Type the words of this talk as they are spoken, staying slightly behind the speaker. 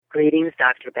Greetings,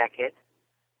 Dr. Beckett.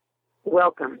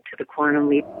 Welcome to the Quantum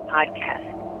Leap podcast.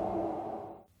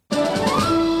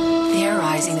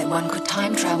 Theorizing that one could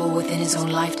time travel within his own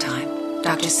lifetime,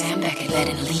 Dr. Sam Beckett led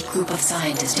an elite group of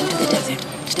scientists into the desert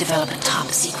to develop a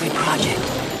top-secret project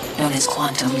known as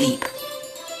Quantum Leap.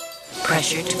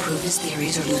 Pressured to prove his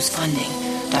theories or lose funding,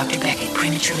 Dr. Beckett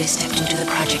prematurely stepped into the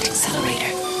project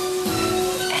accelerator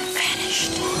and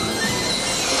vanished.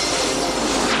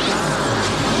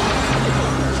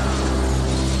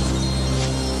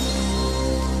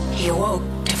 He awoke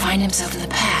to find himself in the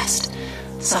past,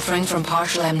 suffering from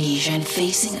partial amnesia and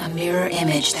facing a mirror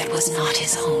image that was not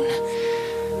his own.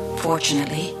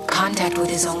 Fortunately, contact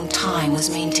with his own time was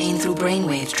maintained through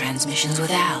brainwave transmissions with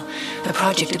Al, the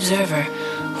project observer,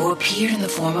 who appeared in the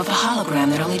form of a hologram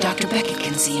that only Dr. Beckett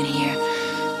can see and hear.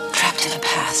 Trapped in the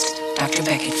past, Dr.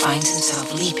 Beckett finds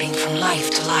himself leaping from life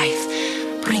to life,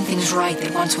 putting things right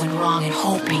that once went wrong and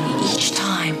hoping each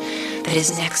time that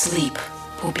his next leap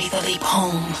will be the leap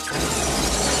home.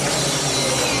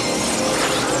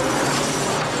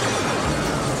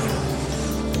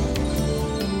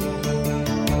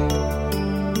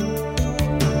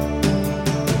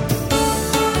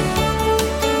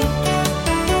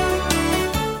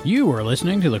 You are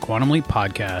listening to the Quantum Leap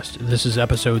podcast. This is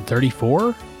episode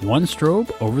 34, One Strobe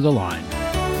Over the Line.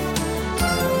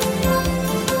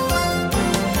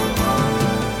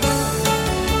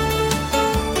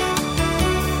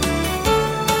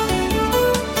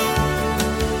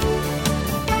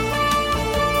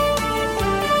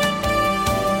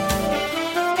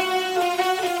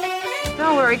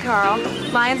 Don't worry, Carl.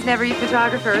 Lions never eat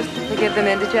photographers. They give them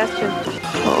indigestion.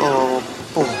 Oh,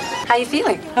 boy. How you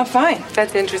feeling? I'm fine.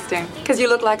 That's interesting. Because you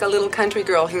look like a little country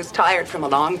girl who's tired from a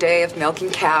long day of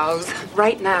milking cows.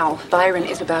 Right now, Byron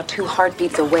is about 2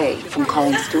 heartbeats away from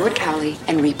calling Stuart Cowley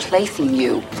and replacing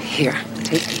you. Here,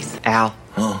 take these. Al.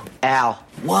 Huh? Al.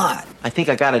 What? I think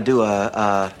I gotta do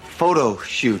a photo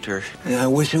shoot or... Yeah, I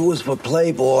wish it was for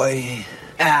Playboy.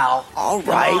 Al. All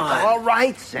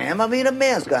right, Sam. I mean, a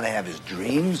man's gotta have his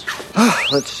dreams.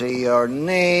 Let's see, your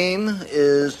name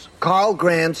is Carl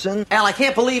Granson. Al, I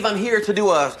can't believe I'm here to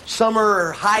do a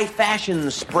summer high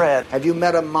fashion spread. Have you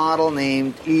met a model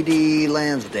named Edie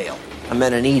Lansdale? I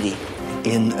met an Edie.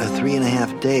 In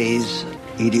 3.5 days,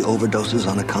 Edie overdoses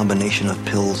on a combination of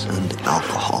pills and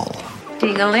alcohol.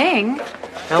 Ding-a-ling.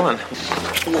 Helen.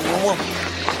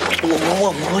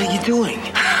 What are you doing?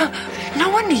 No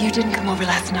wonder you didn't come over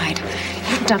last night.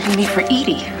 You're dumping me for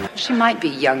Edie. She might be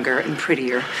younger and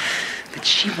prettier, but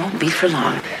she won't be for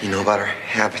long. You know about her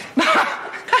habit.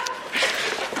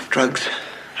 Drugs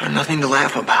are nothing to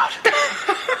laugh about.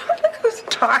 Look who's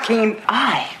talking.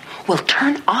 I will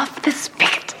turn off the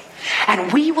spigot,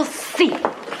 and we will see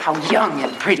how young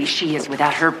and pretty she is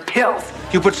without her pills.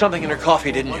 You put something in her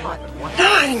coffee, didn't you? No,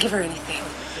 I didn't give her anything.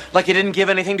 Like you didn't give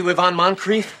anything to Yvonne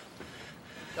Moncrief?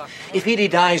 If Edie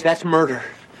dies, that's murder.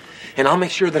 And I'll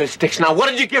make sure that it sticks. Now, what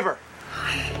did you give her?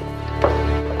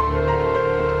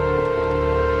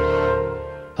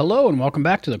 Hello and welcome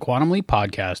back to the Quantum Leap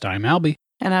podcast. I'm Albie.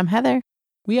 And I'm Heather.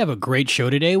 We have a great show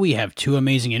today. We have 2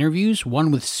 amazing interviews, one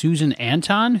with Susan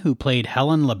Anton, who played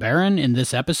Helen Le Baron in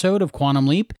this episode of Quantum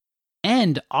Leap,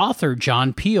 and author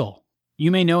John Peel.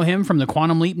 You may know him from the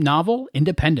Quantum Leap novel,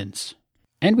 Independence.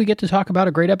 And we get to talk about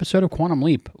a great episode of Quantum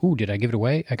Leap. Ooh, did I give it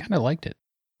away? I kind of liked it.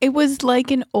 It was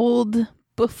like an old,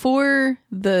 before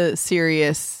the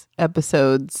serious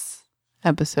episode.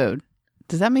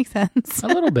 Does that make sense? A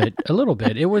little bit.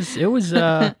 It was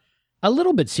a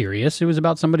little bit serious. It was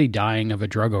about somebody dying of a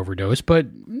drug overdose, but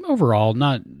overall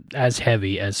not as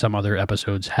heavy as some other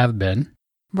episodes have been.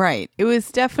 Right. It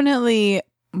was definitely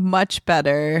much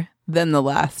better than the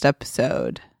last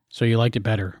episode. So you liked it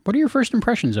better. What are your first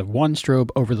impressions of One Strobe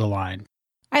Over the Line?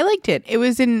 I liked it. It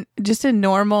was just a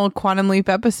normal Quantum Leap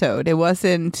episode. It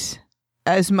wasn't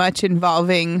as much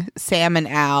involving Sam and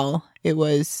Al. It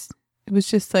was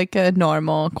just like a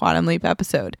normal Quantum Leap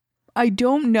episode. I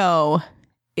don't know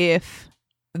if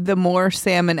the more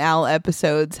Sam and Al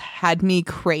episodes had me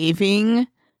craving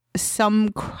some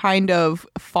kind of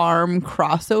farm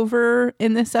crossover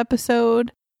in this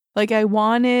episode. Like, I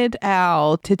wanted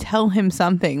Al to tell him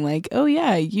something like, oh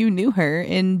yeah, you knew her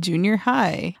in junior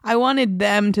high. I wanted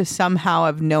them to somehow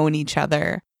have known each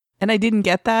other. And I didn't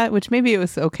get that, which maybe it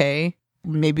was okay.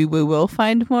 Maybe we will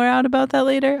find more out about that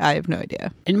later. I have no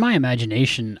idea. In my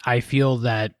imagination, I feel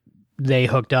that they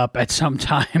hooked up at some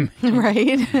time.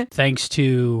 Right? Thanks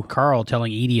to Carl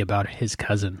telling Edie about his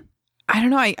cousin. I don't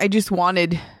know. I just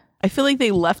wanted... I feel like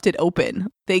they left it open.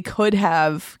 They could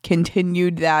have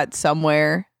continued that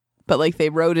somewhere, but like they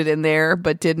wrote it in there,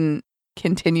 but didn't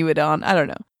continue it on. I don't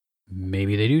know.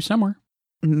 Maybe they do somewhere.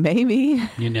 Maybe.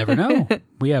 You never know.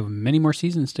 We have many more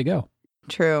seasons to go.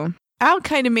 True. Al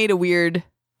kind of made a weird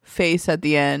face at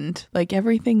the end. Like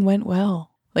everything went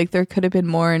well. Like there could have been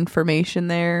more information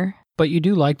there. But you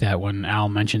do like that when Al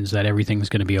mentions that everything's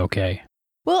going to be okay.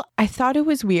 Well, I thought it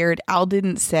was weird. Al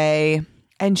didn't say,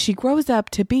 and she grows up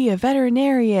to be a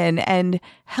veterinarian, and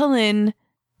Helen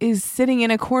is sitting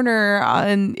in a corner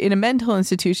in a mental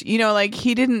institution. You know, like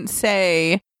he didn't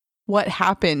say what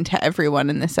happened to everyone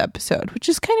in this episode, which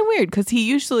is kind of weird because he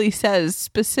usually says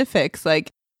specifics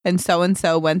like, and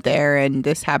so went there and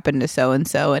this happened to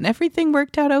so-and-so and everything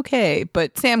worked out okay.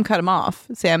 But Sam cut him off.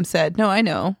 Sam said, no, I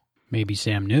know. Maybe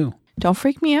Sam knew. Don't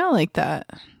freak me out like that.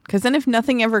 Because then if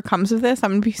nothing ever comes of this,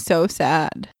 I'm going to be so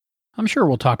sad. I'm sure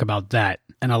we'll talk about that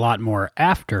and a lot more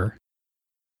after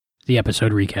the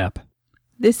episode recap.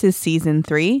 This is Season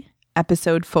 3,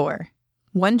 Episode 4,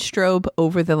 One Strobe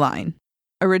Over the Line.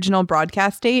 Original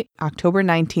broadcast date, October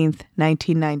 19th,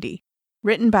 1990.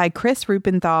 Written by Chris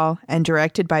Rupenthal and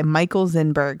directed by Michael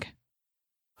Zinberg.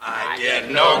 I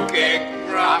get no kick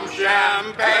from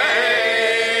champagne.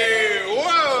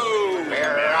 Whoa!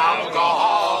 Mere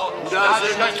alcohol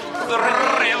doesn't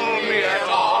thrill me at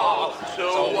all.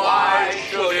 So why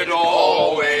should it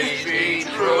always be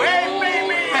true? Hey,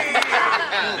 baby!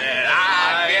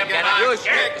 I get a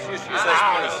kick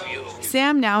out of you.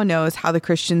 Sam now knows how the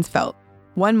Christians felt.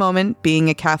 One moment being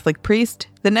a Catholic priest,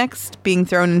 the next being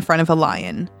thrown in front of a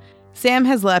lion. Sam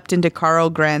has leapt into Carl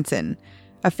Granson,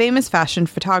 a famous fashion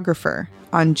photographer,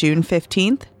 on June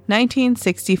 15th,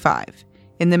 1965,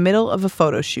 in the middle of a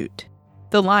photo shoot.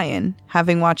 The lion,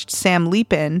 having watched Sam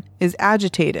leap in, is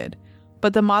agitated,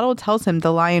 but the model tells him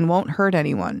the lion won't hurt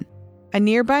anyone. A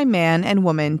nearby man and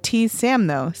woman tease Sam,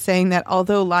 though, saying that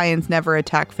although lions never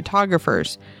attack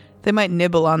photographers, they might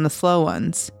nibble on the slow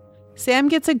ones. Sam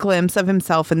gets a glimpse of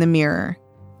himself in the mirror.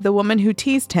 The woman who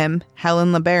teased him,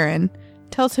 Helen Le Baron,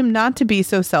 tells him not to be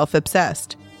so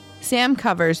self-obsessed. Sam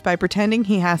covers by pretending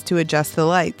he has to adjust the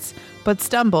lights, but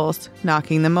stumbles,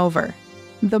 knocking them over.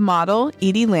 The model,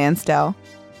 Edie Lansdale,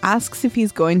 asks if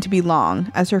he's going to be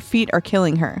long, as her feet are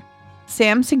killing her.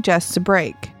 Sam suggests a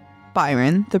break.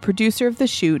 Byron, the producer of the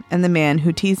shoot and the man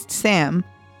who teased Sam,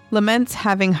 laments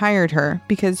having hired her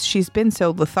because she's been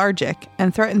so lethargic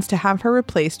and threatens to have her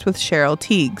replaced with Cheryl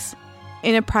Teagues.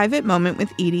 In a private moment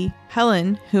with Edie,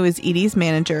 Helen, who is Edie's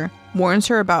manager, warns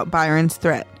her about Byron's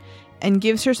threat and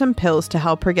gives her some pills to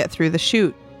help her get through the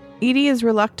shoot. Edie is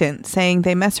reluctant, saying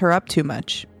they mess her up too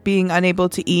much, being unable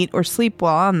to eat or sleep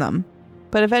while on them,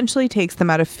 but eventually takes them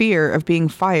out of fear of being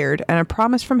fired and a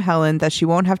promise from Helen that she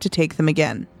won't have to take them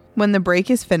again. When the break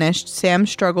is finished, Sam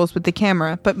struggles with the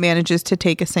camera but manages to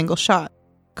take a single shot,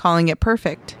 calling it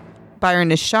perfect.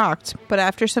 Byron is shocked, but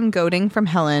after some goading from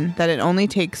Helen that it only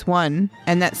takes one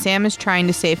and that Sam is trying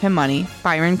to save him money,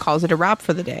 Byron calls it a wrap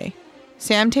for the day.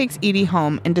 Sam takes Edie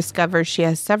home and discovers she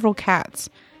has several cats,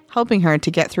 helping her to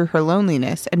get through her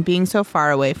loneliness and being so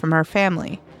far away from her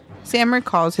family. Sam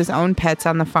recalls his own pets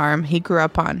on the farm he grew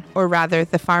up on, or rather,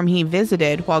 the farm he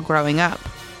visited while growing up.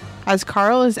 As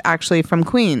Carl is actually from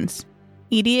Queens,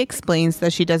 Edie explains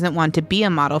that she doesn't want to be a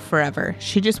model forever.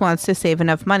 She just wants to save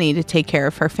enough money to take care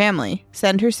of her family,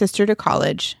 send her sister to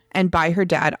college, and buy her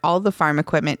dad all the farm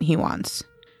equipment he wants.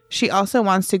 She also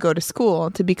wants to go to school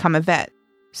to become a vet,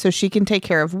 so she can take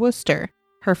care of Wooster,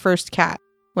 her first cat,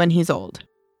 when he's old.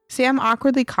 Sam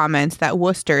awkwardly comments that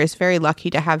Wooster is very lucky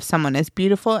to have someone as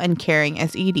beautiful and caring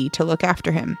as Edie to look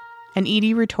after him, and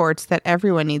Edie retorts that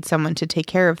everyone needs someone to take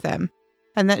care of them,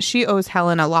 and that she owes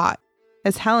Helen a lot,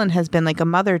 as Helen has been like a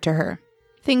mother to her.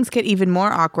 Things get even more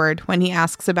awkward when he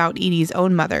asks about Edie's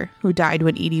own mother, who died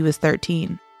when Edie was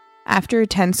 13. After a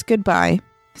tense goodbye,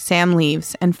 Sam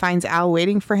leaves and finds Al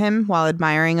waiting for him while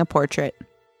admiring a portrait.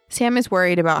 Sam is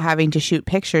worried about having to shoot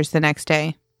pictures the next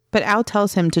day, but Al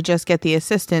tells him to just get the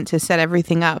assistant to set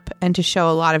everything up and to show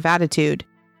a lot of attitude.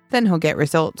 Then he'll get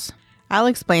results. Al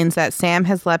explains that Sam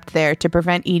has leapt there to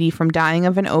prevent Edie from dying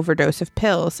of an overdose of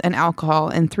pills and alcohol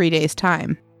in 3 days'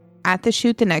 time. At the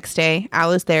shoot the next day,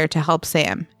 Al is there to help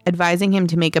Sam, advising him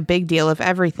to make a big deal of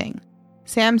everything.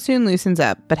 Sam soon loosens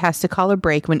up, but has to call a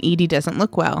break when Edie doesn't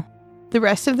look well. The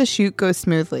rest of the shoot goes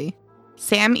smoothly,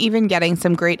 Sam even getting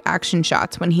some great action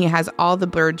shots when he has all the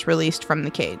birds released from the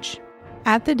cage.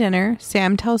 At the dinner,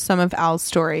 Sam tells some of Al's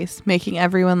stories, making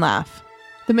everyone laugh.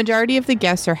 The majority of the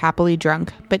guests are happily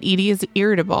drunk, but Edie is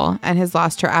irritable and has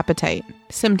lost her appetite,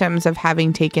 symptoms of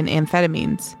having taken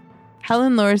amphetamines.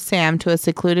 Helen lures Sam to a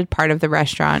secluded part of the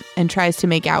restaurant and tries to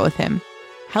make out with him.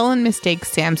 Helen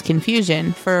mistakes Sam's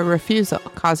confusion for a refusal,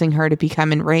 causing her to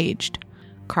become enraged.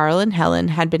 Carl and Helen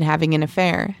had been having an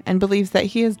affair and believes that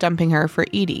he is dumping her for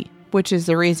Edie, which is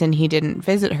the reason he didn't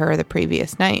visit her the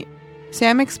previous night.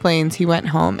 Sam explains he went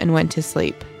home and went to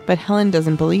sleep, but Helen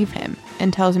doesn't believe him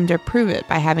and tells him to prove it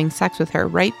by having sex with her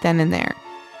right then and there.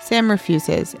 Sam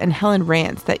refuses, and Helen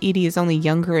rants that Edie is only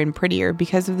younger and prettier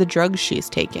because of the drugs she's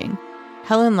taking.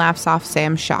 Helen laughs off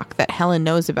Sam's shock that Helen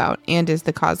knows about and is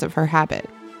the cause of her habit,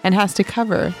 and has to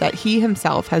cover that he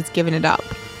himself has given it up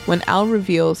when Al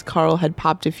reveals Carl had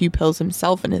popped a few pills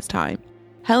himself in his time.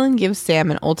 Helen gives Sam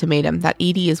an ultimatum that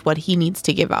Edie is what he needs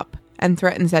to give up, and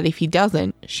threatens that if he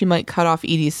doesn't, she might cut off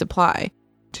Edie's supply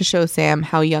to show Sam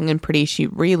how young and pretty she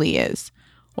really is,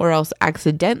 or else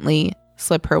accidentally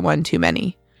slip her one too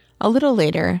many. A little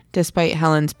later, despite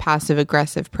Helen's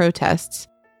passive-aggressive protests,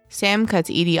 Sam cuts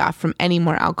Edie off from any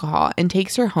more alcohol and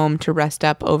takes her home to rest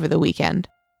up over the weekend.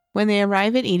 When they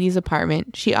arrive at Edie's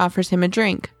apartment, she offers him a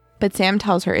drink, but Sam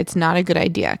tells her it's not a good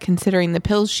idea considering the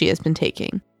pills she has been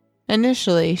taking.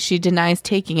 Initially, she denies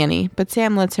taking any, but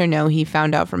Sam lets her know he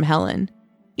found out from Helen.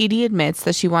 Edie admits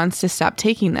that she wants to stop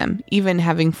taking them, even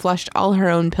having flushed all her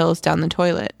own pills down the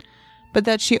toilet, but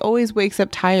that she always wakes up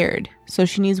tired, so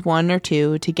she needs 1 or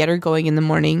 2 to get her going in the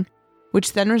morning,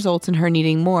 which then results in her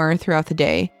needing more throughout the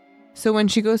day, so when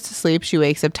she goes to sleep, she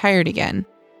wakes up tired again.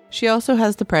 She also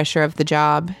has the pressure of the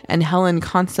job, and Helen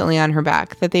constantly on her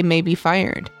back that they may be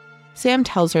fired. Sam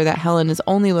tells her that Helen is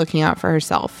only looking out for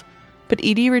herself, but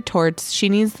Edie retorts she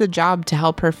needs the job to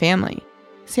help her family.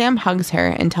 Sam hugs her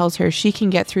and tells her she can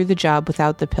get through the job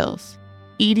without the pills.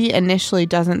 Edie initially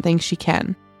doesn't think she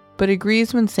can, but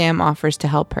agrees when Sam offers to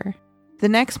help her. The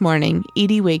next morning,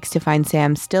 Edie wakes to find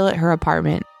Sam still at her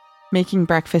apartment, making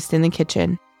breakfast in the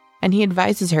kitchen, and he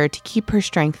advises her to keep her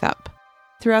strength up.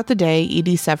 Throughout the day,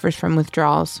 Edie suffers from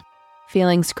withdrawals,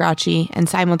 feeling scratchy and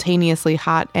simultaneously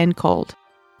hot and cold.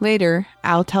 Later,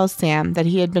 Al tells Sam that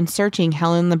he had been searching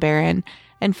Helen Le Baron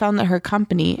and found that her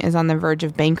company is on the verge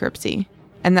of bankruptcy,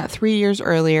 and that 3 years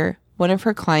earlier, one of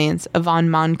her clients, Yvonne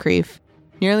Moncrief,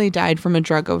 nearly died from a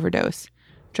drug overdose,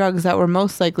 drugs that were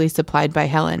most likely supplied by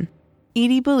Helen.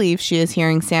 Edie believes she is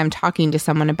hearing Sam talking to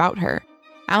someone about her.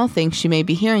 Al thinks she may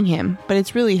be hearing him, but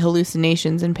it's really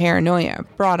hallucinations and paranoia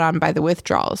brought on by the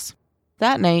withdrawals.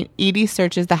 That night, Edie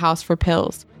searches the house for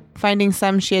pills, finding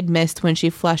some she had missed when she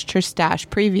flushed her stash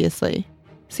previously.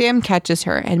 Sam catches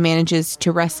her and manages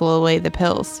to wrestle away the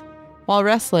pills. While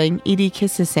wrestling, Edie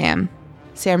kisses Sam.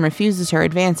 Sam refuses her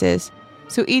advances,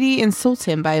 so Edie insults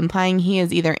him by implying he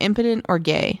is either impotent or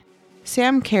gay.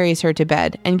 Sam carries her to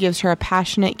bed and gives her a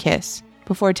passionate kiss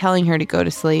before telling her to go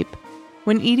to sleep.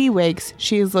 When Edie wakes,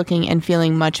 she is looking and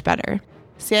feeling much better.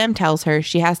 Sam tells her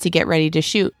she has to get ready to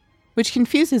shoot, which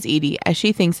confuses Edie as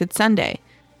she thinks it's Sunday,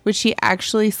 which she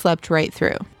actually slept right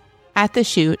through. At the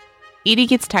shoot, Edie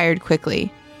gets tired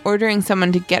quickly, ordering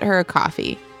someone to get her a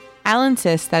coffee. Al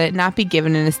insists that it not be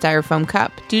given in a styrofoam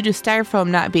cup due to styrofoam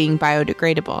not being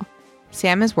biodegradable.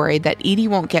 Sam is worried that Edie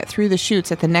won't get through the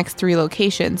shoots at the next 3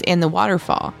 locations and the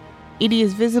waterfall. Edie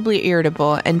is visibly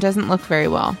irritable and doesn't look very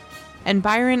well, and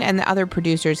Byron and the other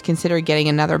producers consider getting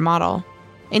another model.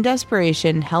 In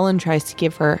desperation, Helen tries to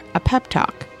give her a pep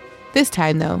talk. This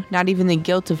time, though, not even the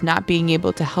guilt of not being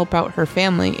able to help out her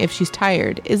family if she's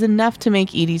tired is enough to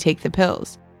make Edie take the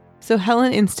pills. So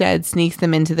Helen instead sneaks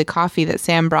them into the coffee that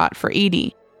Sam brought for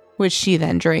Edie, which she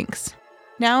then drinks.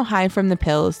 Now high from the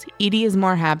pills, Edie is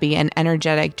more happy and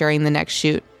energetic during the next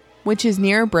shoot, which is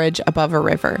near a bridge above a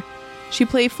river. She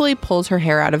playfully pulls her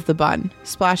hair out of the bun,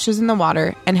 splashes in the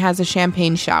water, and has a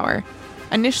champagne shower.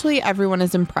 Initially, everyone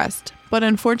is impressed, but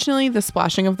unfortunately the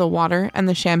splashing of the water and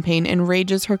the champagne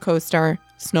enrages her co-star,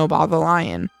 Snowball the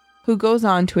Lion, who goes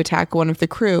on to attack one of the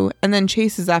crew and then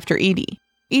chases after Edie.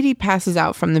 Edie passes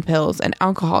out from the pills and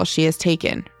alcohol she has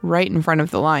taken, right in front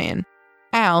of the lion.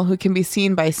 Al, who can be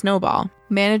seen by Snowball,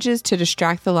 manages to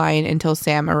distract the lion until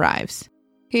Sam arrives.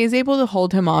 He is able to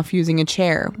hold him off using a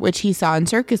chair, which he saw in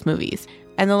circus movies,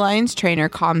 and the lion's trainer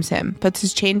calms him, puts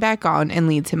his chain back on, and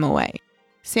leads him away.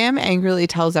 Sam angrily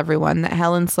tells everyone that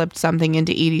Helen slipped something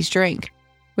into Edie's drink,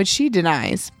 which she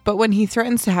denies, but when he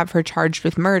threatens to have her charged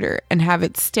with murder and have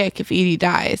it stick if Edie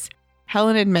dies,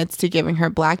 Helen admits to giving her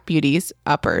black beauties,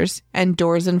 uppers, and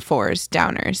doors and fours,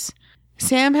 downers.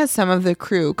 Sam has some of the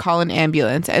crew call an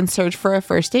ambulance and search for a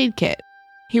first aid kit.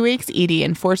 He wakes Edie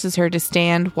and forces her to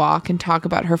stand, walk, and talk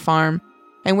about her farm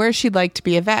and where she'd like to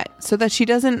be a vet so that she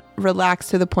doesn't relax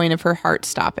to the point of her heart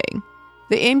stopping.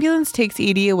 The ambulance takes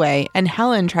Edie away, and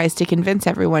Helen tries to convince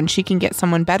everyone she can get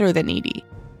someone better than Edie.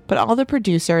 But all the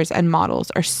producers and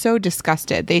models are so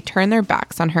disgusted they turn their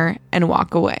backs on her and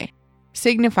walk away,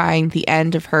 signifying the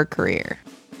end of her career.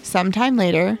 Sometime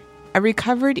later, a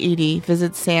recovered Edie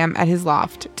visits Sam at his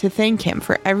loft to thank him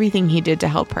for everything he did to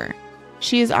help her.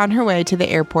 She is on her way to the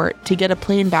airport to get a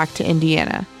plane back to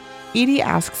Indiana. Edie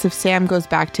asks if Sam goes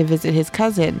back to visit his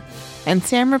cousin, and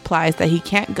Sam replies that he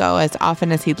can't go as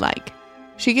often as he'd like.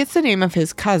 She gets the name of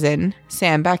his cousin,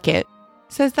 Sam Beckett,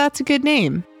 says that's a good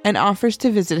name, and offers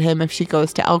to visit him if she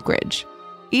goes to Elkridge.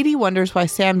 Edie wonders why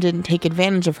Sam didn't take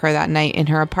advantage of her that night in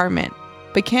her apartment,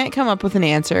 but can't come up with an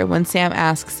answer when Sam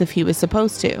asks if he was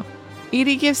supposed to.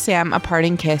 Edie gives Sam a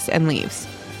parting kiss and leaves.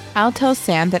 Al tells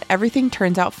Sam that everything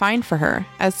turns out fine for her,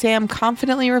 as Sam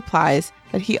confidently replies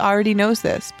that he already knows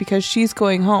this because she's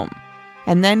going home.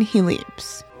 And then he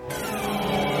leaves.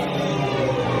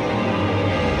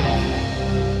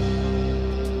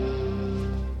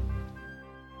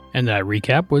 And that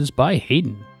recap was by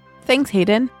Hayden. Thanks,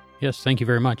 Hayden. Yes, thank you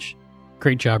very much.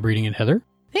 Great job reading it, Heather.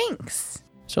 Thanks.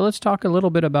 So let's talk a little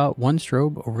bit about One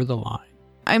Strobe Over the Line.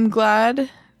 I'm glad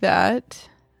that...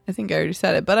 I think I already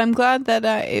said it, but I'm glad that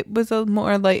it was a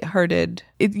more lighthearted...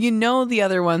 the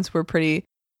other ones were pretty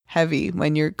heavy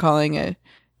when you're calling a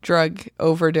drug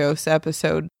overdose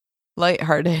episode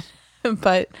lighthearted.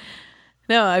 But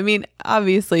no, I mean,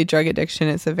 obviously drug addiction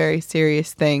is a very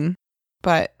serious thing,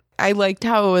 but I liked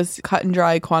how it was cut and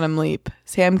dry quantum leap.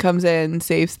 Sam comes in,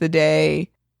 saves the day,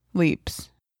 leaps.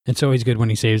 It's always good when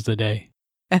he saves the day.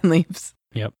 And leaps.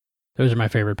 Yep. Those are my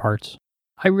favorite parts.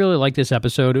 I really liked this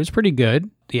episode. It was pretty good.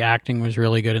 The acting was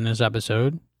really good in this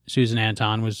episode. Susan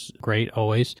Anton was great,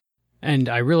 always. And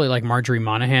I really like Marjorie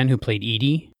Monahan, who played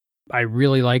Edie. I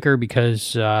really like her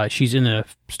because she's in a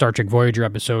Star Trek Voyager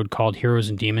episode called Heroes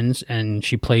and Demons, and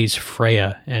she plays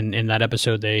Freya. And in that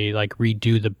episode, they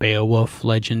redo the Beowulf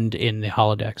legend in the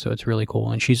holodeck, so it's really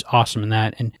cool. And she's awesome in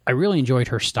that. And I really enjoyed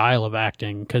her style of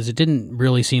acting because it didn't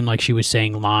really seem like she was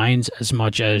saying lines as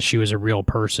much as she was a real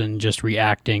person just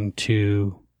reacting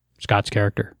to Scott's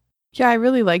character. Yeah, I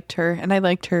really liked her, and I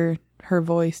liked her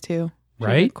voice too. She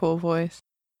right? had a cool voice.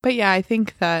 But yeah, I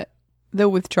think that the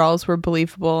withdrawals were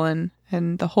believable and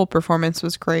the whole performance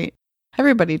was great.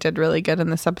 Everybody did really good in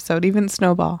this episode, even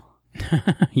Snowball.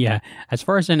 Yeah, as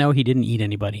far as I know, he didn't eat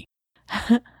anybody.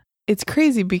 It's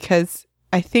crazy because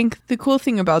I think the cool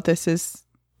thing about this is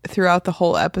throughout the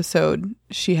whole episode,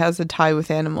 she has a tie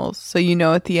with animals. So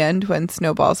at the end when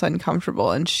Snowball's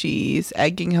uncomfortable and she's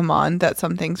egging him on that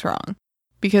something's wrong.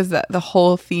 Because the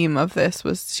whole theme of this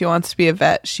was she wants to be a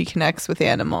vet. She connects with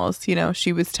animals.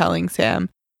 She was telling Sam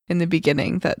in the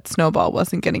beginning that Snowball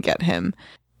wasn't going to get him.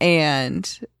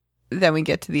 And then we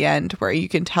get to the end where you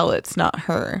can tell it's not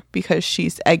her because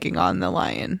she's egging on the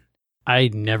lion. I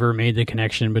never made the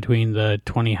connection between the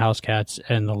 20 house cats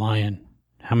and the lion.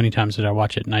 How many times did I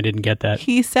watch it and I didn't get that?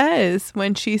 He says,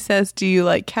 when she says, do you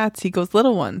like cats? He goes,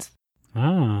 little ones.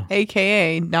 Ah.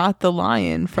 AKA not the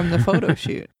lion from the photo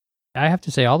shoot. I have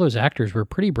to say, all those actors were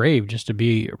pretty brave just to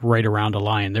be right around a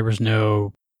lion. There was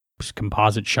no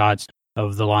composite shots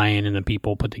of the lion and the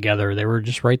people put together. They were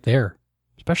just right there.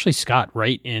 Especially Scott,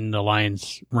 right in the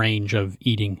lion's range of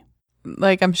eating.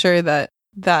 I'm sure that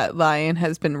lion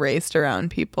has been raised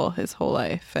around people his whole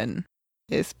life and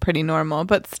is pretty normal,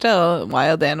 but still a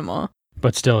wild animal.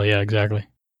 But still, yeah, exactly.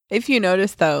 If you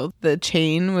notice, though, the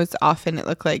chain was often, it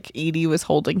looked like Edie was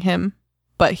holding him,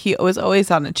 but he was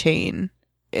always on a chain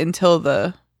until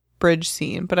the bridge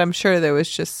scene. But I'm sure there was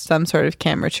just some sort of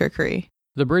camera trickery.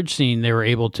 The bridge scene, they were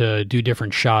able to do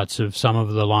different shots of some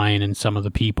of the lion and some of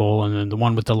the people, and then the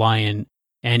one with the lion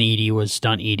and Edie was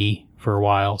stunt Edie for a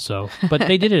while. So, but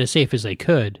they did it as safe as they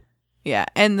could. Yeah,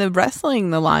 and the wrestling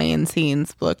the lion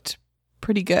scenes looked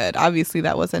pretty good. Obviously,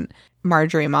 that wasn't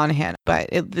Marjorie Monahan, but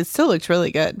it still looked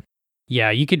really good.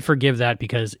 Yeah, you could forgive that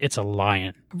because it's a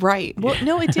lion. Right. Well,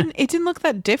 no, it didn't. It didn't look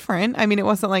that different. I mean, it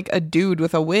wasn't like a dude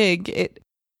with a wig.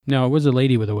 No, it was a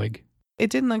lady with a wig. It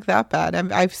didn't look that bad.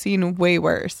 I've seen way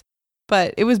worse,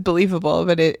 but it was believable.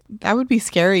 But that would be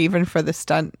scary even for the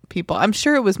stunt people. I'm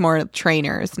sure it was more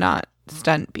trainers, not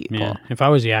stunt people. Yeah. If I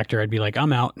was the actor, I'd be like,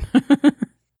 I'm out.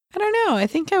 I don't know. I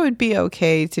think I would be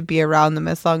okay to be around them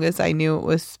as long as I knew it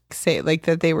was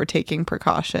that they were taking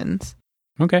precautions.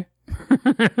 Okay.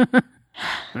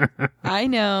 I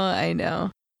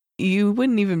know. You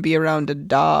wouldn't even be around a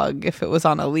dog if it was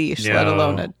on a leash, let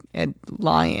alone a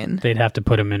lion. They'd have to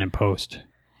put him in post.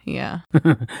 Yeah.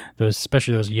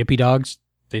 Especially those yippy dogs,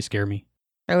 they scare me.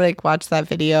 Or watch that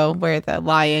video where the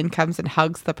lion comes and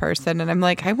hugs the person, and I'm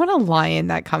like, I want a lion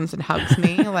that comes and hugs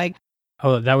me.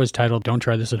 Oh, that was titled "Don't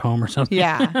Try This at Home" or something.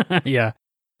 Yeah. Yeah.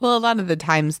 Well, a lot of the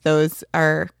times those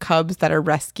are cubs that are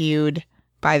rescued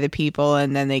by the people,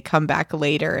 and then they come back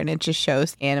later, and it just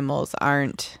shows animals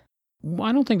aren't... Well,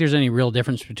 I don't think there's any real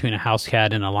difference between a house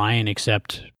cat and a lion,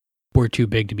 except we're too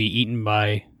big to be eaten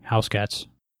by house cats.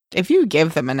 If you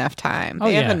give them enough time,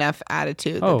 they have yeah. enough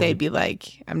attitude that they'd be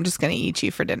like, I'm just going to eat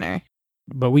you for dinner.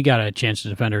 But we got a chance to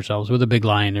defend ourselves. With a big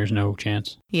lion, there's no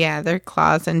chance. Yeah, their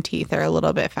claws and teeth are a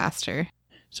little bit faster.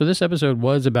 So this episode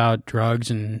was about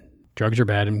drugs, and drugs are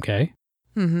bad, okay?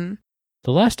 Mm-hmm.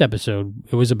 The last episode,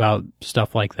 it was about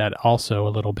stuff like that also a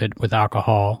little bit with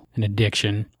alcohol and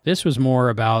addiction. This was more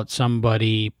about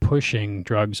somebody pushing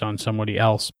drugs on somebody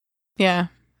else. Yeah,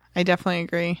 I definitely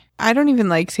agree. I don't even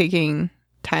like taking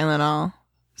Tylenol,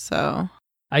 so...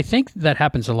 I think that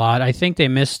happens a lot. I think they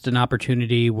missed an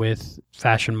opportunity with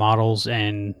fashion models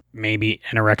and maybe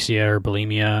anorexia or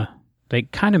bulimia. They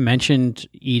kind of mentioned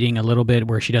eating a little bit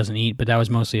where she doesn't eat, but that was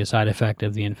mostly a side effect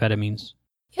of the amphetamines.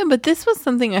 Yeah, but this was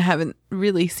something I haven't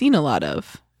really seen a lot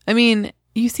of. I mean,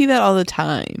 you see that all the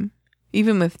time.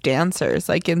 Even with dancers,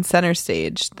 like in Center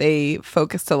Stage, they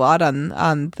focused a lot on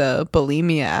the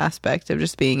bulimia aspect of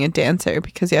just being a dancer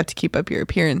because you have to keep up your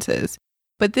appearances.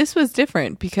 But this was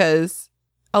different because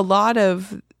a lot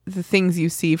of the things you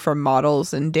see from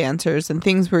models and dancers and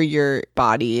things where your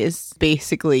body is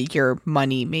basically your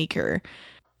money maker,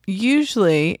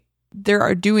 usually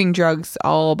they're doing drugs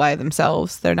all by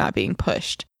themselves. They're not being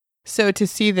pushed. So to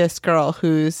see this girl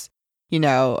who's, you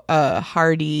know, a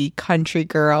hardy country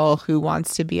girl who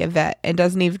wants to be a vet and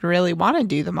doesn't even really want to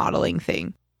do the modeling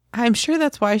thing, I'm sure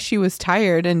that's why she was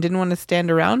tired and didn't want to stand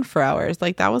around for hours.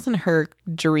 Like, that wasn't her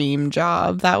dream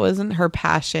job. That wasn't her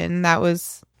passion. That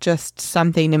was just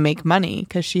something to make money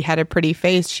because she had a pretty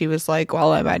face. She was like,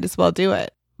 well, I might as well do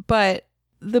it. But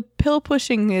the pill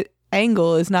pushing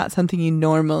angle is not something you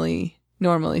normally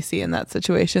see in that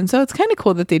situation. So it's kind of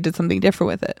cool that they did something different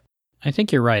with it. I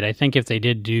think you're right. I think if they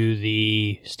did do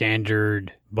the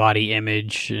standard body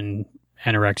image and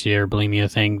anorexia or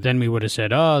bulimia thing, then we would have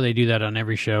said, oh, they do that on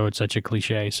every show. It's such a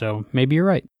cliche. So maybe you're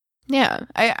right. Yeah,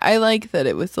 I like that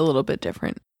it was a little bit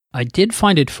different. I did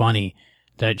find it funny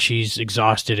that she's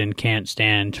exhausted and can't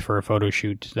stand for a photo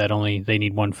shoot that only they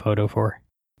need one photo for.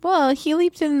 Well, he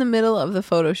leaped in the middle of the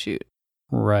photo shoot.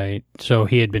 Right. So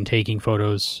he had been taking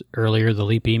photos earlier, the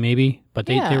leapy maybe, but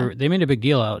they made a big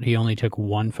deal out. He only took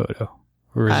one photo.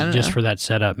 Or is it just for that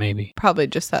setup maybe? Probably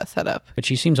just that setup. But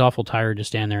she seems awful tired to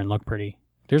stand there and look pretty.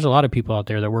 There's a lot of people out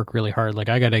there that work really hard. Like,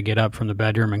 I got to get up from the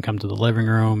bedroom and come to the living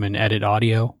room and edit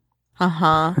audio.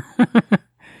 Uh-huh.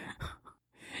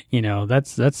 You know,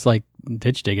 that's like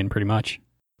ditch digging pretty much.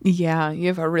 Yeah, you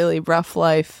have a really rough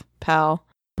life, pal.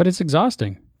 But it's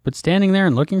exhausting. But standing there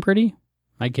and looking pretty,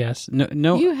 I guess.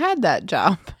 No. You had that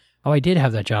job. Oh, I did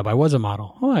have that job. I was a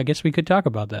model. Oh, I guess we could talk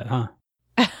about that, huh?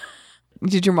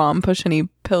 Did your mom push any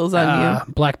pills on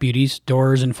you? Black beauties,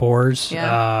 doors and fours,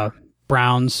 yeah.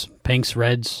 Browns, pinks,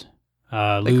 reds,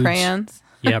 The lewds. crayons?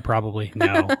 Yeah, probably.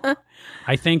 No.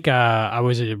 I think I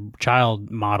was a child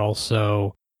model,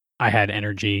 so I had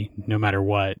energy no matter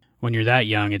what. When you're that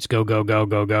young, it's go, go, go,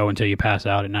 go, go until you pass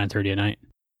out at 9:30 at night.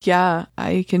 Yeah,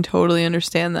 I can totally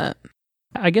understand that.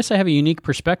 I guess I have a unique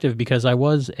perspective because I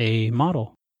was a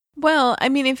model. Well, I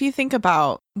mean, if you think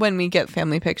about when we get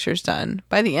family pictures done,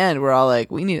 by the end, we're all like,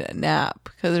 we need a nap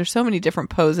because there's so many different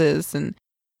poses and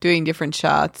doing different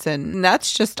shots. And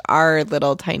that's just our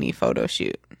little tiny photo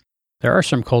shoot. There are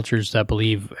some cultures that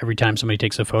believe every time somebody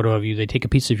takes a photo of you, they take a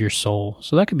piece of your soul.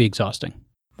 So that could be exhausting.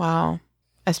 Wow.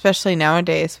 Especially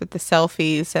nowadays with the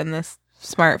selfies and the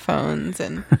smartphones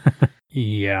and...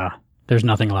 Yeah, there's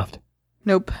nothing left.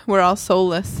 Nope, we're all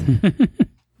soulless.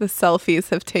 The selfies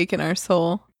have taken our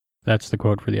soul. That's the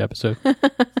quote for the episode.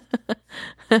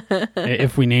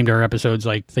 If we named our episodes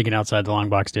like Thinking Outside the Long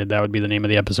Box did, that would be the name of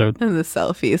the episode. And the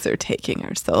selfies are taking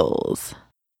our souls.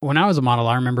 When I was a model,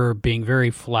 I remember being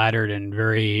very flattered and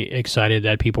very excited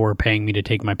that people were paying me to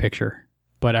take my picture.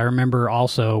 But I remember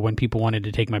also when people wanted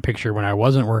to take my picture when I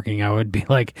wasn't working, I would be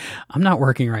like, I'm not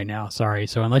working right now, sorry.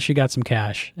 So unless you got some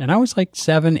cash. And I was like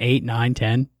 7, 8, 9,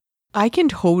 10. I can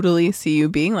totally see you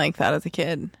being like that as a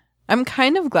kid. I'm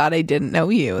kind of glad I didn't know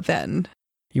you then.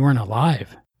 You weren't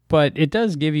alive. But it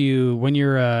does give you, when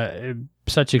you're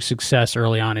such a success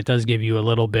early on, it does give you a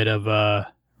little bit of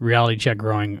a reality check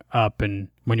growing up. And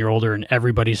when you're older and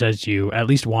everybody says to you at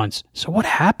least once, so what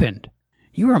happened?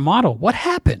 You were a model. What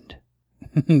happened?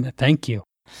 Thank you.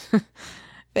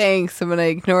 Thanks. I'm going to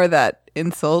ignore that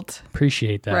insult.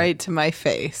 Appreciate that. Right to my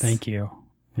face. Thank you.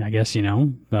 I guess,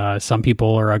 some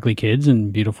people are ugly kids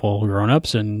and beautiful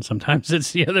grown-ups, and sometimes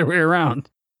it's the other way around.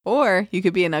 Or you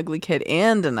could be an ugly kid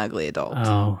and an ugly adult.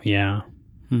 Oh, yeah.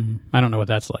 I don't know what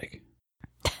that's like.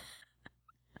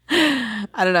 I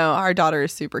don't know. Our daughter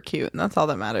is super cute, and that's all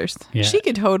that matters. Yeah. She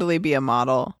could totally be a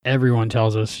model. Everyone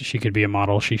tells us she could be a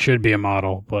model. She should be a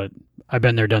model, but I've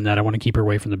been there, done that. I want to keep her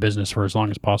away from the business for as long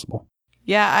as possible.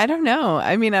 Yeah, I don't know.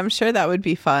 I mean, I'm sure that would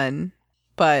be fun,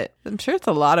 but I'm sure it's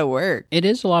a lot of work. It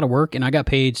is a lot of work, and I got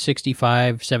paid $65,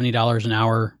 $70 an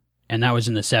hour, and that was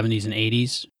in the 70s and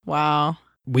 80s. Wow.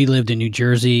 We lived in New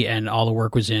Jersey, and all the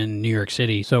work was in New York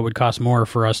City, so it would cost more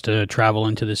for us to travel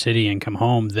into the city and come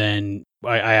home than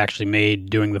I actually made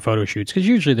doing the photo shoots, because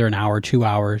usually they're an hour, 2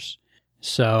 hours.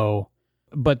 So,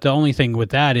 but the only thing with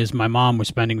that is my mom was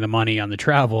spending the money on the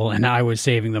travel, and I was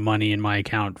saving the money in my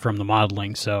account from the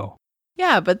modeling, so...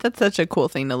 Yeah, but that's such a cool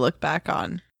thing to look back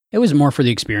on. It was more for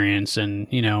the experience, and,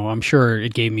 you know, I'm sure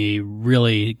it gave me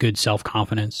really good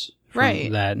self-confidence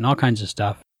from that and all kinds of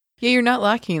stuff. Yeah, you're not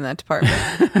lacking in that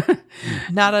department.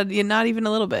 not even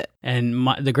a little bit. And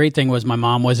the great thing was my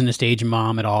mom wasn't a stage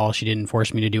mom at all. She didn't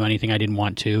force me to do anything I didn't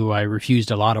want to. I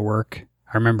refused a lot of work.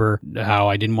 I remember how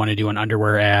I didn't want to do an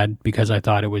underwear ad because I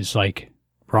thought it was, like,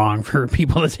 wrong for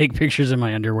people to take pictures in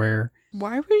my underwear.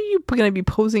 Why were you going to be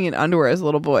posing in underwear as a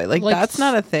little boy? Like that's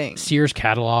not a thing. Sears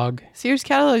catalog. Sears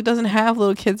catalog doesn't have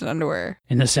little kids in underwear.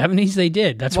 In the 70s, they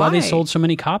did. That's why they sold so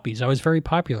many copies. I was very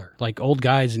popular. Like, old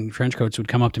guys in trench coats would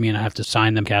come up to me and I have to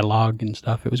sign them catalog and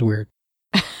stuff. It was weird.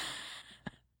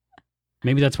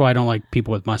 Maybe that's why I don't like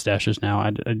people with mustaches now. I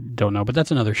don't know, but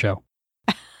that's another show.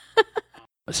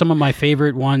 Some of my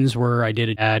favorite ones were I did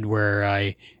an ad where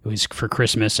it was for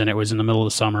Christmas and it was in the middle of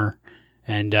the summer.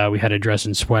 And we had to dress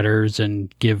in sweaters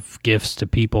and give gifts to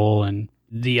people. And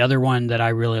the other one that I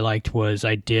really liked was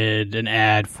I did an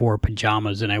ad for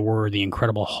pajamas, and I wore the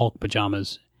Incredible Hulk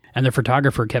pajamas. And the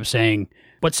photographer kept saying,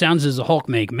 "What sounds does the Hulk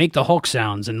make? Make the Hulk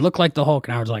sounds and look like the Hulk."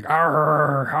 And I was like,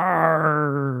 "Arr,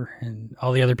 arr." And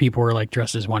all the other people were like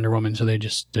dressed as Wonder Woman, so they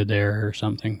just stood there or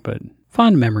something. But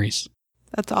fond memories.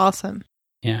 That's awesome.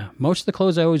 Yeah. Most of the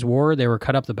clothes I always wore, they were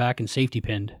cut up the back and safety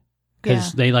pinned.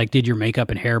 Because they like did your makeup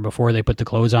and hair before they put the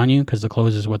clothes on you, because the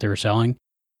clothes is what they were selling.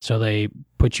 So they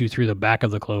put you through the back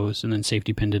of the clothes and then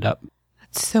safety pinned it up.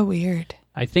 That's so weird.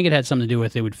 I think it had something to do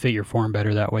with it would fit your form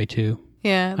better that way too.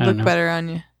 Yeah, look better on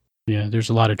you. Yeah,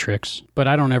 there's a lot of tricks. But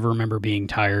I don't ever remember being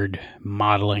tired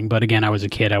modeling. But again, I was a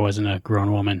kid. I wasn't a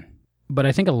grown woman. But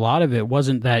I think a lot of it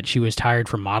wasn't that she was tired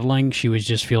from modeling. She was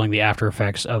just feeling the after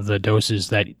effects of the doses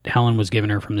that Helen was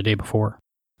giving her from the day before.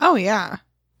 Oh, yeah.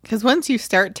 Because once you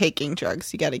start taking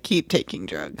drugs, you got to keep taking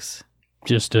drugs.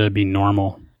 Just to be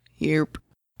normal. Yep.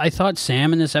 I thought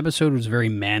Sam in this episode was very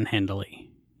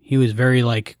manhandly. He was very,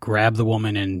 like, grab the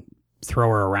woman and throw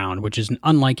her around, which is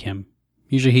unlike him.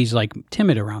 Usually he's, like,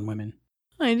 timid around women.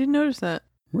 I didn't notice that.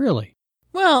 Really?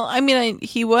 Well, I mean,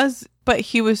 he was, but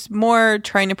he was more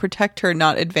trying to protect her,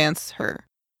 not advance her.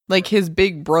 Like, his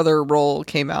big brother role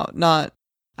came out, not...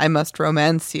 I must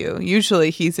romance you. Usually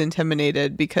he's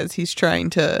intimidated because he's trying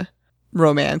to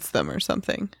romance them or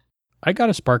something. I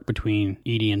got a spark between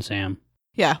Edie and Sam.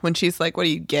 Yeah, when she's like, "What are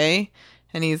you, gay?"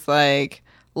 And he's like,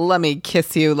 "Let me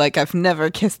kiss you like I've never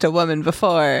kissed a woman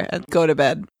before and go to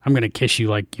bed." I'm going to kiss you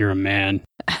like you're a man.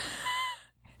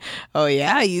 Oh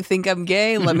yeah, you think I'm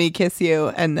gay? Let me kiss you.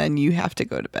 And then you have to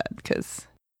go to bed because...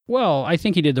 Well, I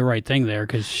think he did the right thing there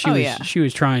because she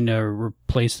was trying to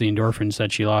replace the endorphins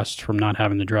that she lost from not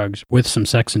having the drugs with some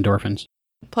sex endorphins.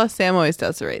 Plus, Sam always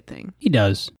does the right thing. He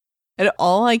does. And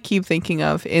all I keep thinking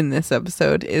of in this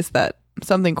episode is that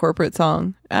something corporate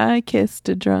song, "I Kissed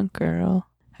a Drunk Girl."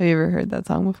 Have you ever heard that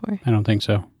song before? I don't think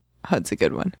so. Oh, it's a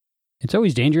good one. It's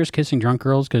always dangerous kissing drunk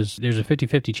girls because there's a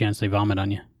 50-50 chance they vomit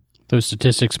on you. Those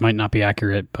statistics might not be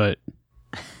accurate, but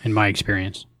in my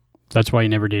experience. That's why you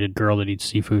never dated a girl that eats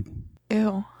seafood.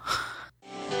 Ew.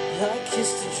 I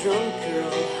kissed a drunk girl.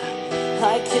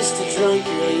 I kissed a drunk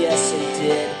girl, yes I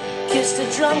did. Kissed a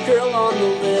drunk girl on the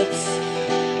lips.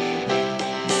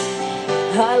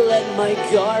 I let my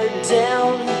guard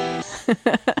down.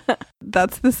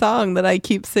 That's the song that I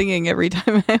keep singing every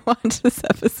time I watch this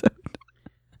episode.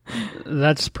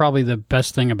 That's probably the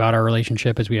best thing about our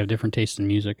relationship is we have different tastes in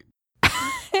music.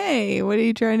 Hey, what are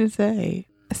you trying to say?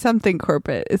 Something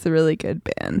Corporate is a really good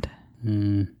band.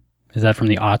 Is that from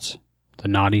the aughts? The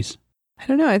noughties? I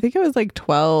don't know. I think I was like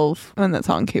 12 when that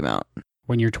song came out.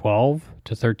 When you're 12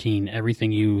 to 13,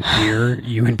 everything you hear,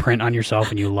 you imprint on yourself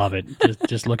and you love it.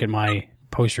 Just look at my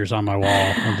posters on my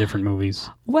wall of different movies.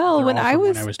 Well, when I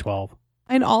was 12.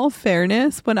 In all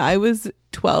fairness, when I was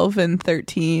 12 and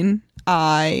 13,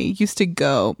 I used to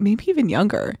go, maybe even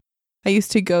younger, I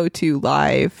used to go to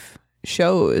live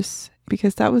shows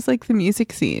because that was like the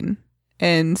music scene.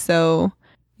 And so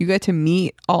you got to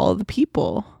meet all the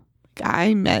people.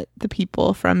 I met the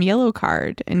people from Yellow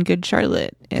Card and Good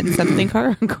Charlotte and Something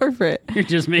Corporate. You're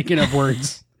just making up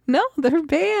words. No, they're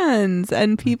bands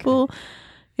and people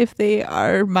If they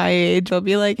are my age, they'll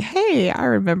be like, hey, I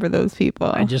remember those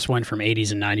people. I just went from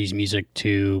 80s and 90s music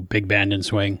to big band and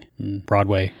swing and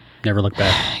Broadway. Never looked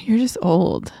back. You're just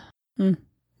old.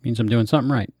 Means I'm doing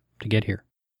something right to get here.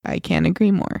 I can't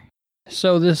agree more.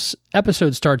 So this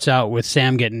episode starts out with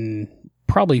Sam getting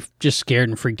probably just scared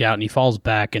and freaked out, and he falls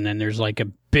back, and then there's like a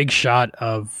big shot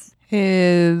of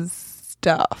his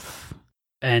stuff.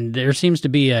 And there seems to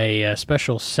be a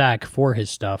special sack for his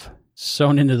stuff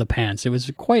sewn into the pants. It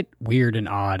was quite weird and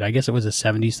odd. I guess it was a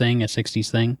 70s thing, a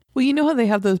 60s thing. Well, you know how they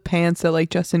have those pants that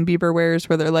like Justin Bieber wears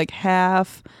where they're like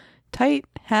half tight,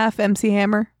 half MC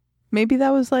Hammer? Maybe that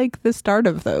was like the start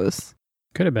of those.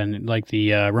 Could have been like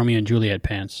the Romeo and Juliet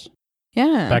pants.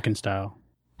 Yeah. Back in style.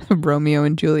 Romeo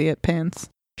and Juliet pants.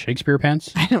 Shakespeare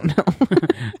pants? I don't know.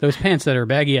 Those pants that are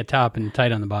baggy at top and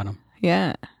tight on the bottom.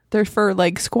 Yeah. They're for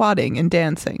like squatting and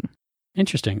dancing.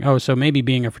 Interesting. Oh, so maybe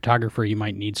being a photographer, you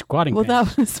might need squatting pants. Well,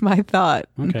 that was my thought.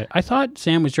 Okay. I thought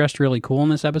Sam was dressed really cool in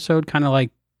this episode, kind of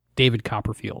like David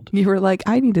Copperfield. You were like,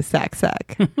 I need a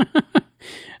sack.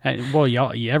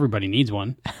 Well, everybody needs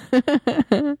one.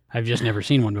 I've just never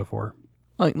seen one before.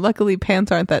 Like, luckily,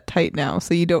 pants aren't that tight now,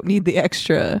 so you don't need the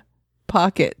extra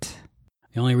pocket.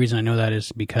 The only reason I know that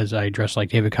is because I dressed like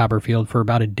David Copperfield for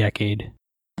about a decade.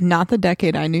 Not the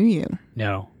decade I knew you.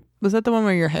 No. Was that the one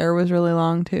where your hair was really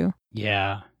long, too?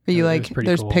 Yeah. Are you like,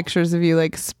 there's cool pictures of you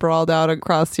like sprawled out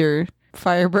across your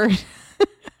Firebird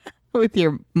with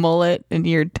your mullet and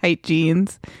your tight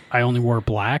jeans. I only wore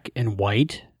black and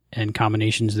white and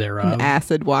combinations thereof. And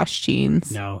acid wash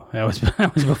jeans. No, that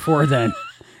was before then.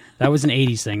 That was an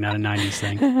 80s thing, not a 90s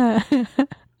thing.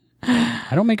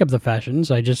 I don't make up the fashions.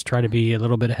 I just try to be a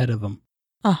little bit ahead of them.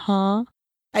 Uh-huh.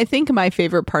 I think my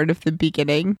favorite part of the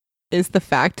beginning is the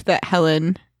fact that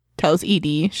Helen tells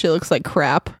Edie she looks like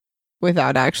crap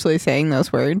without actually saying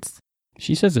those words.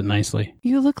 She says it nicely.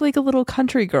 You look like a little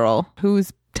country girl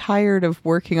who's tired of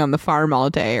working on the farm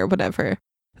all day or whatever.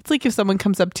 It's like if someone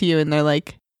comes up to you and they're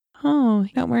like, oh,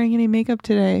 you're not wearing any makeup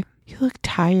today. You look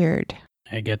tired.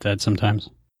 I get that sometimes.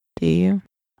 Do you?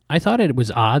 I thought it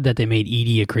was odd that they made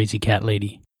Edie a crazy cat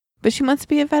lady. But she must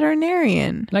be a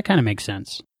veterinarian. That kind of makes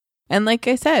sense. And like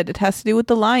I said, it has to do with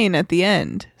the lion at the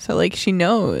end. So like she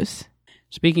knows.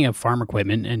 Speaking of farm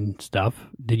equipment and stuff,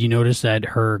 did you notice that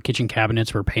her kitchen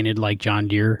cabinets were painted like John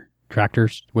Deere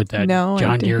tractors with that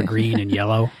John Deere green and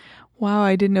yellow? Wow,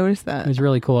 I didn't notice that. It was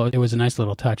really cool. It was a nice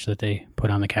little touch that they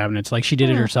put on the cabinets. Like she did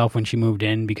it herself when she moved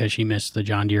in because she missed the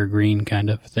John Deere green kind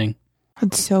of thing.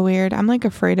 That's so weird. I'm like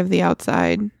afraid of the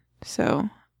outside, so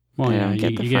well, yeah,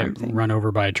 you get run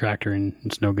over by a tractor and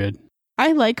it's no good.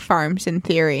 I like farms in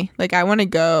theory. Like I want to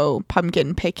go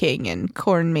pumpkin picking and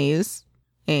corn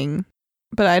mazing,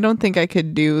 but I don't think I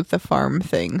could do the farm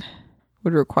thing.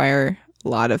 Would require a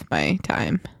lot of my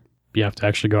time. You have to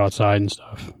actually go outside and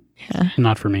stuff. Yeah.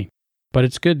 Not for me. But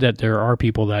it's good that there are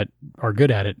people that are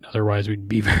good at it. Otherwise, we'd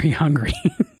be very hungry.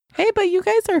 Hey, but you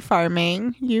guys are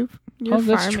farming. You're that's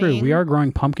farming. True. We are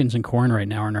growing pumpkins and corn right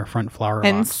now in our front flower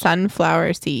and box.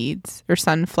 Sunflower seeds or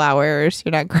sunflowers.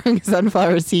 You're not growing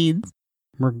sunflower seeds.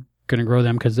 We're going to grow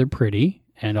them because they're pretty,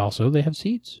 and also they have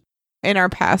seeds. In our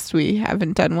past, we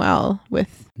haven't done well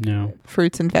with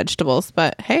fruits and vegetables,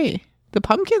 but hey, the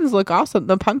pumpkins look awesome.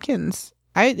 The pumpkins,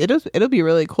 it'll be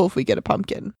really cool if we get a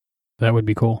pumpkin. That would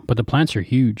be cool, but the plants are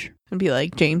huge. It'd be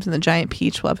like James and the Giant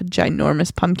Peach will have a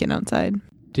ginormous pumpkin outside.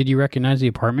 Did you recognize the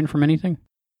apartment from anything?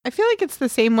 I feel like it's the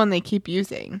same one they keep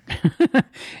using.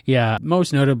 Yeah,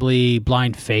 most notably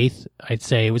Blind Faith. I'd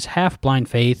say it was half Blind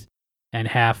Faith and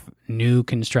half new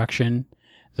construction.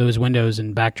 Those windows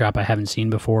and backdrop I haven't seen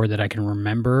before that I can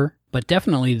remember. But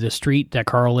definitely the street that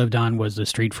Carl lived on was the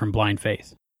street from Blind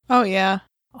Faith. Oh, yeah.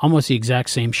 Almost the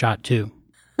exact same shot, too.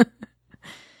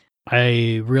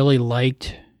 I really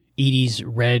liked Edie's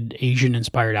red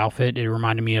Asian-inspired outfit. It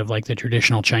reminded me of like the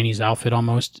traditional Chinese outfit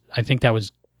almost. I think that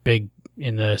was big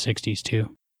in the 60s,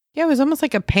 too. Yeah, it was almost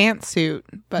like a pantsuit,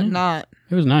 but not.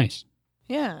 It was nice.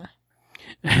 Yeah.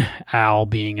 Al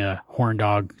being a horn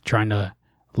dog trying to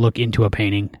look into a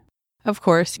painting. Of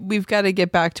course. We've got to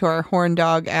get back to our horn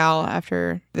dog Al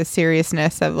after the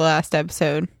seriousness of the last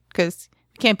episode, because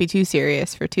we can't be too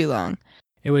serious for too long.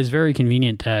 It was very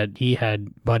convenient that he had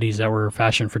buddies that were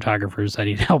fashion photographers that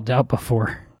he'd helped out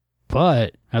before.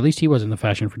 But at least he wasn't the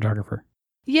fashion photographer.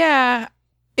 Yeah,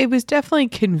 it was definitely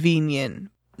convenient.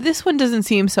 This one doesn't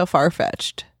seem so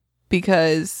far-fetched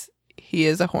because he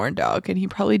is a horn dog and he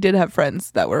probably did have friends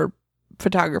that were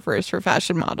photographers for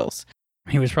fashion models.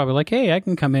 He was probably like, hey, I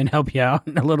can come in and help you out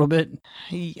a little bit.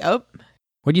 Yep.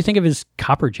 What do you think of his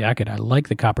copper jacket? I like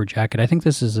the copper jacket. I think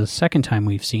this is the second time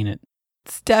we've seen it.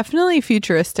 It's definitely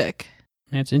futuristic.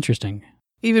 That's interesting.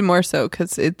 Even more so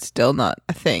because it's still not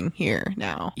a thing here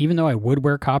now. Even though I would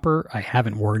wear copper, I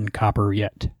haven't worn copper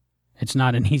yet. It's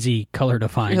not an easy color to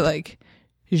find. You're like,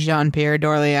 Jean-Pierre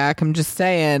Dorliac, I'm just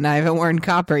saying, I haven't worn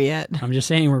copper yet. I'm just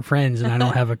saying we're friends and I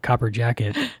don't have a copper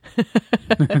jacket.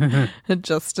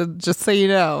 just so you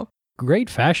know. Great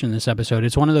fashion this episode.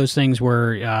 It's one of those things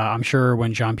where I'm sure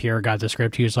when Jean-Pierre got the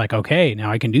script, he was like, okay,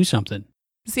 now I can do something.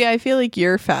 See, I feel like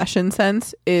your fashion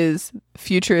sense is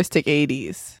futuristic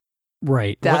 80s.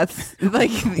 Right. That's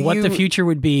what the future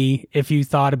would be if you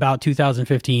thought about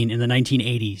 2015 in the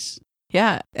 1980s.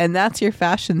 Yeah, and that's your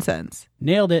fashion sense.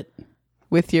 Nailed it.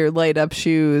 With your light up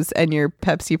shoes and your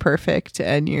Pepsi Perfect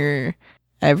and your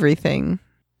everything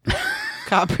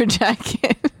copper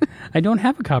jacket. I don't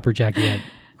have a copper jacket yet.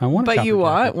 I want a copper jacket. But you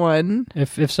want one.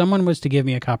 If someone was to give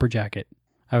me a copper jacket,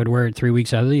 I would wear it 3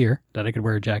 weeks out of the year that I could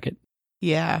wear a jacket.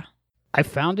 Yeah. I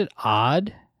found it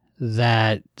odd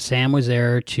that Sam was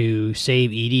there to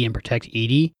save Edie and protect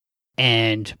Edie.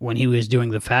 And when he was doing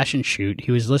the fashion shoot,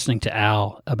 he was listening to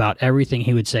Al about everything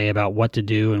he would say about what to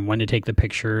do and when to take the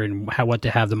picture and what to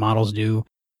have the models do.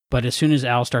 But as soon as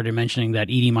Al started mentioning that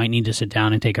Edie might need to sit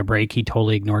down and take a break, he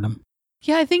totally ignored him.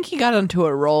 Yeah, I think he got onto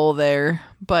a roll there.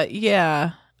 But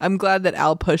yeah, I'm glad that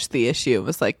Al pushed the issue. It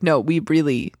was like, no, we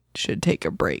really should take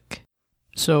a break.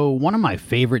 So one of my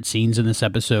favorite scenes in this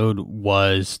episode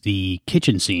was the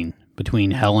kitchen scene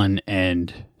between Helen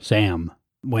and Sam.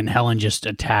 When Helen just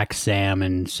attacks Sam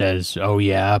and says, oh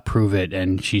yeah, prove it.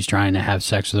 And she's trying to have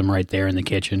sex with him right there in the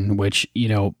kitchen, which, you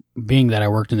know, being that I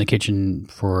worked in the kitchen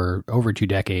for over 2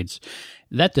 decades,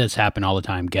 that does happen all the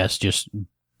time. Guests just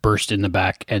burst in the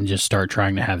back and just start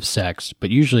trying to have sex.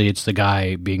 But usually it's the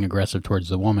guy being aggressive towards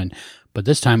the woman. But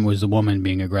this time it was the woman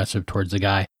being aggressive towards the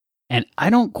guy. And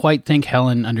I don't quite think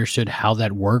Helen understood how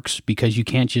that works because you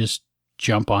can't just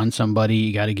jump on somebody.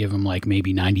 You got to give them like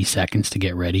maybe 90 seconds to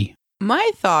get ready.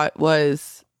 My thought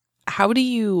was, how do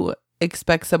you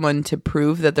expect someone to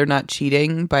prove that they're not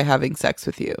cheating by having sex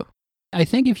with you? I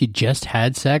think if you just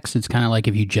had sex, it's kind of like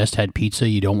if you just had pizza,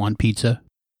 you don't want pizza.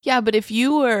 Yeah, but if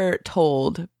you were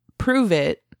told, prove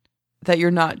it, that you're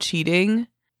not cheating,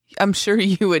 I'm sure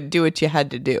you would do what you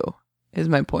had to do, is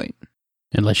my point.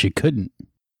 Unless you couldn't.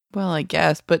 Well, I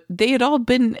guess, but they had all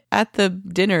been at the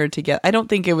dinner together. I don't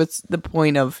think it was the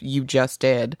point of you just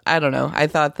did. I don't know. I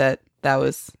thought that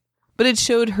was... But it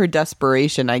showed her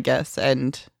desperation, I guess,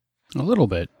 and... A little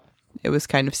bit. It was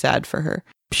kind of sad for her.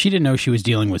 She didn't know she was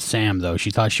dealing with Sam, though. She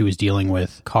thought she was dealing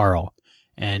with Carl.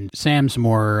 And Sam's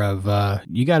more of,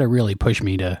 you got to really push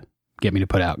me to get me to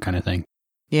put out kind of thing.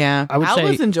 Yeah. Al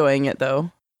was enjoying it,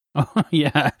 though. Oh,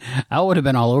 yeah. Al would have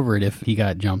been all over it if he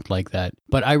got jumped like that.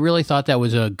 But I really thought that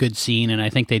was a good scene, and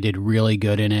I think they did really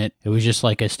good in it. It was just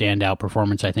like a standout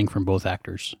performance, I think, from both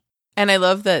actors. And I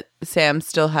love that Sam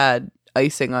still had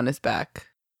icing on his back.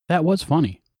 That was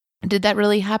funny. Did that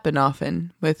really happen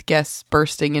often with guests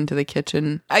bursting into the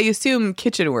kitchen? I assume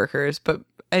kitchen workers, but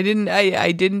I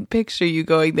didn't picture you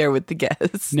going there with the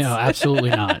guests. No,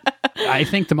 absolutely not. I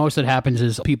think the most that happens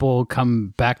is people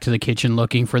come back to the kitchen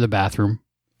looking for the bathroom.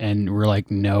 And we're like,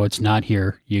 no, it's not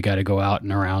here. You got to go out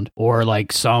and around. Or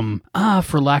like some,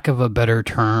 for lack of a better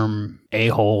term,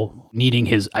 a-hole needing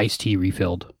his iced tea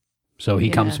refilled. So he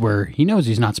comes where he knows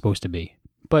he's not supposed to be.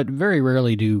 But very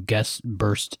rarely do guests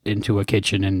burst into a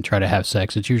kitchen and try to have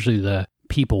sex. It's usually the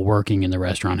people working in the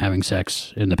restaurant having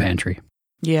sex in the pantry.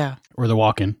 Yeah. Or the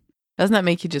walk-in. Doesn't that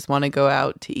make you just want to go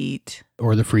out to eat?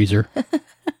 Or the freezer.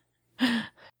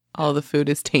 All the food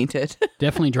is tainted.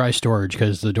 Definitely dry storage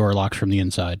because the door locks from the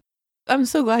inside. I'm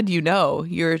so glad you know.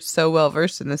 You're so well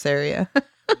versed in this area.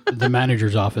 The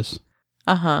manager's office.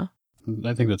 Uh-huh.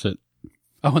 I think that's it.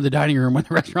 Oh, in the dining room when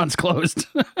the restaurant's closed.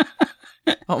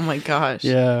 Oh my gosh.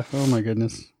 Yeah. Oh my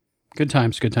goodness. Good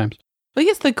times. Good times. Well, I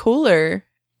guess the cooler,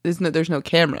 there's no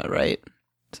camera, right?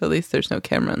 So at least there's no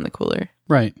camera in the cooler.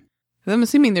 Right. I'm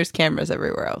assuming there's cameras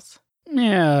everywhere else.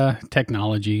 Yeah.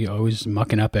 Technology always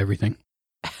mucking up everything.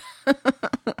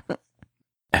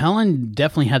 Helen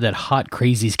definitely had that hot,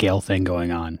 crazy scale thing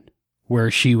going on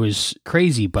where she was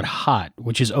crazy but hot,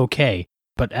 which is okay.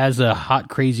 But as a hot,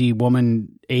 crazy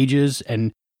woman ages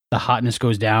and the hotness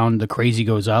goes down, the crazy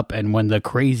goes up. And when the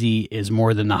crazy is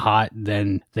more than the hot,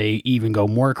 then they even go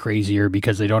more crazier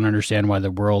because they don't understand why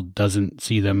the world doesn't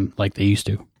see them like they used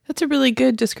to. That's a really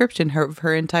good description of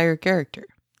her entire character.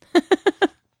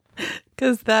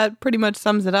 Because that pretty much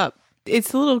sums it up.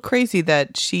 It's a little crazy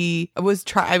that she was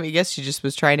I guess she just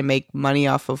was trying to make money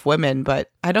off of women, but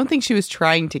I don't think she was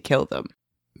trying to kill them.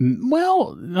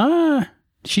 Well,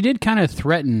 she did kind of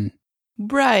threaten.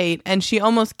 Right, and she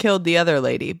almost killed the other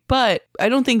lady, but I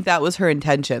don't think that was her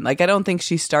intention. Like, I don't think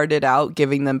she started out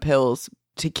giving them pills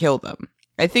to kill them.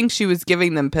 I think she was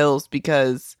giving them pills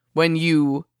because when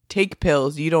you take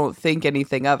pills, you don't think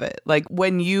anything of it. Like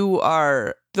when you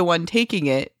are the one taking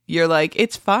it, you're like,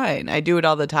 it's fine. I do it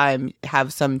all the time.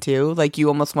 Have some too. Like you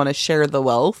almost want to share the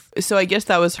wealth. So I guess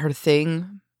that was her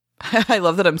thing. I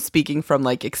love that I'm speaking from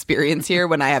like experience here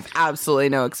when I have absolutely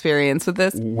no experience with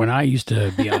this. When I used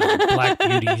to be on Black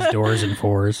Beauty's Doors and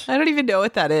Fours. I don't even know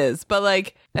what that is, but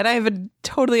like, and I have a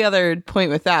totally other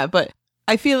point with that, but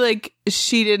I feel like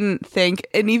she didn't think,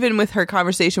 and even with her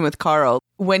conversation with Carl,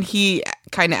 when he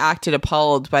kind of acted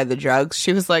appalled by the drugs,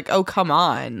 she was like, oh, come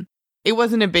on. It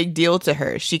wasn't a big deal to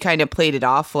her. She kind of played it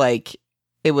off like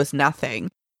it was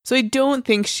nothing. So I don't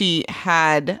think she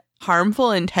had harmful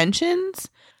intentions.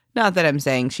 Not that I'm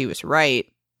saying she was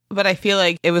right, but I feel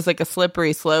like it was like a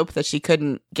slippery slope that she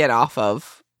couldn't get off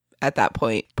of at that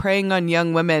point. Preying on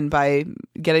young women by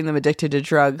getting them addicted to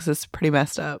drugs is pretty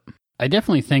messed up. I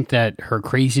definitely think that her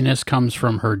craziness comes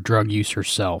from her drug use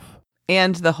herself.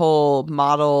 And the whole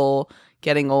model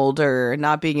getting older,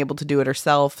 not being able to do it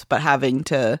herself, but having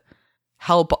to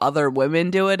help other women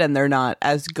do it, and they're not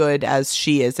as good as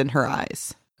she is in her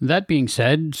eyes. That being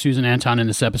said, Susan Anton in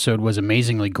this episode was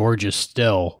amazingly gorgeous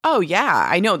still. Oh, yeah.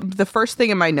 I know. The first thing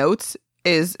in my notes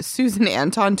is Susan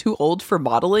Anton too old for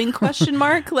modeling, ?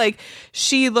 Like,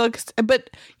 she looks... But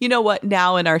you know what?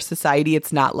 Now in our society,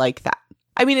 it's not like that.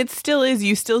 I mean, it still is.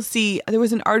 You still see... There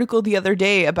was an article the other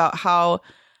day about how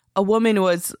a woman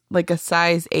was like a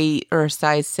size 8 or a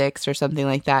size 6 or something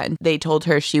like that. And they told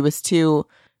her she was too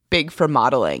big for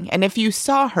modeling. And if you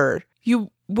saw her, you...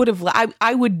 would have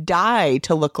I would die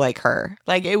to look like her.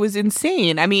 Like, it was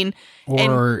insane. I mean,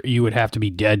 or you would have to be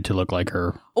dead to look like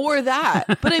her, or that.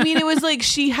 But I mean, it was like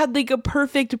she had like a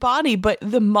perfect body. But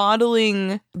the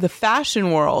modeling, the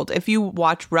fashion world, if you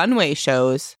watch runway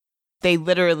shows, they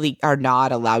literally are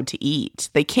not allowed to eat.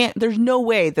 They can't. There's no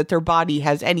way that their body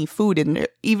has any food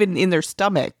even in their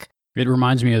stomach. It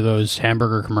reminds me of those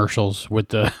hamburger commercials with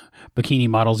the bikini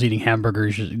models eating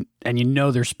hamburgers, and you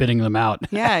know they're spitting them out.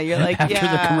 Yeah, you're like, after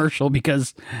the commercial,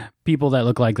 because people that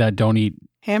look like that don't eat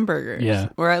hamburgers. Yeah.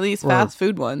 Or at least fast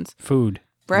food ones. Food.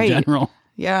 Right. In general.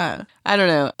 Yeah. I don't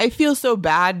know. I feel so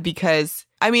bad because,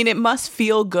 I mean, it must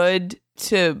feel good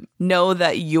to know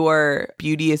that your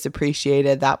beauty is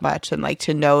appreciated that much, and like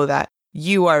to know that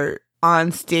you are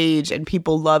on stage and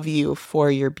people love you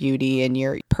for your beauty and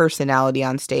your personality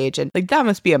on stage. And like, that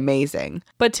must be amazing.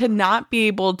 But to not be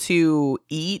able to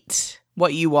eat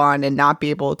what you want and not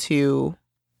be able to,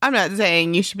 I'm not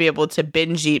saying you should be able to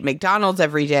binge eat McDonald's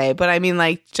every day, but I mean,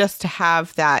 like, just to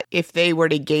have that, if they were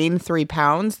to gain 3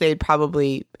 pounds, they'd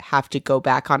probably have to go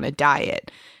back on a diet.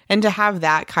 And to have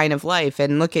that kind of life.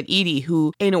 And look at Edie,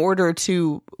 who, in order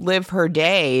to live her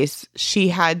days, she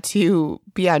had to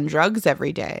be on drugs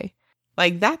every day.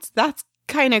 Like, that's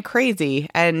kind of crazy.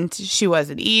 And she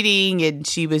wasn't eating, and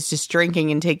she was just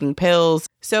drinking and taking pills.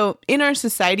 So in our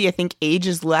society, I think age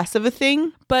is less of a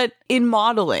thing. But in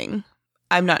modeling,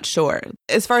 I'm not sure.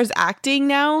 As far as acting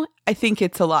now, I think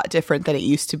it's a lot different than it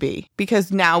used to be. Because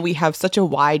now we have such a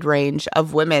wide range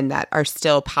of women that are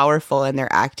still powerful in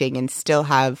their acting and still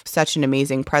have such an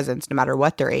amazing presence no matter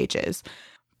what their age is.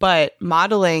 But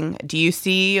modeling, do you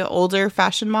see older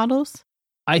fashion models?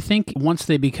 I think once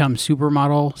they become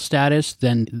supermodel status,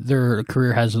 then their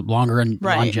career has longer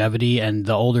longevity, and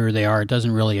the older they are, it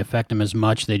doesn't really affect them as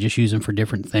much. They just use them for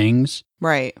different things.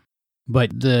 Right.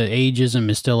 But the ageism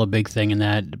is still a big thing in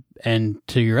that. And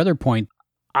to your other point,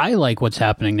 I like what's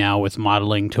happening now with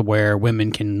modeling to where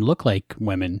women can look like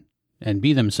women and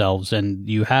be themselves. And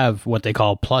you have what they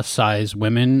call plus size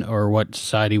women, or what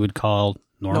society would call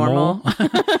normal.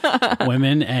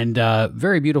 Women, and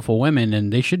very beautiful women,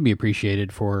 and they should be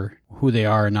appreciated for who they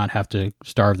are and not have to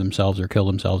starve themselves or kill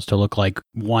themselves to look like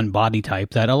one body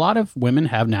type that a lot of women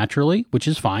have naturally, which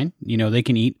is fine. You know, they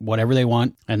can eat whatever they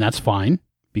want, and that's fine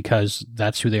because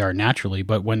that's who they are naturally.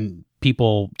 But when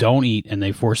people don't eat and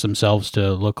they force themselves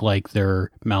to look like they're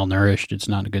malnourished, it's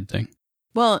not a good thing.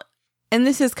 Well, and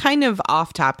this is kind of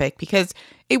off topic because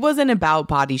it wasn't about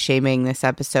body shaming this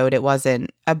episode. It wasn't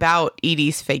about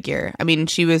Edie's figure. I mean,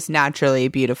 she was naturally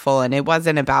beautiful, and it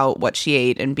wasn't about what she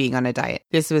ate and being on a diet.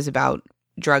 This was about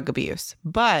drug abuse.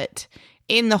 But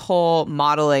in the whole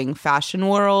modeling fashion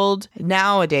world,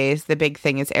 nowadays, the big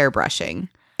thing is airbrushing.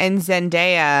 And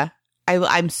Zendaya,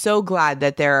 I'm so glad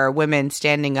that there are women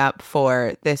standing up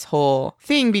for this whole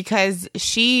thing, because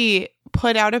she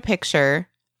put out a picture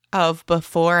of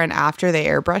before and after they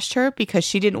airbrushed her because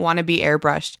she didn't want to be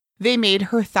airbrushed. They made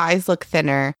her thighs look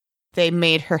thinner. They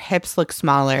made her hips look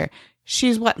smaller.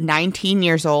 She's 19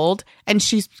 years old, and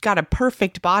she's got a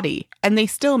perfect body, and they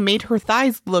still made her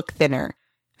thighs look thinner.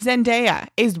 Zendaya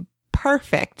is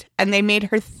perfect. And they made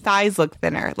her thighs look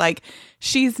thinner. Like,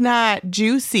 she's not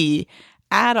juicy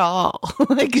at all.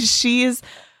 Like, she's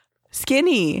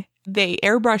skinny. They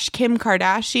airbrushed Kim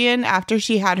Kardashian after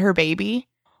she had her baby.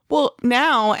 Well,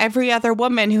 now every other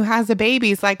woman who has a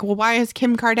baby is like, well, why does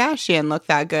Kim Kardashian look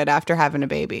that good after having a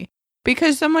baby?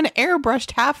 Because someone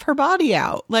airbrushed half her body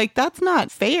out. Like, that's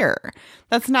not fair.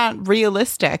 That's not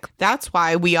realistic. That's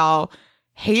why we all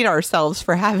hate ourselves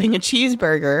for having a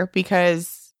cheeseburger,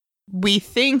 because we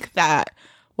think that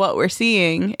what we're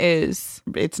seeing is,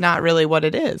 it's not really what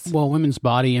it is. Well, women's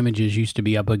body images used to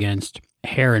be up against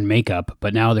hair and makeup,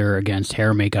 but now they're against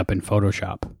hair, makeup, and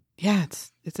Photoshop. Yeah,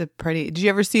 it's a pretty... Did you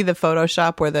ever see the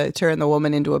Photoshop where they turn the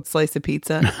woman into a slice of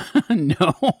pizza?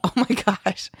 No. Oh my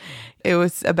gosh. It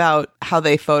was about how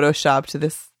they Photoshopped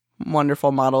this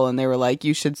wonderful model, and they were like,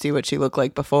 you should see what she looked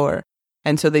like before.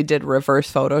 And so they did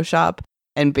reverse Photoshop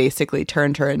and basically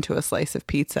turned her into a slice of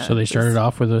pizza. So they started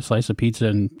off with a slice of pizza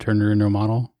and turned her into a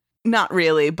model? Not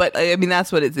really, but I mean,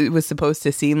 that's what it was supposed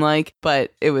to seem like.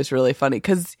 But it was really funny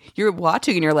because you're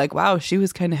watching and you're like, wow, she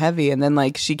was kind of heavy. And then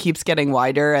like she keeps getting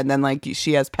wider, and then like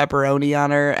she has pepperoni on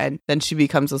her, and then she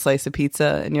becomes a slice of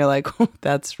pizza. And you're like, oh,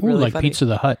 that's really like funny. Pizza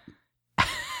the Hut.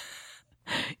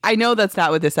 I know that's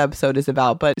not what this episode is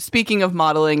about, but speaking of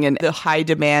modeling and the high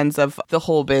demands of the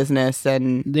whole business,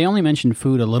 and they only mentioned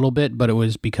food a little bit, but it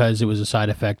was because it was a side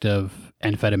effect of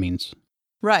amphetamines.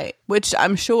 Right, which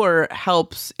I'm sure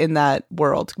helps in that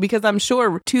world, because I'm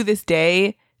sure to this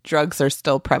day, drugs are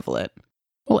still prevalent.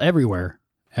 Well, everywhere.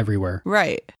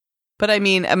 Right. But I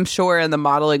mean, I'm sure in the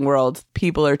modeling world,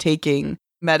 people are taking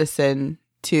medicine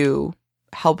to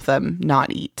help them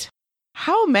not eat.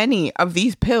 How many of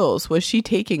these pills was she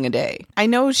taking a day? I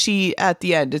know she, at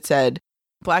the end, it said,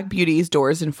 Black Beauties,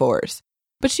 Doors and Fours.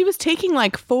 But she was taking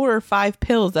like 4 or 5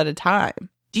 pills at a time.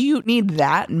 Do you need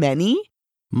that many?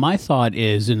 My thought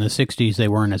is in the 60s, they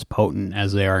weren't as potent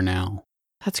as they are now.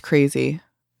 That's crazy.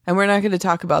 And we're not going to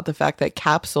talk about the fact that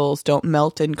capsules don't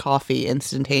melt in coffee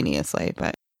instantaneously,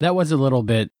 but that was a little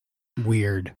bit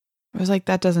weird. I was like,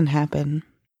 that doesn't happen.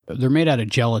 They're made out of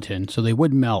gelatin, so they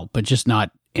would melt, but just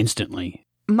not instantly.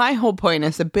 My whole point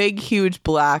is a big, huge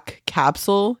black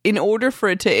capsule. In order for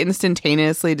it to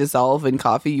instantaneously dissolve in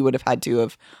coffee, you would have had to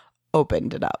have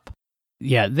opened it up.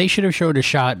 Yeah, they should have showed a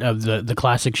shot of the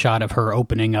classic shot of her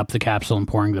opening up the capsule and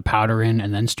pouring the powder in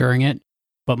and then stirring it.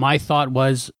 But my thought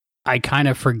was, I kind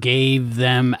of forgave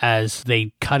them as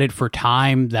they cut it for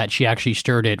time that she actually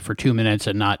stirred it for 2 minutes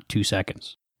and not 2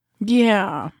 seconds.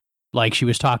 Yeah. Like she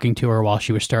was talking to her while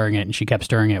she was stirring it, and she kept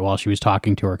stirring it while she was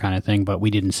talking to her kind of thing, but we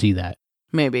didn't see that.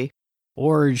 Maybe.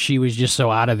 Or she was just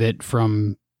so out of it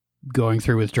from going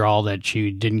through withdrawal that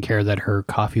she didn't care that her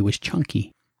coffee was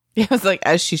chunky. It was like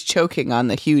as she's choking on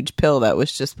the huge pill that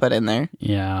was just put in there.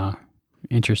 Yeah.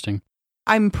 Interesting.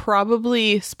 I'm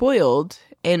probably spoiled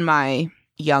in my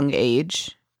young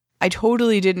age. I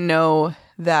totally didn't know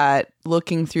that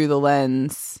looking through the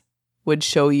lens would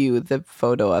show you the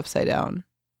photo upside down.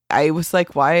 I was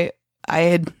like, why? I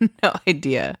had no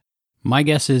idea. My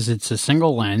guess is it's a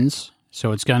single lens,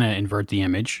 so it's going to invert the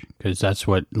image, because that's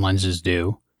what lenses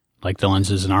do. Like the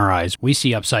lenses in our eyes, we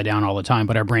see upside down all the time,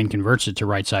 but our brain converts it to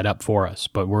right side up for us.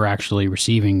 But we're actually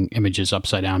receiving images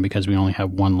upside down because we only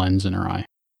have one lens in our eye.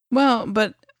 Well,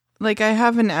 but like I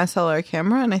have an SLR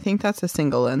camera, and I think that's a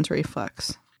single lens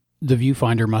reflex. The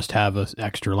viewfinder must have an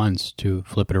extra lens to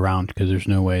flip it around, because there's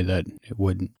no way that it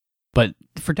wouldn't. But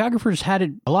photographers had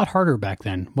it a lot harder back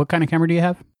then. What kind of camera do you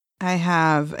have? I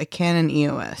have a Canon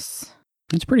EOS.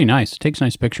 It's pretty nice. It takes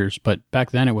nice pictures, but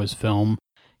back then it was film.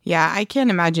 Yeah, I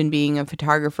can't imagine being a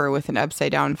photographer with an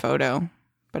upside down photo.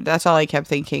 But that's all I kept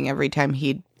thinking every time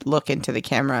he'd look into the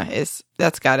camera is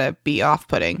that's gotta be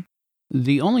off-putting.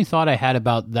 The only thought I had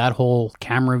about that whole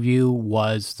camera view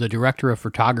was the director of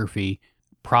photography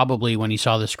probably when he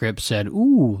saw the script said,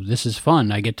 ooh, this is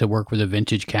fun. I get to work with a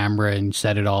vintage camera and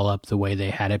set it all up the way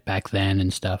they had it back then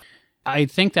and stuff. I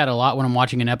think that a lot when I'm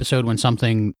watching an episode, when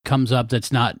something comes up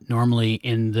that's not normally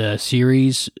in the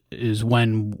series, is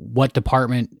when what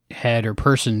department head or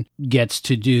person gets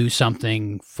to do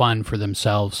something fun for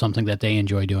themselves, something that they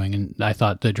enjoy doing. And I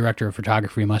thought the director of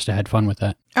photography must have had fun with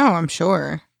that. Oh, I'm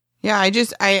sure. Yeah,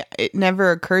 it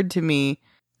never occurred to me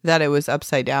that it was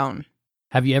upside down.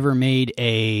 Have you ever made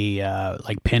a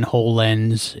like pinhole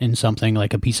lens in something,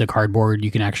 like a piece of cardboard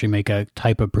you can actually make a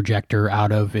type of projector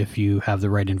out of if you have the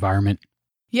right environment?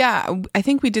 Yeah, I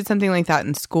think we did something like that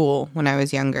in school when I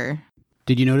was younger.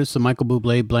 Did you notice the Michael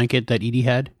Bublé blanket that Edie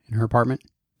had in her apartment?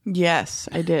 Yes,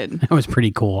 I did. That was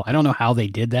pretty cool. I don't know how they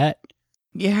did that.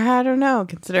 Yeah, I don't know,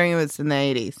 considering it was in the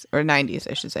 80s, or 90s,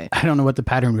 I should say. I don't know what the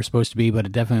pattern was supposed to be, but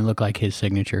it definitely looked like his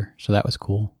signature, so that was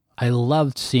cool. I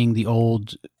loved seeing the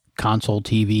old console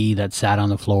TV that sat on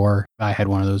the floor. I had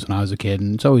one of those when I was a kid,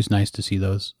 and it's always nice to see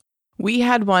those. We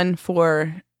had one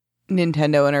for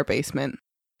Nintendo in our basement.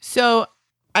 So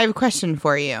I have a question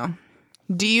for you.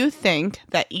 Do you think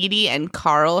that Edie and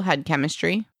Carl had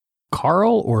chemistry?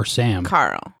 Carl or Sam?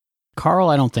 Carl. Carl,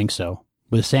 I don't think so.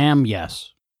 With Sam,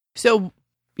 yes. So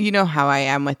you know how I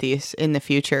am with these in the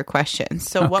future questions.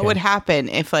 So what would happen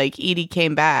if like Edie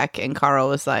came back and Carl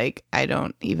was like, I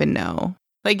don't even know.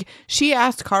 Like she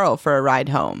asked Carl for a ride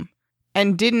home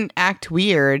and didn't act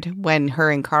weird when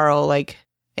her and Carl, like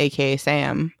aka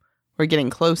Sam, were getting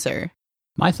closer.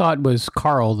 My thought was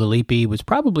Carl, the Leapy, was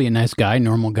probably a nice guy,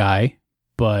 normal guy,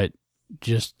 but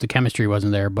just the chemistry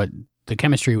wasn't there. But the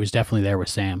chemistry was definitely there with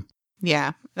Sam.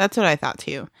 Yeah, that's what I thought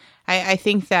too. I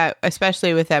think that,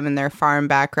 especially with them and their farm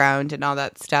background and all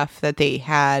that stuff that they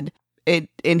had, it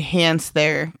enhanced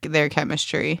their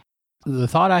chemistry. The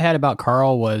thought I had about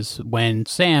Carl was when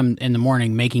Sam, in the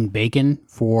morning, making bacon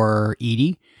for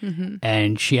Edie,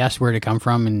 and she asked where to come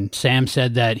from, and Sam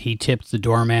said that he tipped the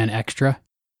doorman extra.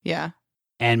 Yeah.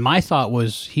 And my thought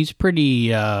was he's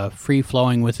pretty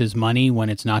free-flowing with his money when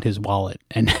it's not his wallet.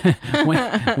 And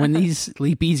when these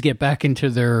Leapies get back into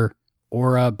their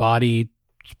aura, body,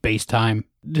 space time,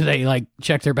 do they like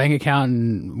check their bank account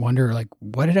and wonder like,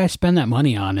 what did I spend that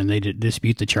money on? And they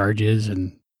dispute the charges.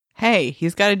 And hey,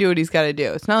 he's got to do what he's got to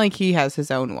do. It's not like he has his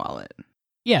own wallet.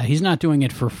 Yeah, he's not doing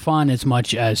it for fun as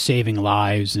much as saving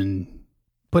lives and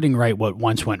putting right what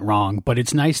once went wrong. But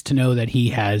it's nice to know that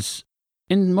he has,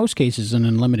 in most cases, an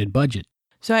unlimited budget.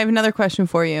 So I have another question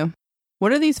for you.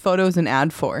 What are these photos an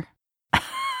ad for?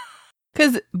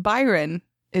 Because Byron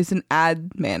is an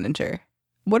ad manager.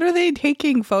 What are they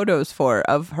taking photos for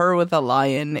of her with a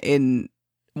lion in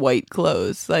white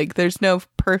clothes? Like, there's no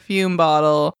perfume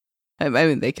bottle. I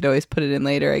mean, they could always put it in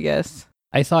later, I guess.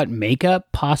 I thought makeup,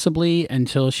 possibly,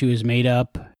 until she was made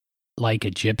up like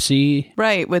a gypsy.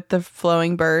 Right, with the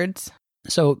flowing birds.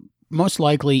 So, most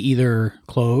likely either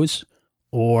clothes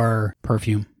or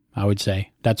perfume, I would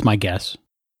say. That's my guess.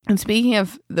 And speaking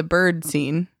of the bird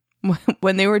scene,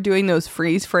 when they were doing those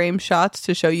freeze frame shots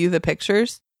to show you the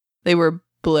pictures, they were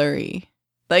blurry.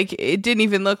 Like, it didn't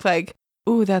even look like,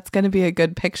 ooh, that's going to be a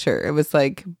good picture. It was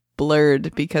like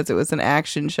blurred because it was an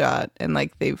action shot and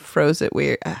like they froze it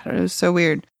weird. I don't know, it was so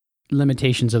weird.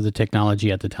 Limitations of the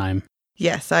technology at the time.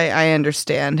 Yes, I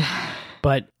understand.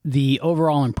 But the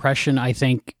overall impression, I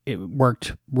think it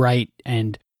worked right.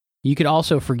 And you could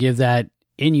also forgive that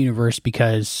in universe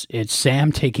because it's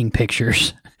Sam taking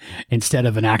pictures instead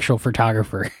of an actual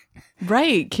photographer.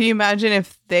 Right. Can you imagine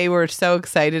if they were so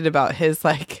excited about his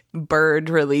like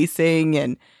bird releasing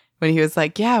and when he was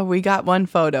like, yeah, we got one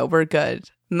photo, we're good.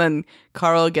 And then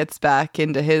Carl gets back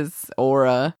into his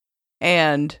aura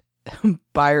and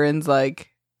Byron's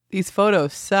like, these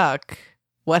photos suck.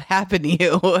 What happened to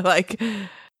you? Like,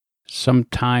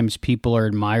 sometimes people are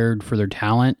admired for their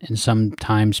talent and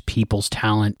sometimes people's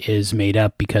talent is made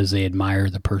up because they admire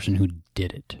the person who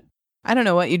did it. I don't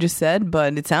know what you just said,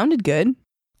 but it sounded good.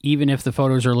 Even if the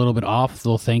photos are a little bit off,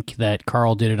 they'll think that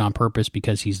Carl did it on purpose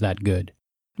because he's that good.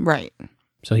 Right.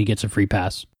 So he gets a free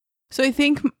pass. So I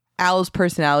think Al's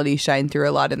personality shined through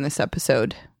a lot in this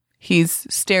episode. He's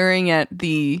staring at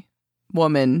the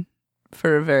woman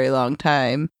for a very long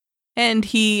time. And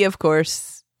he, of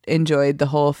course, enjoyed the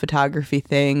whole photography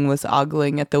thing, was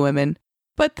ogling at the women.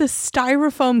 But the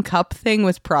styrofoam cup thing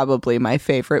was probably my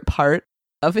favorite part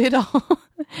of it all.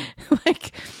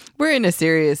 Like, we're in a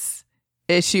serious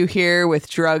issue here with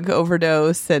drug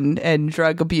overdose and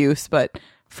drug abuse, but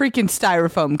freaking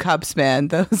styrofoam cups, man,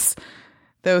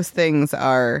 those things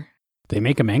are... They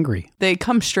make them angry. They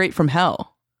come straight from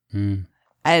hell. Mm.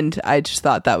 And I just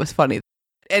thought that was funny.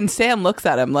 And Sam looks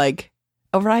at him like,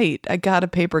 oh, right, I got a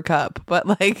paper cup. But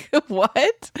like,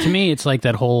 what? To me, it's like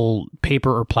that whole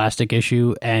paper or plastic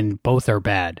issue, and both are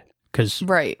bad. Because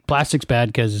plastic's bad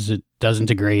because it doesn't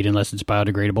degrade unless it's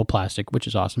biodegradable plastic, which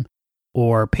is awesome.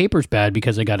 Or paper's bad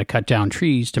because they got to cut down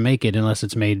trees to make it unless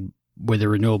it's made with a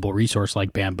renewable resource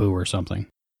like bamboo or something.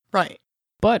 Right.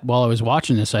 But while I was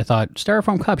watching this, I thought,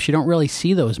 styrofoam cups, you don't really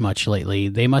see those much lately.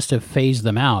 They must have phased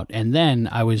them out. And then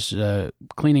I was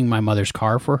cleaning my mother's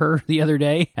car for her the other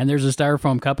day, and there's a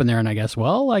styrofoam cup in there, and I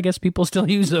guess people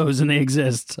still use those and they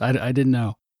exist. I didn't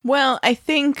know. Well, I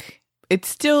think it's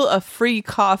still a free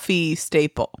coffee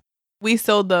staple. We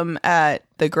sold them at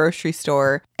the grocery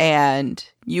store, and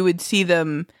you would see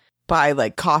them by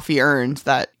like coffee urns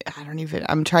that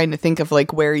I'm trying to think of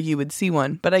like where you would see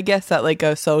one, but I guess at like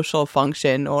a social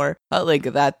function or like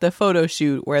the photo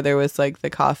shoot where there was like the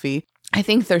coffee. I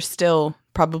think they're still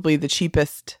probably the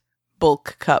cheapest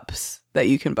bulk cups that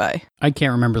you can buy. I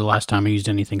can't remember the last time I used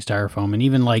anything styrofoam. And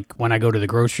even like when I go to the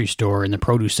grocery store in the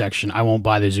produce section, I won't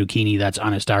buy the zucchini that's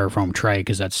on a styrofoam tray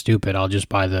because that's stupid. I'll just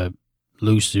buy the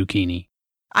loose zucchini.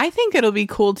 I think it'll be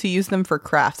cool to use them for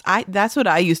crafts. That's what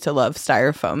I used to love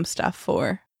styrofoam stuff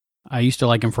for. I used to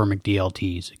like them for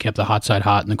McDLTs. It kept the hot side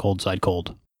hot and the cold side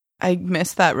cold. I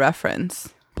missed that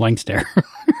reference. Blank stare.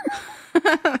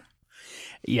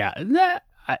 Yeah,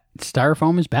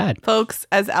 styrofoam is bad. Folks,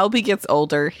 as Albie gets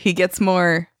older, he gets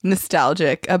more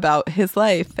nostalgic about his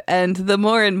life. And the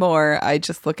more and more, I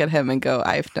just look at him and go,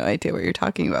 I have no idea what you're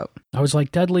talking about. I was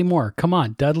like, Dudley Moore. Come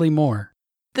on, Dudley Moore.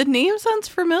 The name sounds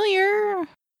familiar.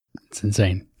 It's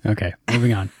insane. Okay,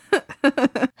 moving on.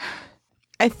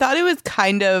 I thought it was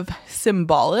kind of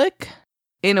symbolic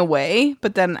in a way,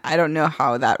 but then I don't know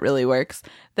how that really works.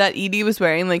 That Edie was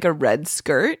wearing like a red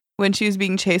skirt when she was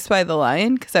being chased by the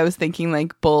lion, because I was thinking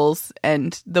like bulls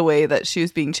and the way that she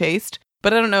was being chased.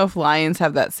 But I don't know if lions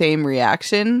have that same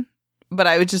reaction, but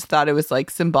I just thought it was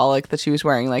like symbolic that she was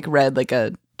wearing like red, like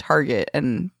a target,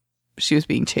 and she was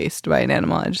being chased by an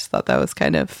animal. I just thought that was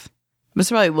kind of, I was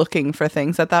probably looking for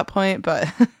things at that point,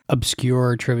 but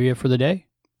Obscure trivia for the day.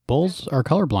 Bulls are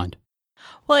colorblind.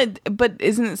 Well, but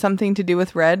isn't it something to do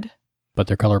with red? But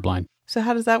they're colorblind. So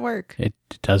how does that work? It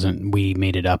doesn't. We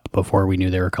made it up before we knew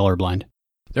they were colorblind.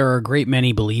 There are a great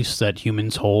many beliefs that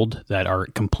humans hold that are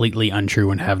completely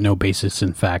untrue and have no basis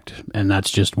in fact, and that's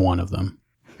just one of them.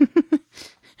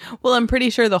 Well, I'm pretty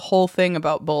sure the whole thing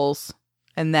about bulls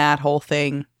and that whole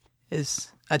thing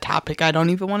is a topic I don't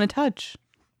even want to touch.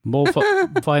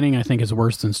 Bullfighting, I think, is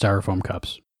worse than styrofoam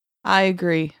cups. I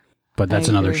agree. But that's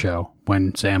another show.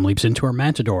 When Sam leaps into her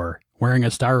matador wearing a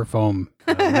styrofoam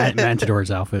matador's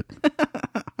outfit.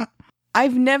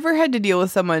 I've never had to deal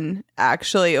with someone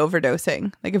actually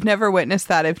overdosing. Like, I've never witnessed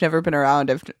that. I've never been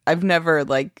around. I've never,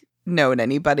 like, known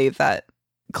anybody that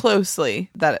closely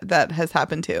that has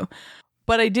happened to.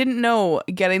 But I didn't know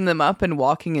getting them up and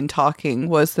walking and talking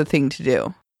was the thing to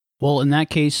do. Well, in that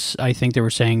case, I think they were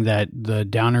saying that the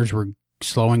downers were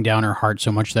slowing down her heart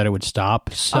so much that it would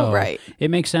stop. So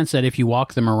It makes sense that if you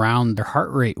walk them around, their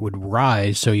heart rate would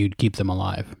rise, so you'd keep them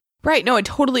alive. Right. No, it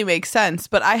totally makes sense.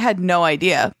 But I had no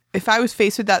idea. If I was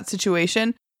faced with that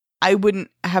situation, I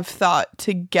wouldn't have thought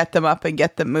to get them up and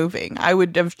get them moving. I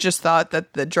would have just thought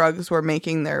that the drugs were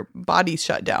making their bodies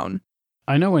shut down.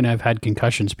 I know when I've had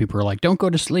concussions, people are like, don't go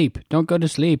to sleep. Don't go to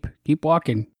sleep. Keep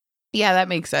walking. Yeah, that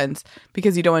makes sense.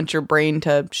 Because you don't want your brain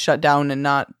to shut down and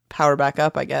not power back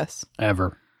up, I guess.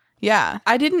 Ever. Yeah.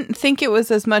 I didn't think it was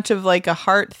as much of like a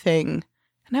heart thing.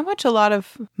 And I watch a lot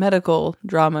of medical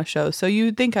drama shows, so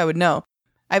you'd think I would know.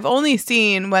 I've only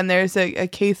seen when there's a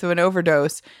case of an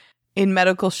overdose in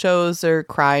medical shows or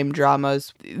crime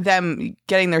dramas, them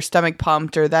getting their stomach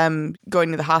pumped or them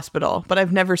going to the hospital. But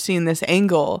I've never seen this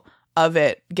angle of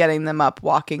it getting them up,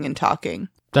 walking and talking.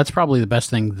 That's probably the best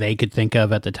thing they could think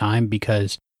of at the time,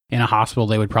 because in a hospital,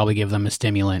 they would probably give them a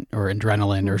stimulant or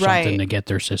adrenaline or something to get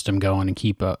their system going and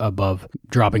keep above,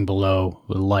 dropping below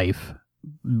life.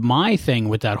 My thing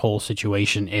with that whole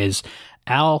situation is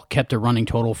Al kept a running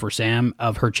total for Sam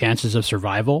of her chances of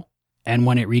survival. And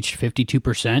when it reached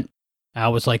 52%,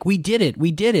 Al was like, we did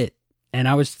it. And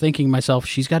I was thinking to myself,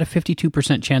 she's got a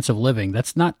 52% chance of living.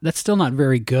 That's still not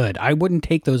very good. I wouldn't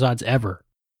take those odds ever.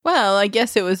 Well, I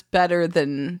guess it was better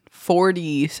than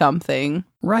 40 something.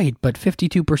 Right, but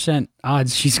 52%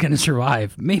 odds she's going to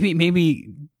survive. Maybe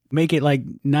make it like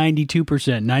 92%,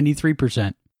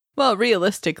 93%. Well,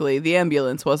 realistically, the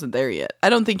ambulance wasn't there yet. I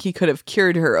don't think he could have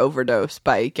cured her overdose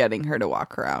by getting her to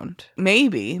walk around.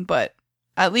 Maybe, but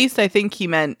at least I think he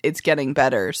meant it's getting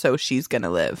better, so she's going to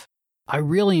live. I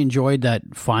really enjoyed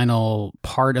that final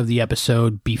part of the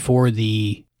episode before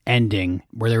the ending,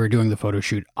 where they were doing the photo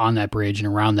shoot on that bridge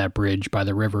and around that bridge by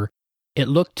the river. It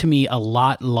looked to me a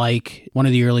lot like one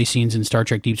of the early scenes in Star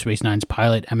Trek Deep Space Nine's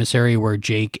pilot Emissary, where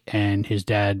Jake and his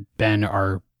dad, Ben,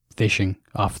 are fishing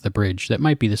off the bridge. That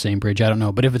might be the same bridge. I don't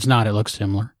know. But if it's not, it looks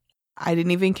similar. I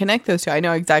didn't even connect those two. I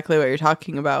know exactly what you're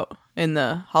talking about in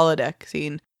the holodeck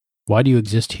scene. Why do you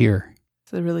exist here?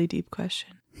 It's a really deep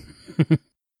question.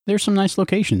 There's some nice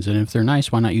locations, and if they're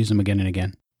nice, why not use them again and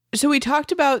again? So we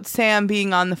talked about Sam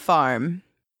being on the farm.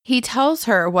 He tells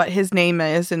her what his name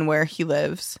is and where he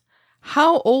lives.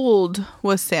 How old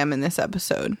was Sam in this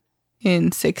episode?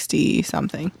 In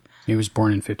 60-something. He was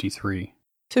born in 53.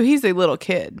 So he's a little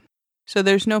kid. So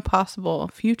there's no possible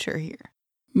future here.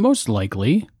 Most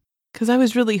likely. Because I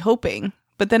was really hoping.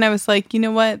 But then I was like, you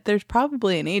know what? There's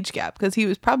probably an age gap. Because he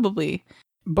was probably...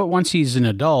 But once he's an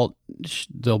adult,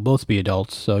 they'll both be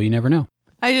adults. So you never know.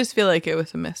 I just feel like it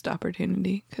was a missed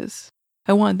opportunity. Because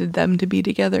I wanted them to be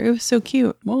together. It was so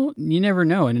cute. Well, you never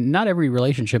know. And not every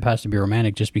relationship has to be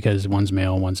romantic just because one's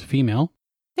male and one's female.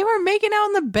 They were making out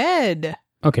in the bed.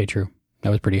 Okay, true. That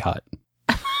was pretty hot.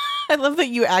 I love that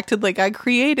you acted like I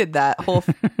created that whole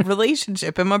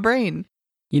relationship in my brain.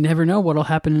 You never know what'll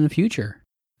happen in the future.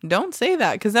 Don't say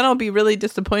that, because then I'll be really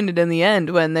disappointed in the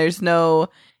end when there's no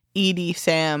Edie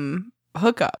Sam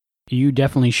hookup. You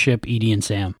definitely ship Edie and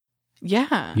Sam.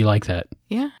 Yeah. You like that?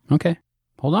 Yeah. Okay.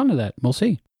 Hold on to that. We'll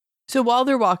see. So while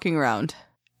they're walking around,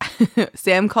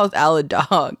 Sam calls Al a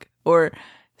dog, or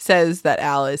says that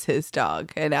Al is his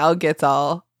dog, and Al gets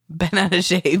all bent out of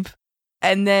shape.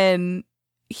 And then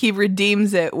he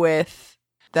redeems it with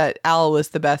that Al was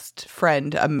the best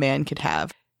friend a man could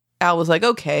have. Al was like,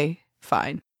 okay,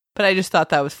 fine. But I just thought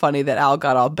that was funny that Al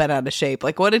got all bent out of shape.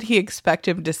 Like, what did he expect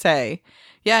him to say?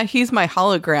 Yeah, he's my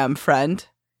hologram friend.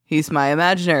 He's my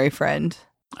imaginary friend.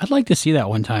 I'd like to see that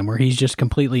one time where he's just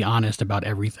completely honest about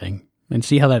everything and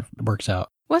see how that works out.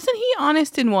 Wasn't he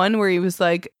honest in one where he was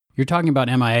like... You're talking about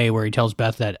MIA where he tells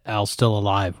Beth that Al's still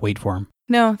alive. Wait for him.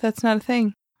 No, that's not a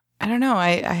thing. I don't know.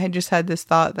 I had just had this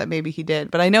thought that maybe he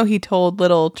did. But I know he told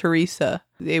little Teresa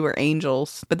they were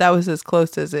angels. But that was as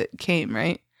close as it came,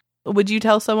 right? Would you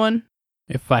tell someone?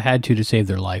 If I had to save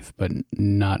their life, but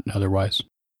not otherwise.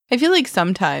 I feel like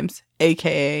sometimes,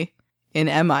 a.k.a.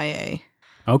 in MIA.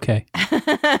 Okay.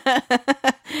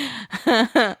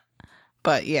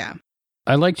 But yeah.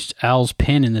 I liked Al's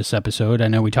pin in this episode. I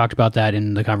know we talked about that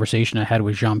in the conversation I had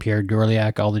with Jean-Pierre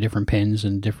Dorliac, all the different pins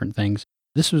and different things.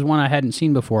 This was one I hadn't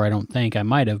seen before, I don't think. I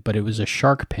might have, but it was a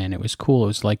shark pin. It was cool. It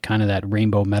was like kind of that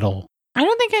rainbow metal. I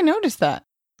don't think I noticed that.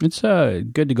 It's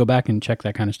good to go back and check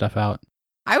that kind of stuff out.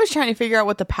 I was trying to figure out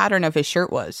what the pattern of his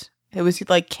shirt was. It was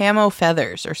like camo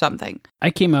feathers or something. I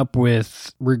came up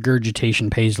with regurgitation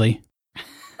paisley.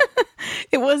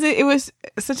 It was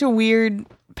such a weird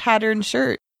pattern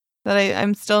shirt that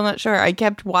I'm still not sure. I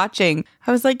kept watching.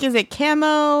 I was like, is it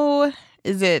camo?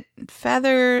 Is it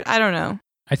feather? I don't know.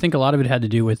 I think a lot of it had to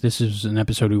do with this is an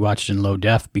episode we watched in low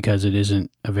def because it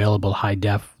isn't available high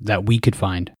def that we could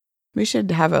find. We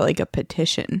should have a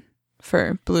petition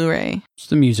for Blu-ray. It's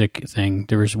the music thing.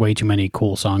 There was way too many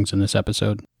cool songs in this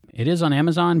episode. It is on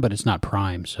Amazon, but it's not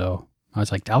Prime, so I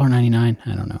was like, $1.99?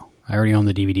 I don't know. I already own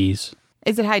the DVDs.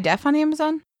 Is it high def on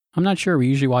Amazon? I'm not sure. We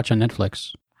usually watch on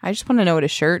Netflix. I just want to know what a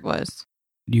shirt was.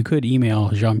 You could email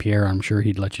Jean-Pierre. I'm sure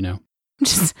he'd let you know.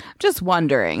 Just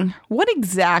wondering, what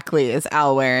exactly is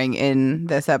Al wearing in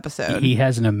this episode? He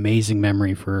has an amazing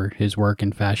memory for his work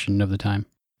and fashion of the time.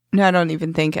 No, I don't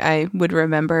even think I would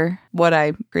remember what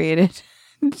I created,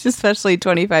 especially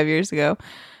 25 years ago.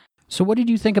 So what did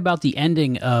you think about the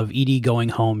ending of Edie going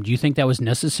home? Do you think that was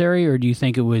necessary, or do you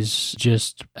think it was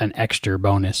just an extra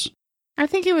bonus? I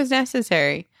think it was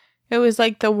necessary. It was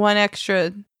like the one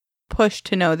extra push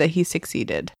to know that he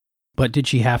succeeded. But did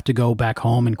she have to go back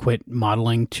home and quit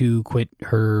modeling to quit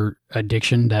her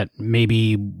addiction that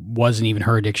maybe wasn't even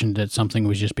her addiction, that something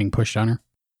was just being pushed on her?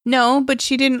 No, but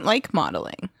she didn't like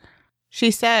modeling.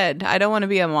 She said, I don't want to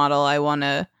be a model. I want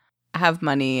to have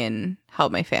money and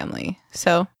help my family.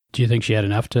 So... Do you think she had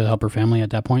enough to help her family at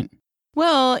that point?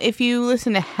 Well, if you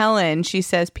listen to Helen, she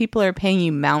says people are paying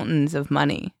you mountains of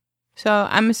money. So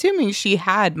I'm assuming she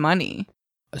had money.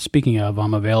 Speaking of,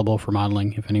 I'm available for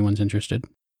modeling if anyone's interested.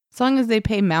 As long as they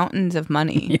pay mountains of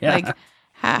money. Yeah. Like,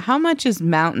 how much is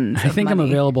mountains of money? I think I'm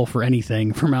available for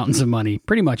anything, for mountains of money.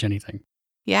 Pretty much anything.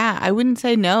 Yeah, I wouldn't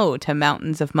say no to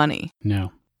mountains of money.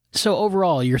 No. So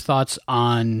overall, your thoughts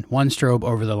on One Strobe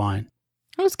Over the Line?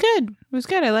 It was good. It was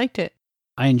good. I liked it.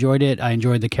 I enjoyed it. I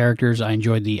enjoyed the characters. I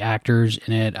enjoyed the actors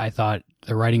in it. I thought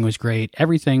the writing was great.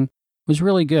 Everything was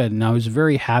really good, and I was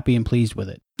very happy and pleased with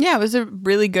it. Yeah, it was a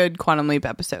really good Quantum Leap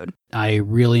episode. I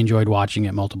really enjoyed watching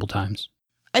it multiple times.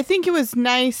 I think it was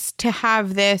nice to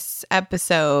have this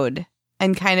episode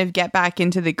and kind of get back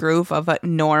into the groove of a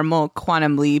normal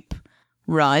Quantum Leap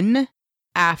run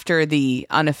after the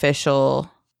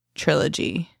unofficial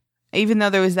trilogy. Even though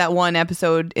there was that one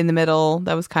episode in the middle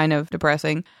that was kind of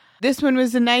depressing. This one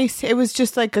was it was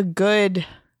just like a good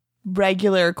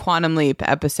regular Quantum Leap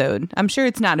episode. I'm sure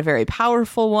it's not a very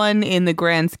powerful one in the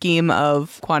grand scheme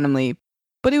of Quantum Leap,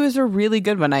 but it was a really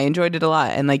good one. I enjoyed it a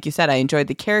lot. And like you said, I enjoyed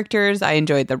the characters. I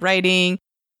enjoyed the writing.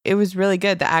 It was really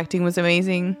good. The acting was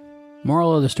amazing.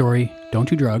 Moral of the story, don't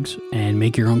do drugs and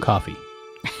make your own coffee.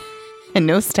 And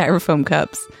no styrofoam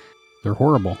cups. They're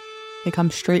horrible. They come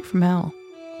straight from hell.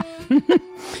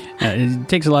 It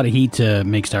takes a lot of heat to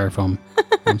make styrofoam,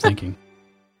 I'm thinking.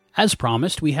 As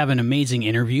promised, we have an amazing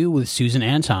interview with Susan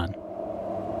Anton.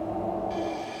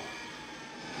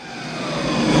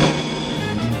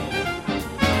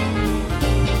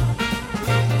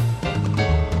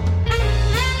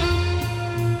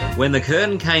 When the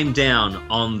curtain came down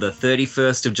on the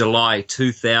 31st of July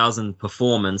 2000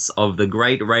 performance of the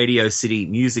Great Radio City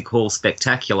Music Hall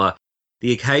Spectacular,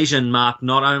 the occasion marked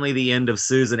not only the end of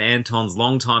Susan Anton's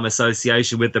long-time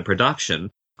association with the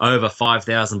production, over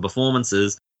 5,000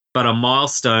 performances, but a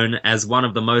milestone as one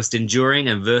of the most enduring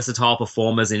and versatile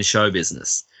performers in show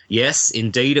business. Yes,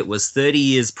 indeed, it was 30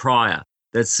 years prior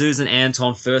that Susan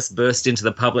Anton first burst into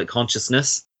the public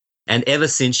consciousness, and ever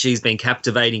since she's been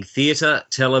captivating theatre,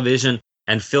 television,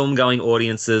 and film-going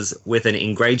audiences with an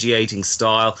ingratiating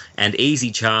style and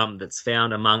easy charm that's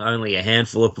found among only a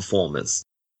handful of performers.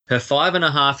 Her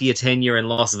 5.5-year tenure in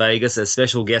Las Vegas as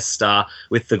special guest star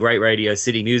with the Great Radio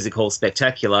City Music Hall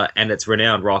Spectacular and its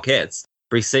renowned Rockettes,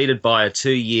 preceded by a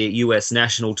 2-year US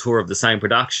national tour of the same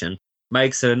production,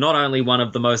 makes her not only one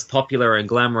of the most popular and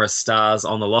glamorous stars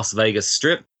on the Las Vegas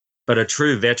Strip, but a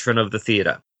true veteran of the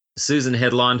theatre. Susan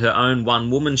headlined her own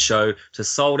one-woman show to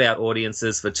sold-out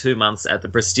audiences for 2 months at the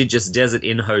prestigious Desert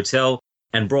Inn Hotel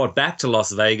and brought back to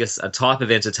Las Vegas a type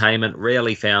of entertainment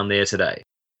rarely found there today.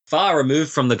 Far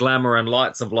removed from the glamour and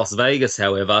lights of Las Vegas,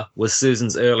 however, was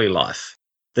Susan's early life.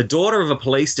 The daughter of a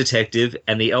police detective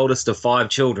and the eldest of 5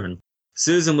 children,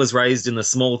 Susan was raised in the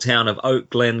small town of Oak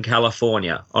Glen,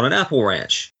 California, on an apple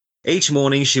ranch. Each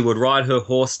morning she would ride her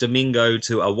horse Domingo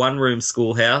to a one-room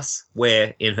schoolhouse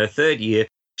where, in her 3rd year,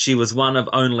 she was one of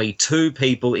only 2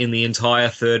 people in the entire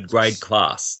 3rd grade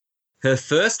class. Her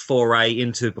first foray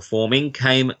into performing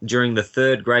came during the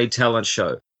 3rd grade talent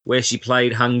show, where she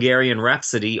played Hungarian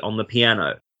Rhapsody on the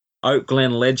piano. Oak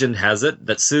Glen legend has it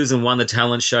that Susan won the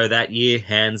talent show that year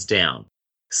hands down.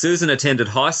 Susan attended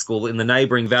high school in the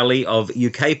neighbouring valley of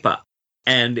Ucaypa,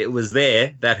 and it was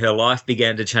there that her life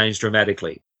began to change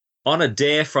dramatically. On a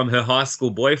dare from her high school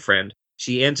boyfriend,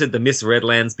 she entered the Miss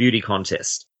Redlands beauty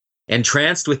contest.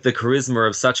 Entranced with the charisma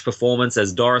of such performance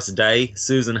as Doris Day,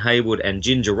 Susan Haywood and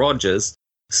Ginger Rogers,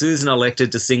 Susan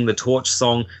elected to sing the torch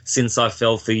song Since I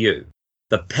Fell For You.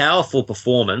 The powerful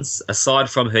performance, aside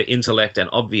from her intellect and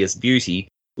obvious beauty,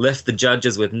 left the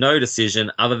judges with no decision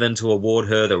other than to award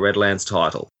her the Redlands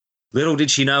title. Little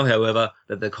did she know, however,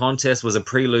 that the contest was a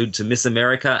prelude to Miss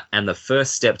America and the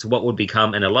first step to what would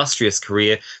become an illustrious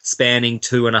career spanning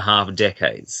 2.5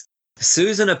 decades.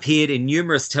 Susan appeared in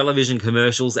numerous television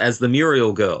commercials as the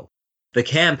Muriel Girl. The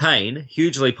campaign,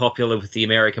 hugely popular with the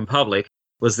American public,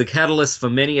 was the catalyst for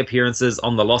many appearances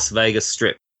on the Las Vegas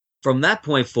Strip. From that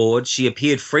point forward, she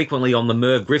appeared frequently on the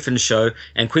Merv Griffin Show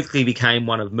and quickly became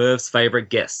one of Merv's favourite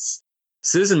guests.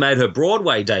 Susan made her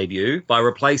Broadway debut by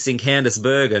replacing Candice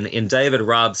Bergen in David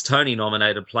Raab's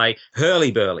Tony-nominated play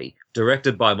Hurly-Burly,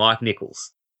 directed by Mike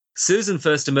Nichols. Susan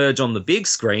first emerged on the big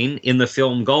screen in the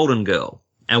film Golden Girl,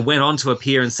 and went on to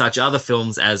appear in such other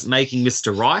films as Making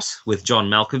Mr. Right with John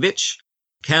Malkovich,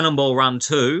 Cannonball Run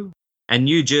 2, and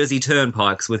New Jersey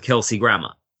Turnpikes with Kelsey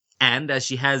Grammer. And, as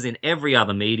she has in every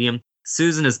other medium,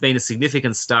 Susan has been a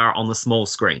significant star on the small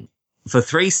screen. For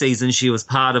 3 seasons, she was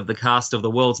part of the cast of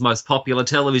the world's most popular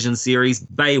television series,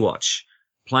 Baywatch,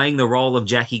 playing the role of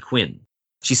Jackie Quinn.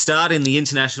 She starred in the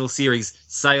international series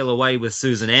Sail Away with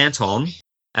Susan Anton,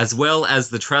 as well as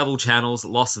the Travel Channel's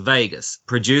Las Vegas,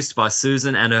 produced by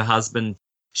Susan and her husband.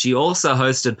 She also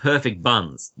hosted Perfect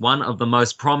Buns, one of the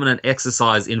most prominent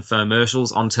exercise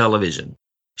infomercials on television.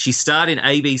 She starred in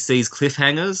ABC's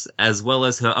Cliffhangers, as well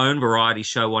as her own variety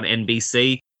show on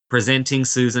NBC, presenting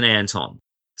Susan Anton.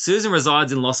 Susan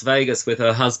resides in Las Vegas with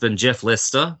her husband Jeff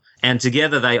Lester, and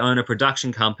together they own a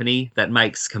production company that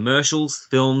makes commercials,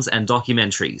 films, and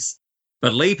documentaries.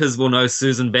 But Leapers will know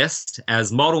Susan best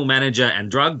as model, manager,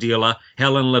 and drug dealer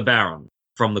Helen Le Baron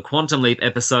from the Quantum Leap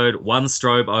episode One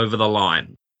Strobe Over the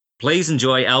Line. Please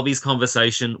enjoy Albie's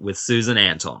conversation with Susan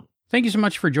Anton. Thank you so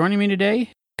much for joining me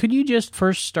today. Could you just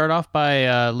first start off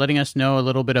by letting us know a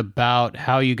little bit about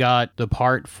how you got the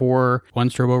part for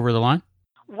One Strobe Over the Line?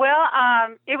 Well,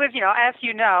 it was, as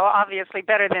you know, obviously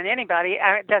better than anybody.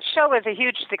 The show was a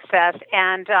huge success,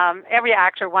 and every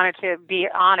actor wanted to be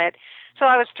on it. So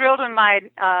I was thrilled when my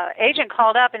agent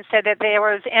called up and said that there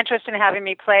was interest in having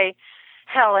me play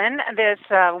Helen, this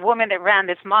woman that ran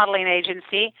this modeling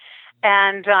agency,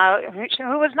 and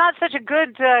who was not such a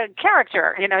good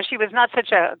character. She was not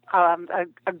such a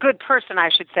good person, I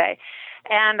should say.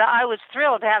 And I was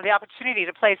thrilled to have the opportunity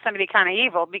to play somebody kind of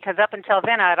evil, because up until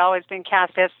then I'd always been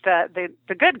cast as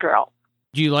the good girl.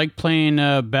 Do you like playing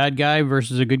a bad guy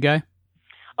versus a good guy?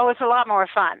 Oh, it's a lot more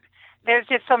fun. There's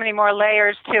just so many more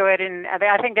layers to it, and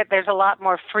I think that there's a lot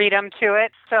more freedom to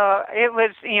it. So it was,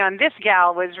 and this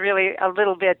gal was really a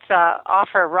little bit off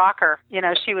her rocker.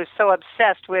 She was so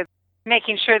obsessed with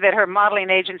making sure that her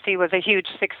modeling agency was a huge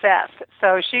success.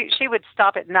 So she would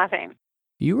stop at nothing.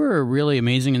 You were really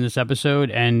amazing in this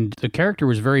episode, and the character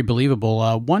was very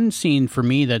believable. One scene for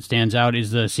me that stands out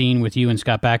is the scene with you and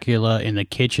Scott Bakula in the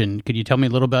kitchen. Could you tell me a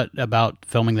little bit about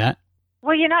filming that?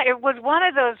 Well, it was one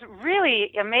of those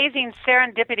really amazing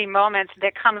serendipity moments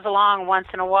that comes along once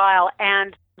in a while,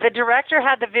 and the director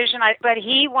had the vision, but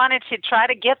he wanted to try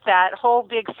to get that whole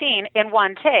big scene in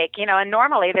one take, and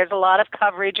normally there's a lot of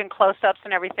coverage and close-ups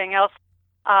and everything else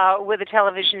with a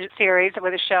television series,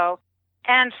 with a show.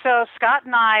 And so Scott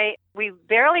and I, we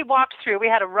barely walked through. We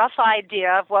had a rough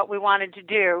idea of what we wanted to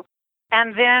do.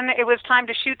 And then it was time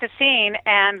to shoot the scene,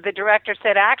 and the director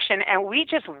said action, and we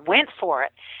just went for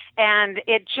it. And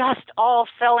it just all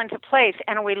fell into place,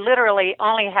 and we literally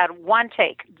only had one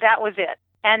take. That was it.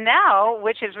 And now,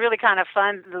 which is really kind of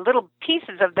fun, the little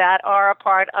pieces of that are a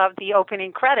part of the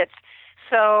opening credits.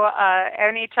 So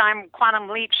anytime Quantum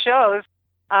Leap shows,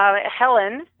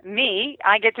 Helen, me,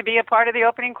 I get to be a part of the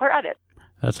opening credit.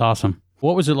 That's awesome.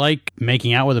 What was it like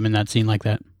making out with him in that scene like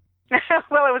that?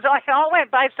 Well, it all went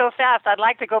by so fast. I'd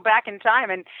like to go back in time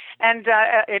and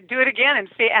do it again and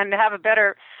see and have a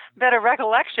better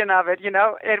recollection of it.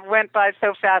 It went by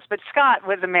so fast. But Scott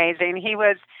was amazing. He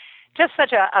was just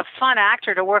such a fun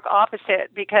actor to work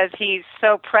opposite because he's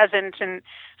so present and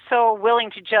so willing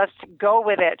to just go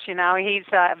with it. He's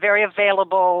very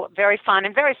available, very fun,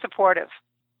 and very supportive.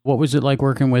 What was it like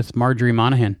working with Marjorie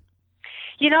Monaghan?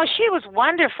 She was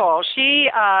wonderful. She,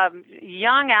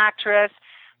 young actress,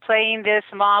 playing this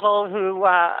model who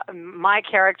my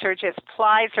character just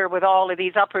plies her with all of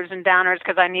these uppers and downers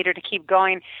because I need her to keep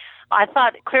going. I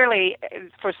thought clearly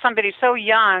for somebody so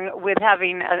young with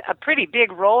having a pretty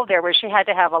big role there where she had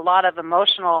to have a lot of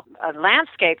emotional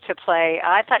landscape to play,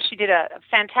 I thought she did a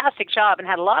fantastic job and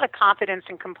had a lot of confidence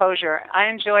and composure. I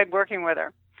enjoyed working with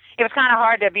her. It was kind of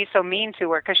hard to be so mean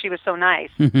to her because she was so nice.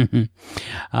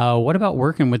 What about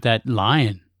working with that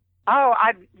lion? Oh,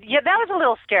 that was a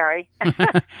little scary.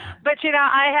 But,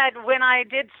 when I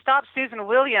did Stop Susan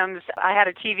Williams, I had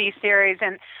a TV series,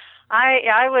 and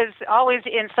I was always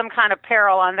in some kind of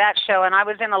peril on that show, and I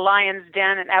was in a lion's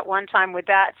den at one time with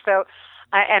that. So,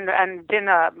 and been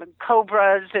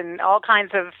cobras and all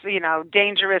kinds of,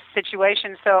 dangerous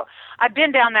situations. So I've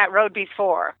been down that road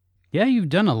before. Yeah, you've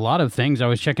done a lot of things. I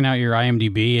was checking out your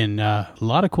IMDb, and a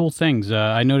lot of cool things.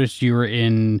 I noticed you were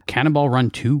in Cannonball Run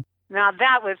 2. Now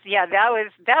that was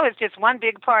just one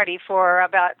big party for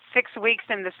about 6 weeks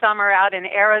in the summer out in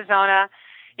Arizona.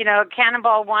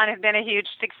 Cannonball 1 had been a huge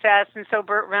success, and so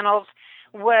Burt Reynolds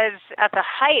was at the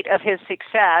height of his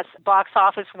success, box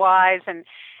office wise, and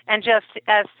just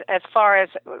as far as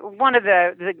one of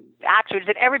the actors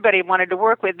that everybody wanted to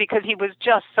work with because he was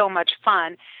just so much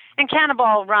fun. And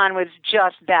Cannonball Run was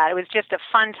just that. It was just a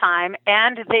fun time,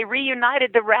 and they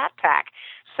reunited the Rat Pack.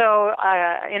 So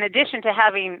in addition to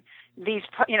having these,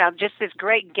 just this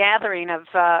great gathering of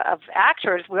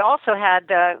actors, we also had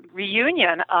the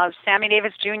reunion of Sammy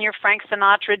Davis Jr., Frank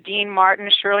Sinatra, Dean Martin,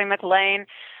 Shirley MacLaine.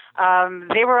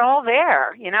 They were all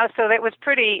there, so it was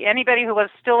pretty, anybody who was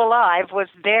still alive was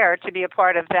there to be a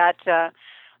part of that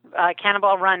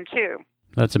Cannonball Run too.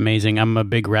 That's amazing. I'm a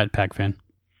big Rat Pack fan.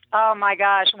 Oh my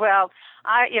gosh. Well,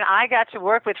 I got to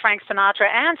work with Frank Sinatra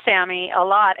and Sammy a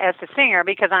lot as a singer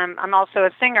because I'm also a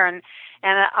singer, and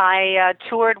I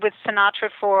toured with Sinatra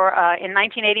in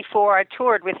 1984. I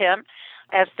toured with him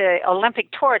as the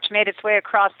Olympic torch made its way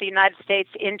across the United States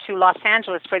into Los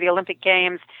Angeles for the Olympic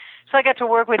Games. So I got to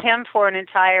work with him for an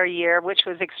entire year, which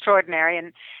was extraordinary.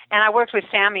 And I worked with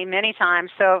Sammy many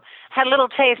times, so had a little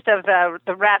taste of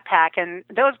the Rat Pack, and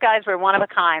those guys were one of a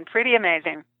kind, pretty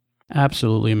amazing.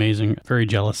 Absolutely amazing. Very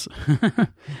jealous.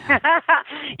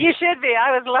 You should be.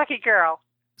 I was a lucky girl.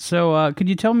 So could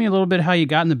you tell me a little bit how you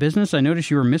got in the business? I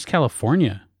noticed you were Miss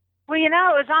California. Well, it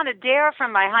was on a dare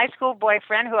from my high school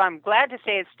boyfriend, who I'm glad to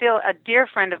say is still a dear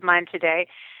friend of mine today.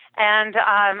 And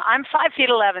I'm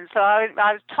 5'11", so I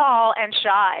was tall and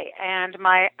shy. And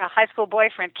my high school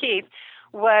boyfriend, Keith,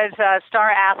 was a star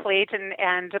athlete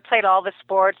and played all the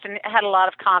sports and had a lot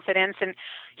of confidence. And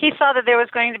he saw that there was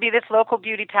going to be this local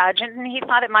beauty pageant, and he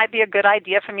thought it might be a good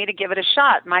idea for me to give it a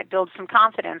shot, might build some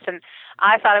confidence. And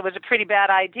I thought it was a pretty bad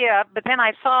idea. But then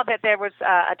I saw that there was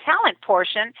a talent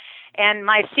portion, and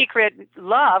my secret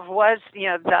love was,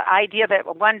 the idea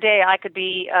that one day I could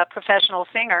be a professional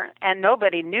singer, and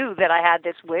nobody knew that I had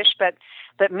this wish but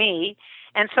me.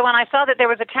 And so when I saw that there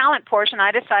was a talent portion,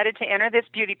 I decided to enter this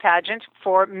beauty pageant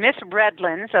for Miss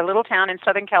Redlands, a little town in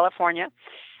Southern California,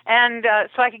 and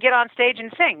so I could get on stage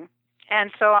and sing.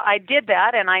 And so I did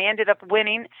that, and I ended up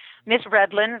winning Miss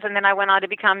Redlands, and then I went on to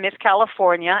become Miss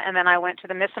California, and then I went to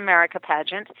the Miss America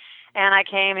pageant, and I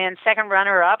came in second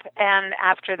runner-up. And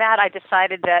after that, I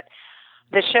decided that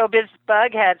the showbiz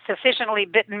bug had sufficiently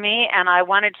bitten me, and I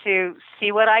wanted to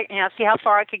see see how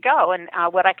far I could go and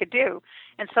what I could do.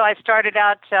 And so I started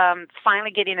out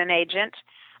finally getting an agent,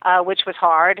 which was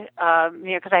hard,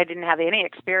 because I didn't have any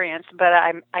experience. But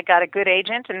I got a good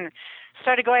agent and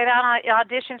started going out on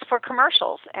auditions for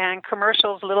commercials. And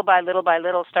commercials, little by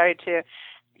little, started to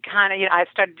kind of, I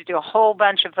started to do a whole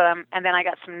bunch of them. And then I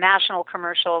got some national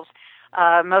commercials,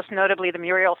 most notably the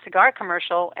Muriel cigar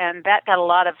commercial. And that got a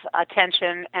lot of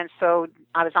attention. And so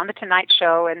I was on The Tonight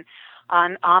Show and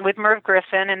on with Merv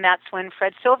Griffin, and that's when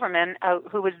Fred Silverman,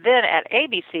 who was then at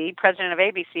ABC, president of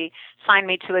ABC, signed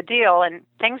me to a deal, and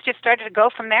things just started to go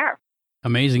from there.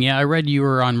 Amazing. Yeah, I read you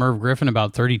were on Merv Griffin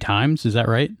about 30 times. Is that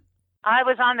right? I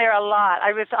was on there a lot.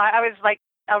 I was like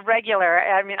a regular.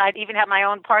 I mean, I'd even have my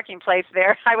own parking place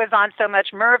there. I was on so much.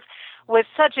 Merv was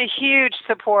such a huge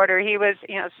supporter. He was,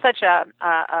 such a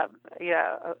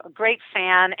great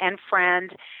fan and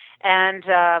friend. And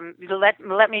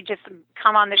let me just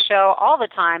come on the show all the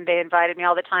time. They invited me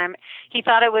all the time. He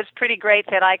thought it was pretty great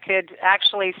that I could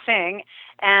actually sing,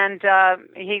 and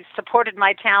he supported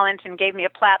my talent and gave me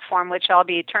a platform, which I'll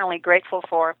be eternally grateful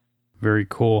for. Very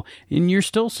cool. And you're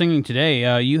still singing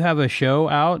today. You have a show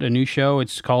out, a new show.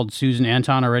 It's called Susan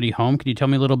Anton Already Home. Could you tell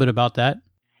me a little bit about that?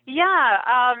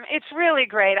 Yeah, it's really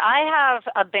great. I have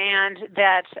a band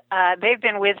that they've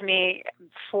been with me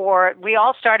we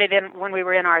all started when we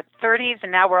were in our 30s,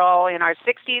 and now we're all in our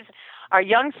 60s, our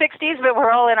young 60s, but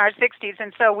we're all in our 60s.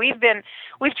 And so we've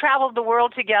traveled the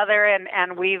world together,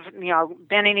 and we've,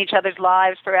 been in each other's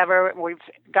lives forever. We've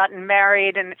gotten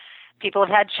married, and people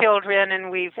have had children,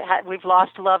 and we've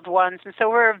lost loved ones. And so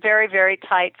we're a very, very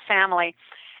tight family.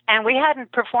 And we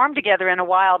hadn't performed together in a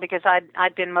while because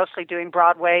I'd been mostly doing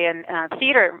Broadway and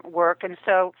theater work. And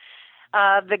so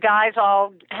the guys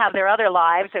all have their other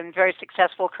lives and very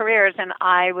successful careers. And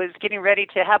I was getting ready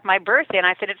to have my birthday. And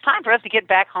I said, it's time for us to get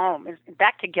back home,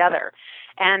 back together,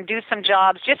 and do some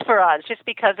jobs just for us, just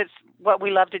because it's what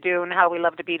we love to do and how we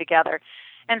love to be together.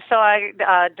 And so I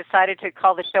decided to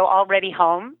call the show Already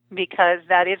Home, because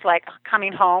that is like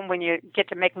coming home when you get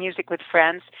to make music with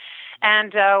friends.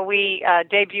 And we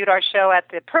debuted our show at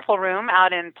the Purple Room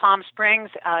out in Palm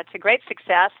Springs to great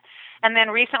success. And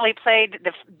then recently played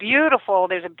there's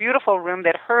a beautiful room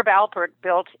that Herb Alpert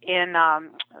built in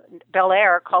Bel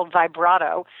Air called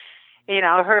Vibrato.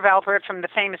 Herb Alpert from the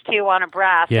famous Tijuana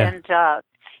Brass. Yeah. And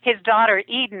his daughter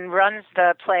Eden runs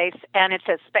the place, and it's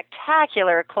a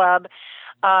spectacular club.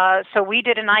 So we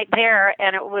did a night there,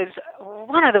 and it was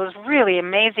one of those really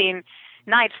amazing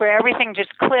nights where everything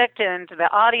just clicked and the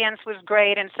audience was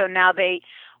great. And so now they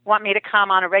want me to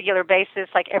come on a regular basis,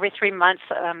 like every 3 months,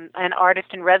 an artist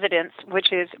in residence,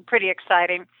 which is pretty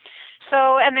exciting.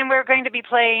 So, and then we're going to be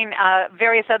playing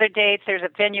various other dates. There's a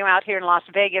venue out here in Las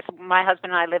Vegas. My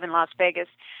husband and I live in Las Vegas,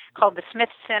 called the Smith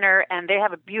Center, and they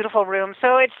have a beautiful room.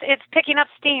 So it's picking up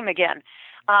steam again.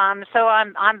 So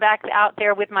I'm back out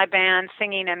there with my band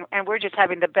singing, and we're just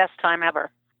having the best time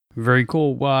ever. Very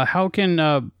cool. How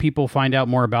can people find out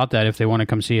more about that if they want to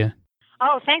come see you?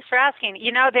 Oh, thanks for asking.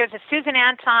 There's a Susan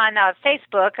Anton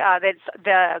Facebook that's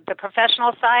the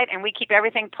professional site, and we keep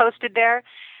everything posted there.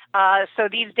 So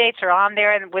these dates are on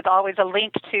there, and with always a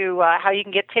link to how you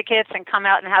can get tickets and come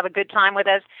out and have a good time with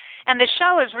us. And the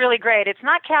show is really great. It's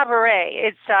not cabaret.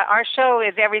 It's our show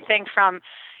is everything from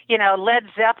Led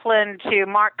Zeppelin to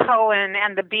Mark Cohen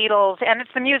and the Beatles, and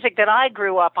it's the music that I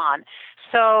grew up on.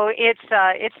 So it's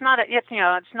not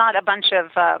a bunch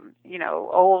of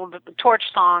old torch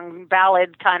song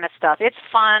ballad kind of stuff. It's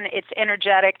fun, it's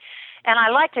energetic, and I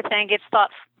like to think it's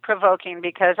thought provoking,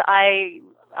 because I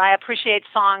appreciate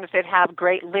songs that have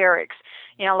great lyrics.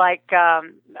 Like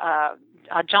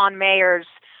John Mayer's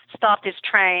 "Stop This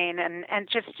Train," and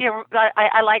just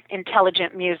I like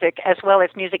intelligent music as well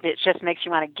as music that just makes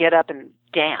you want to get up and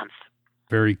dance.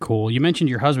 Very cool. You mentioned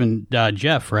your husband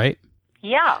Jeff, right?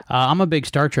 Yeah. I'm a big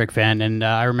Star Trek fan, and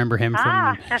I remember him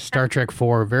from Star Trek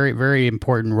 4. Very, very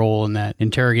important role in that,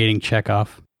 interrogating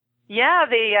Chekhov. Yeah,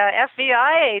 the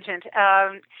FBI agent.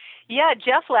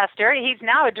 Jeff Lester, he's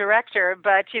now a director,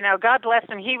 but, God bless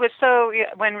him. He was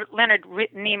when Leonard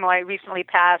Nimoy recently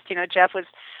passed, Jeff was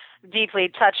deeply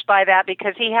touched by that,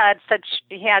 because he had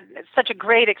such a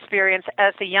great experience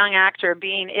as a young actor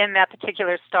being in that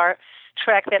particular Star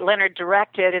Trek that Leonard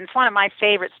directed. And it's one of my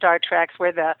favorite Star Treks,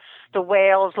 where the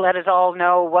whales let us all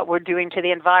know what we're doing to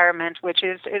the environment, which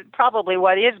is probably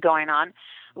what is going on.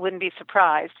 Wouldn't be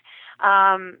surprised.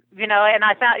 And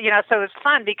I thought, so it was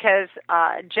fun because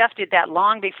Jeff did that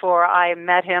long before I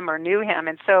met him or knew him.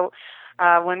 And so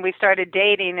when we started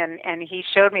dating and he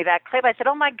showed me that clip, I said,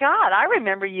 oh, my God, I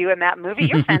remember you in that movie.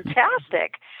 You're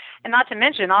fantastic. and not to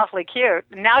mention awfully cute.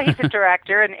 Now he's a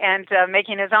director and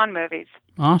making his own movies.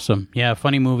 Awesome. Yeah,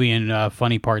 funny movie and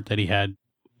funny part that he had.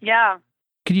 Yeah.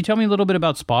 Could you tell me a little bit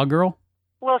about Spa Girl?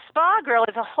 Well, Spa Girl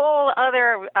is a whole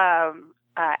other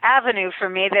avenue for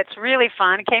me that's really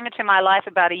fun. It came into my life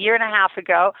about a year and a half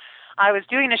ago. I was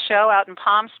doing a show out in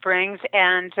Palm Springs,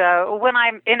 and when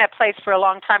I'm in a place for a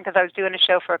long time, because I was doing a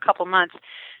show for a couple months,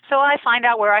 so I find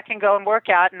out where I can go and work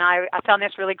out, and I found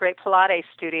this really great Pilates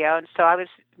studio, and so I was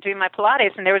doing my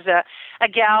Pilates, and there was a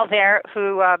gal there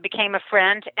who became a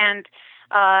friend, and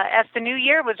as the new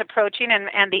year was approaching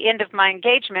and the end of my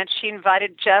engagement, she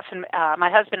invited Jeff and my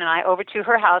husband and I over to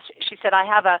her house. She said, I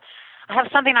have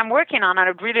something I'm working on, and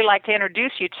I'd really like to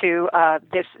introduce you to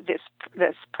this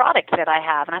product that I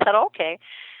have. And I thought, okay.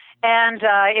 And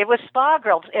it was Spa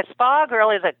Girl. Spa Girl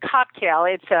is a cocktail.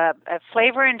 It's a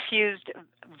flavor-infused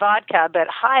vodka, but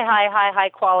high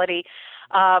quality,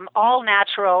 all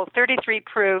natural, 33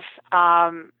 proof,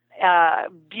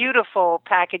 beautiful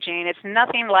packaging. It's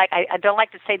nothing like, I don't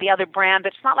like to say the other brand,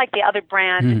 but it's not like the other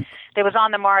brand that was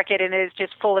on the market and is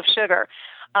just full of sugar.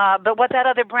 But what that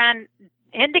other brand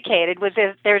indicated was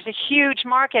that there's a huge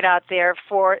market out there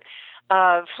for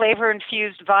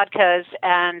flavor-infused vodkas,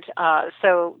 and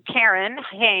so Karen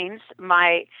Haynes,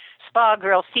 my Spa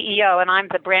Girl CEO, and I'm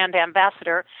the brand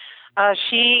ambassador,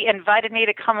 she invited me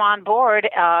to come on board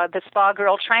the Spa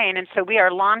Girl train, and so we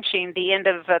are launching the end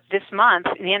of this month,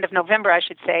 the end of November, I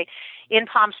should say, in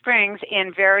Palm Springs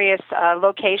in various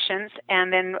locations,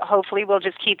 and then hopefully we'll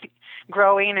just keep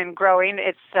growing and growing.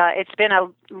 It's been a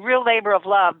real labor of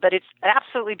love, but it's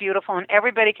absolutely beautiful, and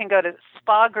everybody can go to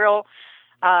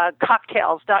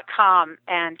spagirlcocktails.com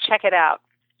and check it out.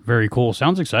 Very cool.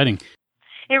 Sounds exciting.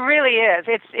 It really is.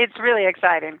 It's really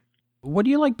exciting. What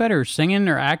do you like better, singing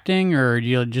or acting, or do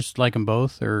you just like them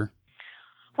both? Or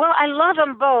Well, I love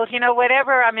them both. You know,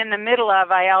 whatever I'm in the middle of,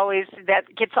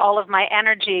 that gets all of my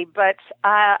energy. But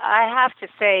I have to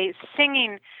say,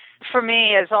 singing for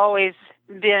me has always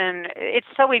been, it's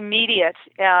so immediate,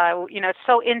 it's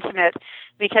so intimate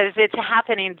because it's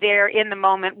happening there in the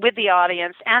moment with the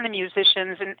audience and the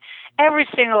musicians, and every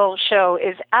single show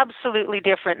is absolutely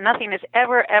different. Nothing is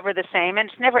ever the same, and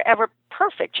it's never ever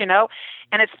perfect, and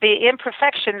it's the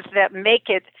imperfections that make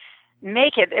it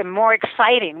more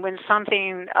exciting when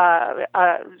something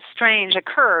strange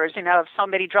occurs, if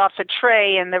somebody drops a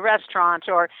tray in the restaurant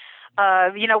or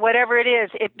whatever it is,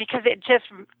 because it just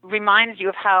reminds you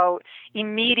of how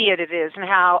immediate it is and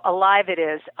how alive it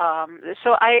is.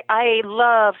 So I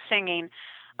love singing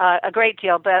a great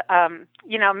deal, but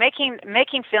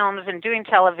making films and doing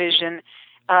television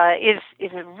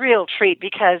is a real treat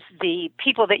because the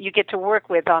people that you get to work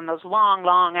with on those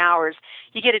long hours,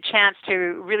 you get a chance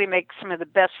to really make some of the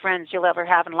best friends you'll ever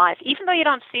have in life. Even though you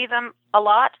don't see them a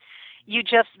lot, you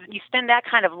spend that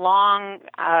kind of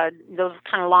those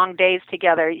kind of long days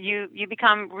together. You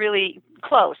become really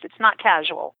close. It's not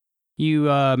casual. You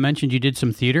mentioned you did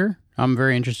some theater. I'm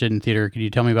very interested in theater. Could you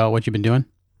tell me about what you've been doing?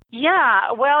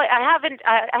 Yeah, well, I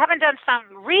haven't done some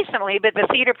recently, but the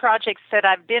theater projects that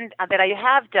I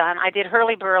have done, I did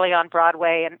Hurly Burly on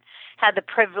Broadway and had the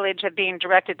privilege of being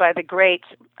directed by the great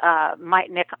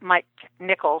Mike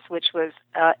Nichols, which was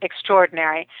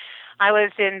extraordinary. I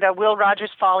was in the Will Rogers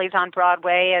Follies on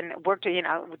Broadway and worked,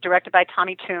 directed by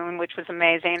Tommy Tune, which was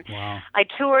amazing. Wow. I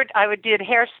toured, did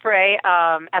Hairspray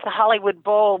at the Hollywood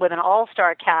Bowl with an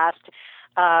all-star cast.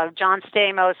 John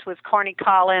Stamos was Corny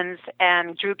Collins,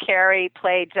 and Drew Carey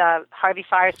played Harvey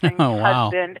Firestone's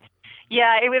husband.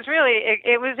 Yeah, it was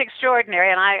it was extraordinary,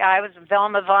 and I was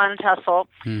Velma Von Tussle,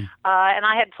 and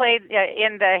I had played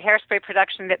in the Hairspray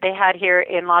production that they had here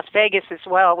in Las Vegas as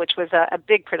well, which was a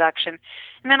big production.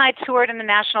 And then I toured in the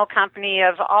National Company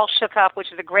of All Shook Up,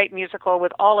 which is a great musical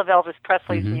with all of Elvis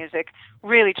Presley's music,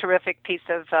 really terrific piece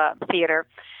of theater.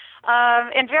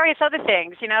 And various other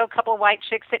things, a couple of white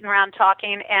chicks sitting around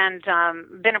talking, and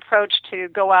been approached to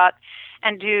go out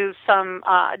and do some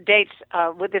dates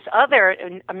with this other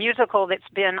a musical that's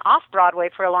been off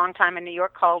Broadway for a long time in New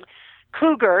York called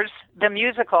Cougars, the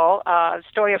musical,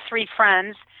 story of three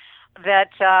friends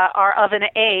that are of an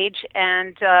age,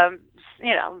 and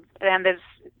and there's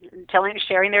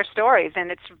sharing their stories,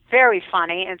 and it's very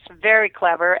funny, it's very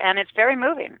clever, and it's very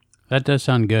moving. That does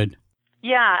sound good.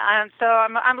 Yeah, so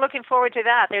I'm looking forward to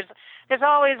that. There's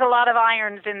always a lot of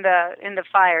irons in the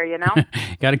fire,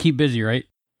 Got to keep busy, right?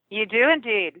 You do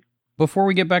indeed. Before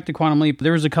we get back to Quantum Leap,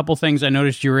 there was a couple things I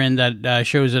noticed you were in that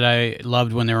shows that I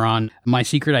loved when they were on. My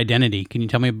Secret Identity. Can you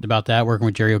tell me about that, working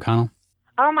with Jerry O'Connell?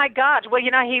 Oh, my God. Well,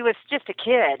 he was just a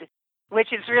kid,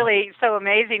 which is really so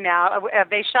amazing now.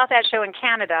 They shot that show in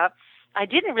Canada, I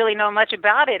didn't really know much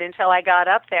about it until I got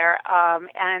up there,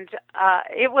 and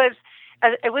it was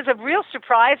a real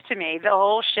surprise to me, the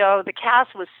whole show. The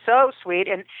cast was so sweet,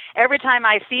 and every time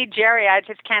I see Jerry, I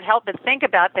just can't help but think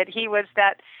about that he was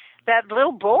that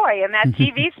little boy in that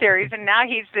TV series, and now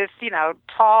he's this,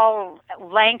 tall,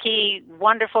 lanky,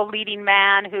 wonderful leading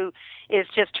man who is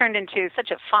just turned into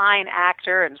such a fine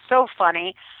actor and so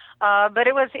funny. But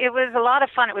it was a lot of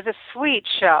fun. It was a sweet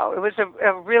show. It was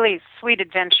a really sweet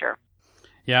adventure.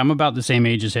 Yeah, I'm about the same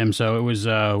age as him, so it was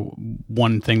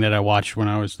one thing that I watched when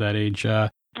I was that age.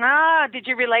 Did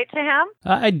you relate to him?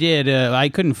 I did. I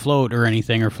couldn't float or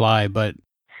anything or fly, but...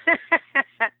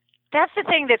 That's the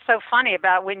thing that's so funny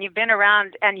about when you've been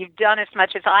around and you've done as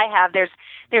much as I have.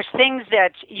 There's things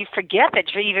that you forget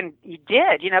that you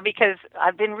did, because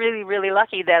I've been really, really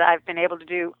lucky that I've been able to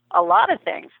do a lot of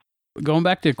things. Going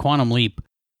back to Quantum Leap.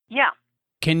 Yeah.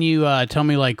 Can you tell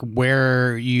me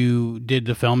where you did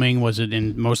the filming? Was it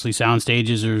in mostly sound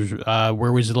stages, or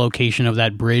where was the location of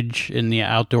that bridge in the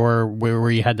outdoor where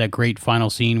you had that great final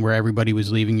scene where everybody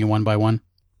was leaving you one by one?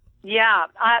 Yeah,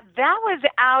 that was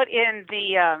out in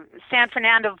the San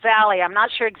Fernando Valley. I'm not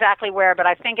sure exactly where, but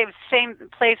I think it was the same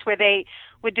place where they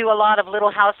would do a lot of Little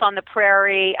House on the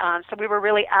Prairie. So we were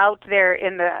really out there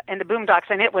in the boondocks,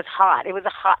 and it was hot. It was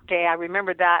a hot day. I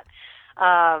remember that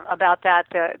about that.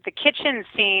 The kitchen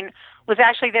scene was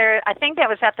actually there. I think that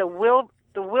was at the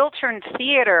Wiltern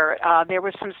Theater. There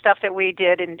was some stuff that we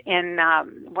did in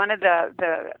one of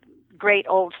the great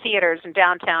old theaters in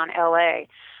downtown L.A.,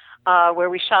 where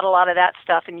we shot a lot of that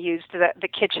stuff and used the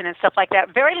kitchen and stuff like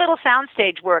that. Very little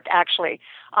soundstage work, actually,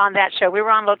 on that show. We were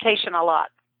on location a lot.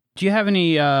 Do you have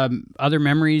any other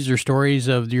memories or stories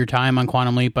of your time on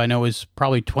Quantum Leap? I know it was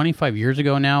probably 25 years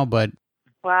ago now, but...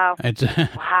 Wow. It's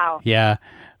wow. Yeah.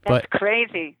 That's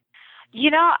crazy.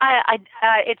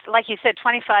 It's like you said,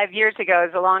 25 years ago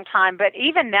is a long time, but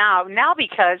even now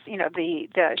because,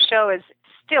 the show is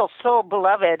still so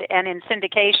beloved and in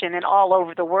syndication and all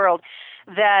over the world,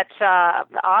 that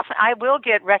often I will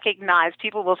get recognized.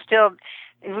 People will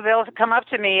they'll come up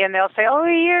to me and they'll say, "Oh,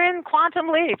 you're in Quantum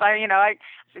Leap."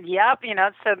 Yep,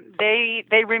 so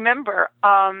they remember.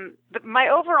 But my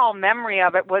overall memory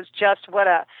of it was just what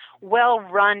a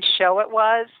well-run show it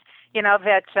was.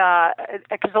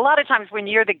 Because a lot of times when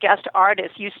you're the guest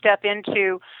artist, you step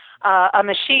into a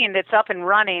machine that's up and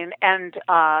running, and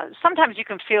sometimes you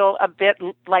can feel a bit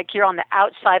like you're on the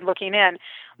outside looking in.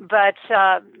 But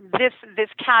this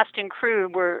cast and crew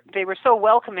were so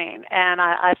welcoming, and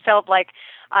I felt like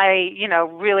I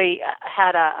really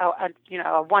had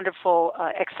a wonderful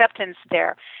acceptance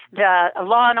there. The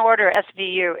Law and Order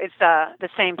SVU is the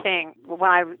same thing. When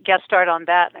I guest starred on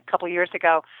that a couple years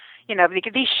ago,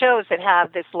 because these shows that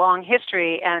have this long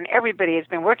history and everybody has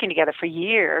been working together for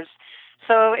years.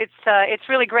 So it's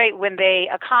really great when they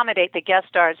accommodate the guest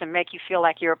stars and make you feel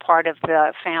like you're a part of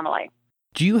the family.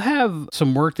 Do you have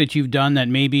some work that you've done that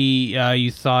maybe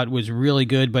you thought was really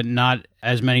good, but not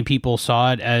as many people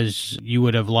saw it as you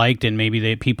would have liked, and maybe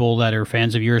the people that are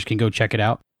fans of yours can go check it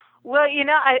out? Well,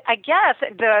 I guess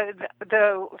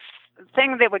the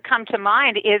thing that would come to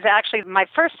mind is actually my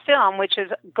first film, which is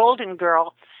Golden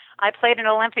Girl. I played an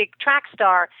Olympic track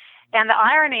star, and the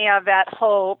irony of that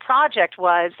whole project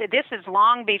was this is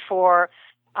long before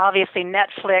obviously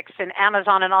Netflix and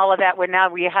Amazon and all of that, where now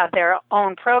we have their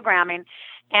own programming.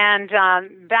 And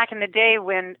back in the day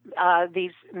when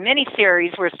these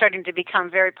miniseries were starting to become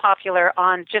very popular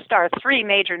on just our three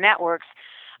major networks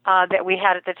that we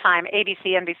had at the time, ABC,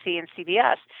 NBC, and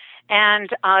CBS. And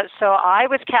so I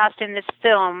was cast in this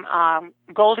film,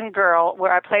 Golden Girl,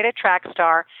 where I played a track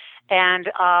star.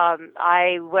 And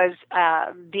I was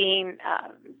being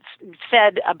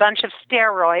fed a bunch of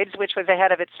steroids, which was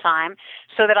ahead of its time,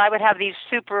 so that I would have these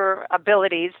super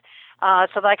abilities, so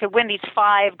that I could win these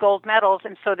 5 gold medals,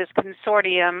 and so this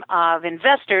consortium of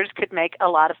investors could make a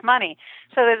lot of money.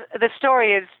 So the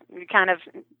story is kind of,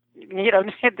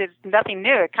 there's nothing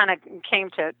new. It kind of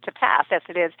came to pass as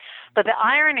it is. But the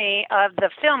irony of the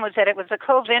film was that it was a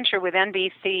co-venture with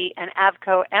NBC and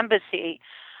Avco Embassy,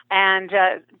 and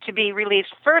to be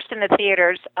released first in the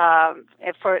theaters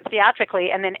for theatrically,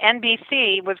 and then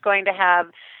NBC was going to have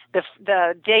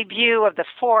the debut of the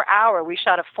 4-hour. We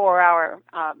shot a 4-hour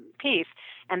piece,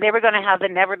 and they were going to have the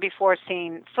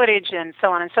never-before-seen footage and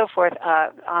so on and so forth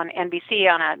on NBC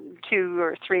on a 2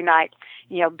 or 3 night,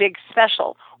 big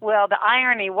special. Well, the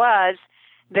irony was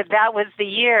that was the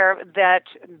year that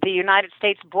the United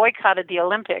States boycotted the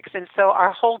Olympics. And so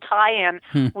our whole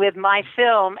tie-in with my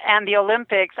film and the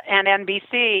Olympics and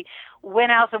NBC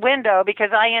went out the window, because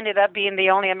I ended up being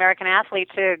the only American athlete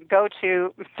to go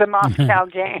to the Moscow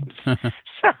Games.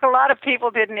 So a lot of people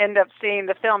didn't end up seeing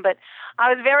the film, but I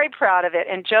was very proud of it.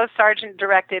 And Joe Sargent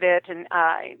directed it, and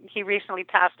he recently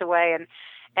passed away,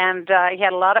 and he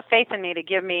had a lot of faith in me to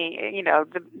give me,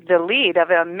 the lead of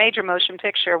a major motion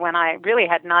picture when I really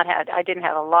I didn't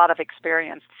have a lot of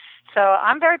experience. So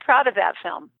I'm very proud of that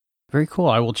film. Very cool.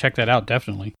 I will check that out,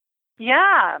 definitely.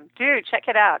 Yeah, dude, check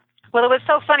it out. Well, it was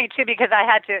so funny, too, because I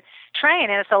had to train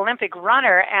as an Olympic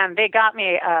runner, and they got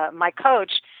me, my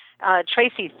coach,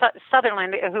 Tracy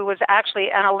Sutherland, who was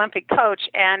actually an Olympic coach,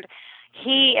 and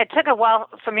it took a while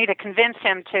for me to convince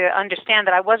him to understand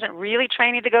that I wasn't really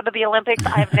training to go to the Olympics.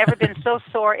 I've never been so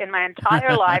sore in my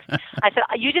entire life. I said,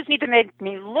 you just need to make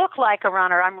me look like a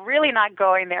runner. I'm really not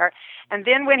going there. And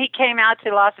then when he came out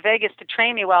to Las Vegas to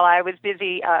train me while I was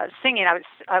busy singing,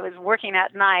 I was working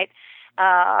at night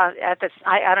at the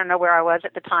I don't know where I was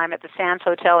at the time, at the Sands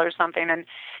Hotel or something,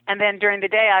 and then during the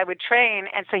day I would train.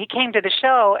 And so he came to the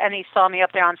show and he saw me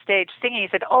up there on stage singing. He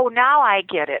said, "Oh, now I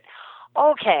get it.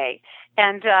 Okay."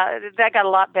 And that got a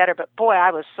lot better, but boy,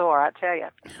 I was sore, I tell you.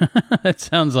 That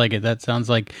sounds like it. That sounds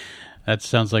like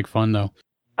fun, though.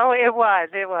 Oh, it was.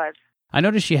 I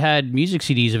noticed you had music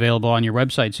CDs available on your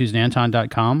website,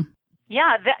 SusanAnton.com.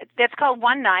 Yeah, that's called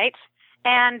One Night.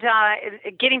 And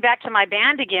getting back to my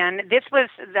band again, this was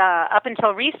up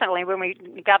until recently when we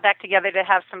got back together to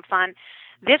have some fun.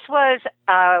 This was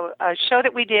a show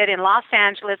that we did in Los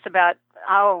Angeles about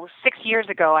 6 years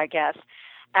ago, I guess,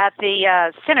 at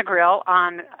the Cinegrill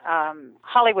on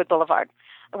Hollywood Boulevard,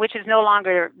 which is no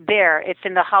longer there. It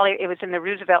was in the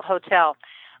Roosevelt Hotel.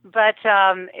 But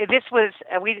this was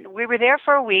we were there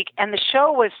for a week, and the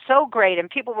show was so great, and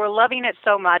people were loving it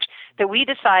so much that we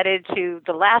decided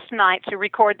the last night to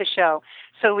record the show.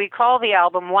 So we called the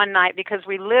album One Night because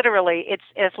we literally, it's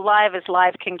as live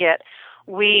can get.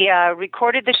 We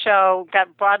recorded the show,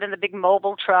 brought in the big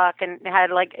mobile truck, and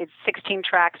had 16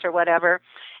 tracks or whatever.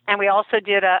 And we also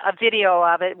did a video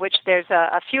of it, which there's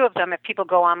a few of them. If people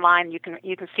go online, you can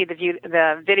see the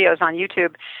videos on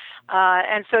YouTube.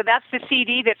 And so that's the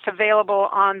CD that's available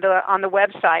on the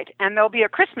website. And there'll be a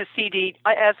Christmas CD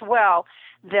as well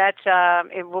that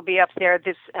it will be up there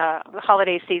this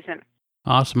holiday season.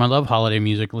 Awesome. I love holiday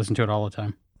music. Listen to it all the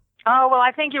time. Oh, well,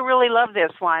 I think you really love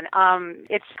this one.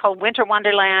 It's called Winter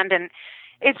Wonderland, and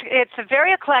it's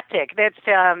very eclectic.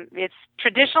 It's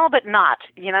traditional, but not,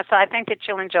 so I think that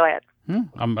you'll enjoy it.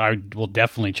 I will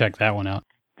definitely check that one out.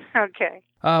 Okay.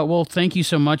 Well, thank you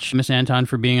so much, Miss Anton,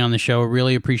 for being on the show. I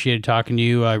really appreciated talking to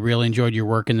you. I really enjoyed your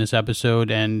work in this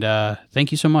episode, and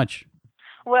thank you so much.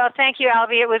 Well, thank you,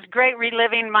 Albie. It was great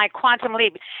reliving my quantum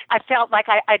leap. I felt like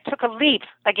I took a leap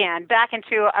again back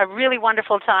into a really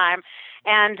wonderful time.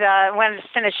 And I wanted to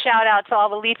send a shout-out to all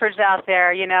the leapers out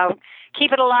there,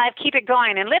 keep it alive, keep it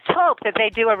going, and let's hope that they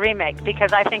do a remake,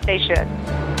 because I think they should.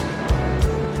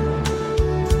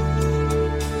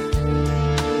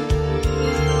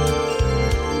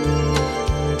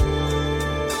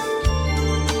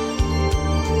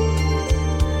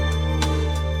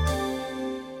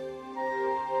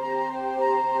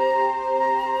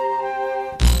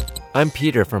 I'm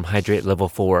Peter from Hydrate Level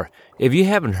 4. If you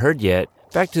haven't heard yet,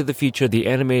 Back to the Future, the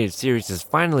animated series, is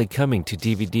finally coming to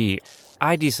DVD.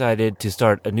 I decided to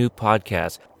start a new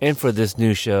podcast, and for this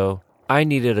new show, I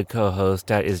needed a co-host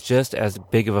that is just as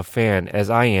big of a fan as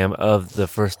I am of the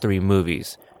first 3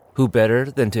 movies. Who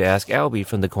better than to ask Albie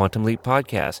from the Quantum Leap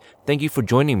podcast? Thank you for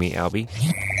joining me, Albie.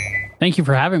 Thank you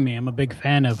for having me. I'm a big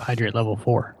fan of Hydrate Level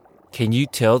 4. Can you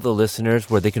tell the listeners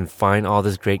where they can find all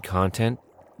this great content?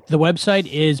 The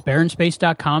website is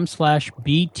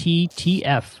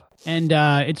baronspace.com/BTTF. And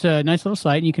it's a nice little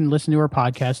site. You can listen to our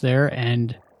podcast there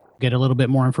and get a little bit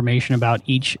more information about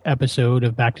each episode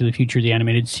of Back to the Future, the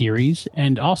animated series.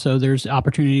 And also, there's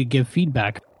opportunity to give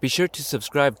feedback. Be sure to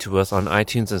subscribe to us on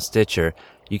iTunes and Stitcher.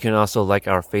 You can also like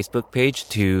our Facebook page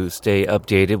to stay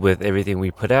updated with everything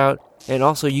we put out. And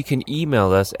also, you can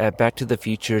email us at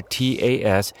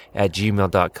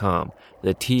backtothefuturetas@gmail.com.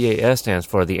 The TAS stands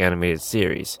for the animated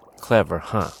series. Clever,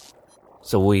 huh?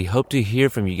 So we hope to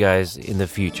hear from you guys in the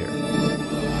future.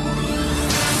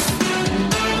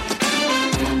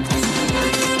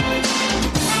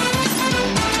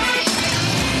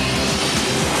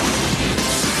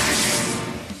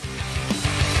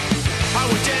 I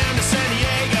went down to San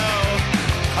Diego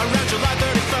around July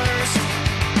 31st.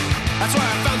 That's where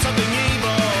I found something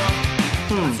evil.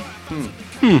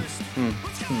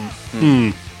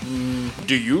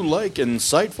 Do you like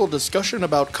insightful discussion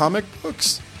about comic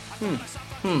books?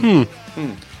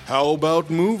 How about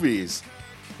movies?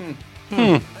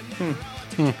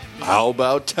 How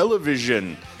about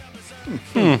television?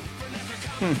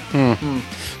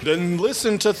 Then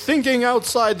listen to Thinking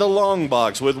Outside the Long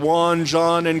Box with Juan,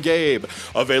 John, and Gabe.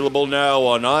 Available now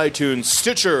on iTunes,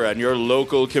 Stitcher, and your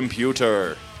local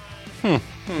computer. Necrocomic-Con!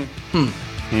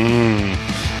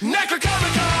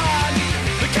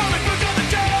 The comic book of the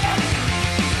dead!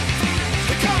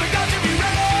 The comic not to be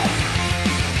read!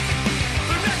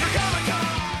 The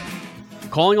Necrocomic-Con!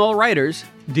 Calling all writers,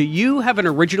 do you have an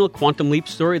original Quantum Leap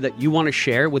story that you want to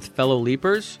share with fellow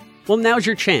Leapers? Well, now's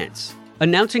your chance.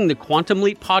 Announcing the Quantum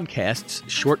Leap Podcast's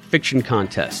short fiction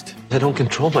contest. I don't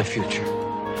control my future.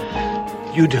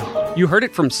 You do. You heard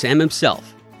it from Sam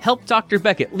himself. Help Dr.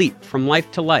 Beckett leap from life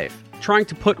to life, trying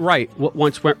to put right what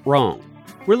once went wrong.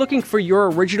 We're looking for your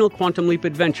original Quantum Leap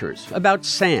adventures about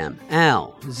Sam,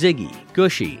 Al, Ziggy,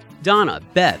 Gushy, Donna,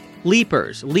 Beth,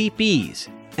 Leapers, Leapees,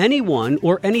 anyone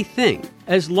or anything,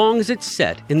 as long as it's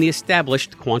set in the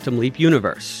established Quantum Leap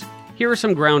universe. Here are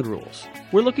some ground rules.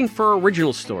 We're looking for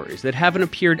original stories that haven't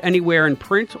appeared anywhere in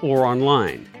print or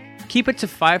online. Keep it to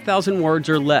 5,000 words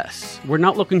or less. We're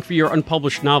not looking for your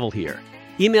unpublished novel here.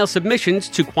 Email submissions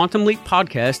to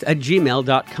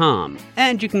quantumleappodcast@gmail.com,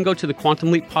 and you can go to the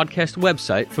Quantum Leap Podcast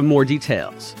website for more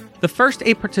details. The first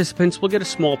 8 participants will get a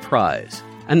small prize,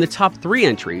 and the top 3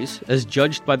 entries, as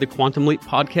judged by the Quantum Leap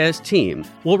Podcast team,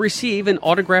 will receive an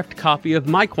autographed copy of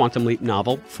my Quantum Leap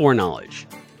novel, Foreknowledge.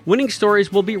 Winning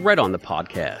stories will be read on the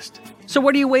podcast. So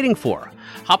what are you waiting for?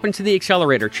 Hop into the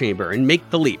accelerator chamber and make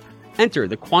the leap. Enter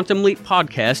the Quantum Leap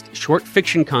Podcast short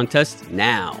fiction contest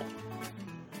now.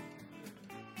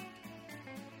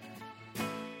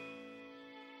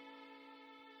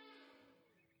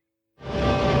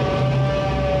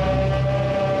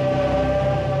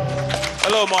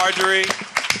 Hello, Marjorie.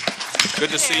 Good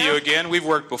to see you again. We've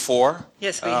worked before.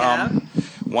 Yes, we have.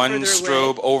 One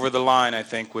Strobe Over the Line, I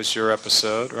think, was your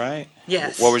episode, right?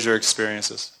 Yes. What was your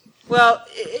experiences? Well,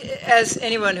 as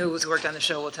anyone who's worked on the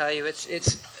show will tell you,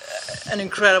 it's an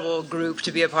incredible group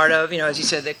to be a part of. You know, as you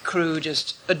said, the crew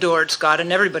just adored Scott,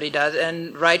 and everybody does,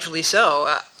 and rightfully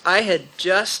so. I had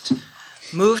just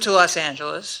moved to Los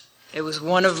Angeles. It was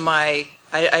one of my...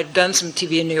 I'd done some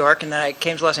TV in New York, and then I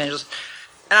came to Los Angeles.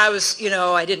 And I was,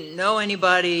 I didn't know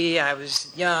anybody. I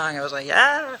was young. I was like,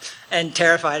 and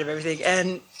terrified of everything.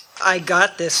 And I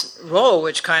got this role,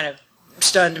 which kind of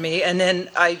stunned me. And then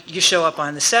you show up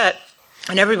on the set,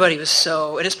 and everybody was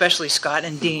and especially Scott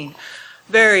and Dean,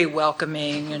 very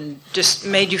welcoming and just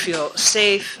made you feel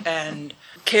safe and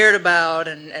cared about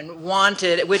and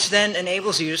wanted, which then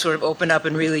enables you to sort of open up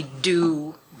and really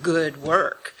do good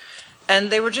work. And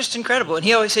they were just incredible. And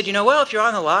he always said, well, if you're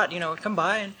on the lot, come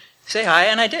by and say hi.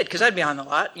 And I did, because I'd be on the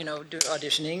lot,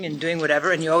 auditioning and doing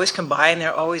whatever, and you always come by, and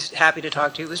they're always happy to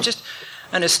talk to you. It was just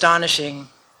an astonishing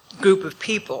group of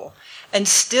people. And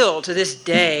still, to this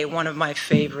day, one of my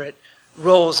favorite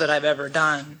roles that I've ever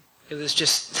done. It was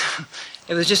just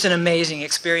an amazing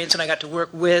experience, and I got to work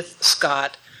with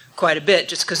Scott quite a bit,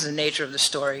 just because of the nature of the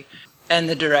story, and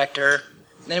the director.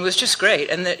 And it was just great.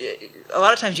 And a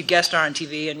lot of times you guest star on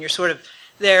TV, and you're sort of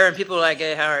there, and people are like,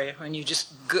 hey, how are you? And you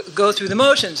just go through the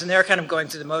motions, and they're kind of going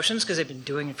through the motions because they've been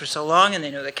doing it for so long, and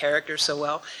they know the characters so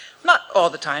well. Not all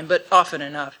the time, but often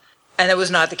enough. And that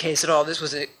was not the case at all. This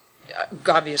was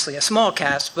obviously a small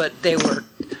cast, but they were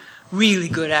really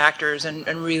good actors and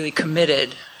really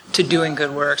committed to doing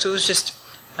good work. So it was just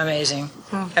amazing.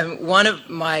 And one of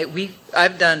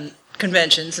I've done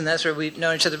conventions, and that's where we've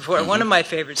known each other before. And one of my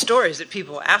favorite stories that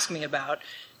people ask me about,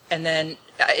 and then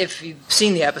if you've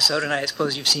seen the episode, and I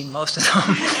suppose you've seen most of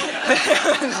them,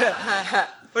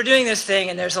 we're doing this thing,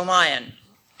 and there's a lion.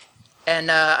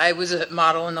 And I was a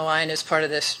model in the lion as part of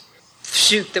this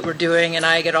shoot that we're doing, and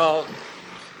I get all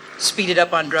speeded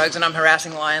up on drugs, and I'm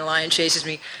harassing the lion. Lion chases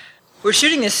me. We're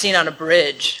shooting this scene on a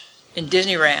bridge in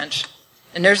Disney Ranch,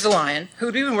 and there's the lion,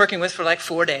 who we've been working with for like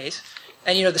 4 days.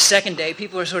 And, the second day,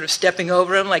 people are sort of stepping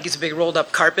over him like it's a big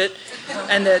rolled-up carpet.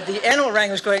 And the animal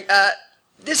wrangler's going,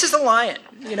 this is a lion.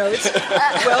 It's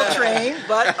well-trained,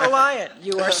 but a lion.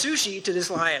 You are sushi to this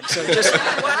lion. So just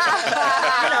watch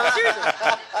it. Seriously.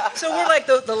 So we're like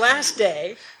the last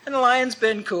day, and the lion's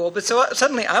been cool. But so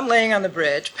suddenly I'm laying on the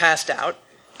bridge, passed out.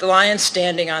 The lion's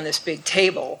standing on this big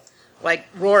table, like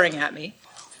roaring at me,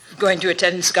 going to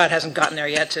attend. Scott hasn't gotten there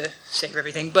yet to save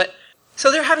everything. But so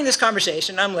they're having this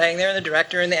conversation. I'm laying there, and the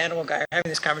director and the animal guy are having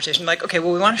this conversation. Like, okay,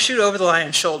 well, we want to shoot over the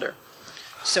lion's shoulder.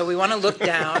 So we want to look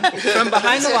down from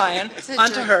behind the lion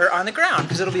onto her on the ground,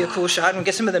 because it'll be a cool shot, and we'll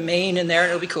get some of the mane in there, and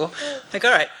it'll be cool. Like,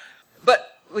 all right.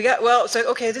 But it's like,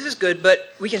 okay, this is good,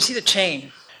 but we can see the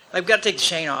chain. Like, we've got to take the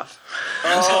chain off.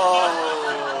 I'm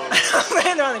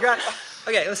laying there on the ground.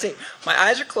 Okay, let's see. My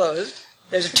eyes are closed.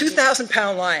 There's a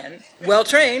 2,000-pound lion,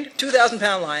 well-trained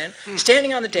 2,000-pound lion,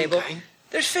 standing on the table,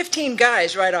 there's 15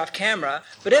 guys right off camera,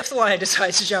 but if the lion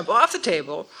decides to jump off the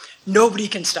table, nobody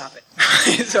can stop it.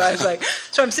 So I was like,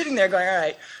 so I'm sitting there going, all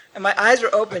right, and my eyes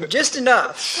were open just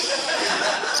enough.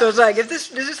 So it's like, if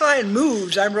this lion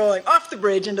moves, I'm rolling off the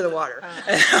bridge into the water.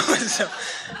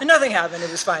 And nothing happened, it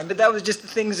was fine. But that was just the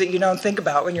things that you don't think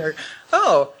about when you're,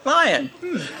 oh, lion.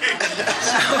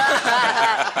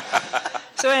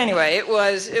 So anyway, it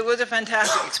was a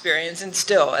fantastic experience, and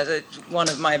still, one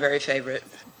of my very favorite.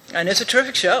 And it's a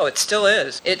terrific show. It still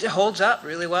is. It holds up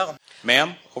really well.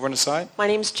 Ma'am, over on the side. My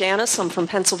name's Janice. I'm from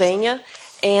Pennsylvania.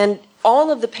 And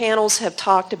all of the panels have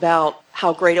talked about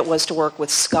how great it was to work with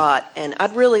Scott. And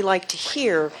I'd really like to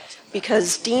hear,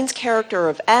 because Dean's character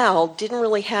of Al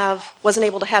wasn't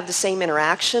able to have the same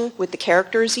interaction with the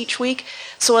characters each week.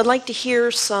 So I'd like to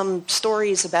hear some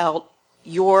stories about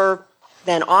your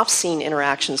then off-scene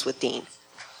interactions with Dean.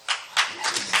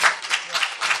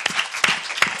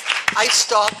 I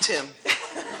stalked him.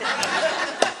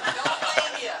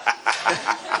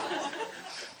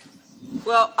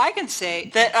 Well, I can say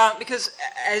that because,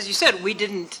 as you said, we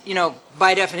didn't,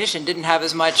 by definition, didn't have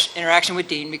as much interaction with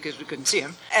Dean because we couldn't see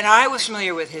him. And I was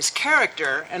familiar with his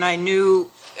character, and I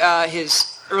knew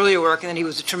his earlier work, and then he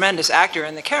was a tremendous actor,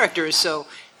 and the character is so,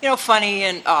 funny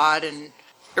and odd and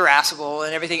irascible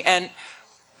and everything. And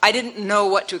I didn't know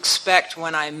what to expect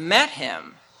when I met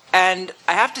him. And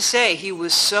I have to say, he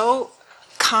was so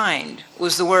kind,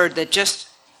 was the word that just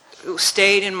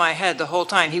stayed in my head the whole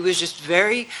time. He was just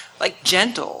very,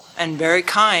 gentle and very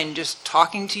kind, just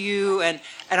talking to you. And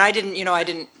I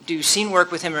didn't do scene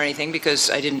work with him or anything because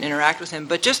I didn't interact with him,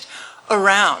 but just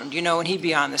around, when he'd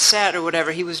be on the set or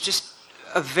whatever, he was just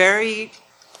a very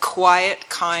quiet,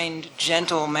 kind,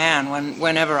 gentle man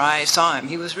whenever I saw him.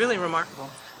 He was really remarkable.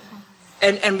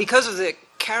 And because of the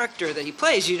character that he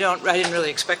plays, I didn't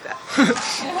really expect that.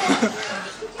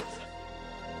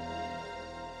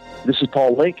 This is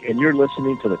Paul Link, and you're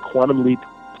listening to the Quantum Leap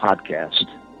podcast.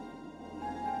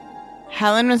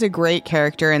 Helen was a great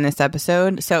character in this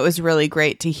episode, so it was really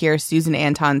great to hear Susan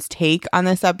Anton's take on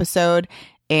this episode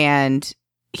and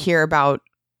hear about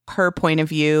her point of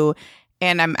view.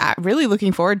 And I'm really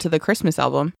looking forward to the Christmas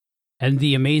album. And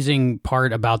the amazing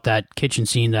part about that kitchen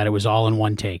scene, that it was all in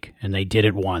one take, and they did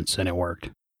it once, and it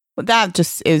worked. Well, that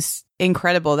just is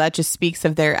incredible. That just speaks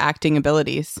of their acting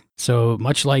abilities. So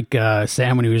much like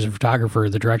Sam when he was a photographer,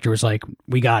 the director was like,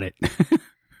 we got it.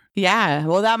 Yeah,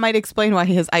 well, that might explain why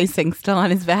his icing's still on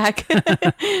his back.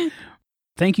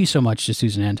 Thank you so much to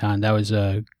Susan Anton. That was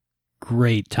a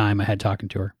great time I had talking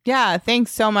to her. Yeah,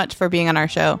 thanks so much for being on our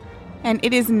show. And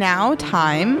it is now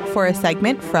time for a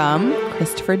segment from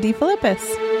Christopher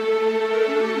DeFilippis.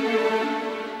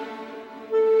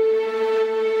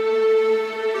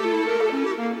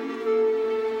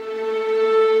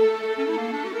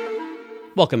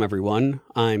 Welcome, everyone.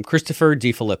 I'm Christopher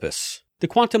DeFilippis. The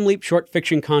Quantum Leap short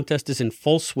fiction contest is in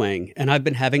full swing, and I've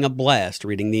been having a blast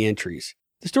reading the entries.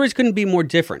 The stories couldn't be more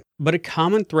different, but a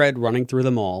common thread running through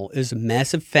them all is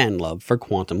massive fan love for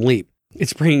Quantum Leap.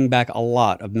 It's bringing back a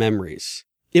lot of memories.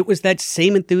 It was that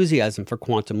same enthusiasm for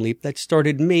Quantum Leap that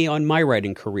started me on my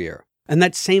writing career, and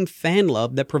that same fan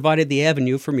love that provided the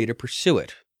avenue for me to pursue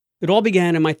it. It all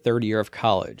began in my third year of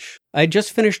college. I had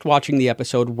just finished watching the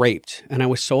episode Raped, and I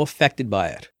was so affected by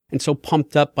it, and so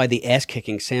pumped up by the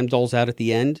ass-kicking Sam doles out at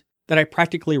the end, that I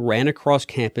practically ran across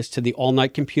campus to the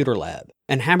all-night computer lab,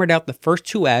 and hammered out the first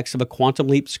 2 acts of a Quantum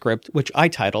Leap script which I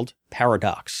titled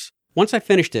Paradox. Once I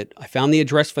finished it, I found the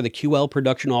address for the QL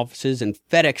production offices and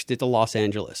FedExed it to Los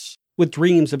Angeles, with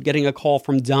dreams of getting a call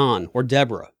from Don or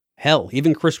Deborah. Hell,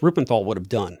 even Chris Rupenthal would have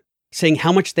done, saying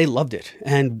how much they loved it,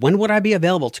 and when would I be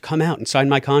available to come out and sign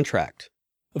my contract.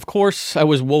 Of course, I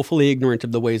was woefully ignorant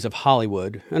of the ways of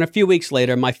Hollywood, and a few weeks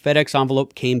later my FedEx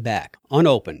envelope came back,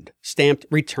 unopened, stamped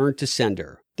returned to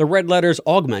sender. The red letters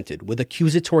augmented with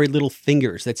accusatory little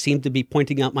fingers that seemed to be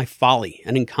pointing out my folly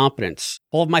and incompetence,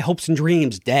 all of my hopes and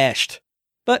dreams dashed.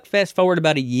 But fast forward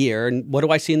about a year, and what do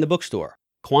I see in the bookstore?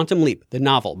 Quantum Leap, the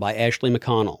novel by Ashley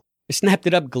McConnell. I snapped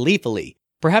it up gleefully.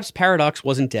 Perhaps Paradox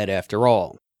wasn't dead after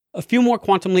all. A few more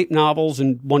Quantum Leap novels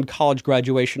and one college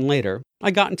graduation later,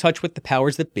 I got in touch with the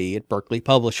powers that be at Berkeley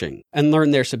Publishing and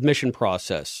learned their submission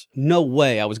process. No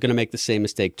way I was going to make the same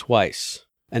mistake twice.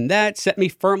 And that set me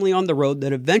firmly on the road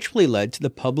that eventually led to the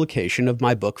publication of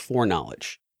my book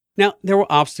Foreknowledge. Now, there were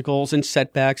obstacles and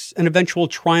setbacks and eventual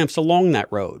triumphs along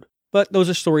that road, but those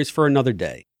are stories for another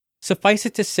day. Suffice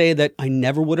it to say that I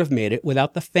never would have made it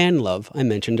without the fan love I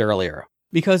mentioned earlier.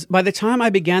 Because by the time I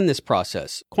began this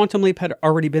process, Quantum Leap had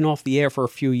already been off the air for a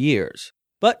few years.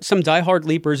 But some diehard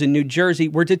leapers in New Jersey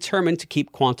were determined to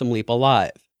keep Quantum Leap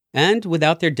alive. And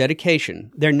without their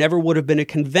dedication, there never would have been a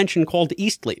convention called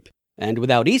Eastleap. And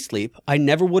without Eastleap, I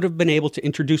never would have been able to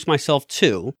introduce myself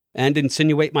to, and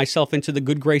insinuate myself into the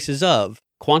good graces of,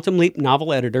 Quantum Leap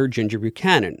novel editor Ginger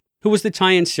Buchanan, who was the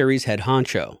tie-in series head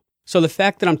honcho. So the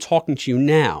fact that I'm talking to you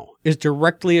now is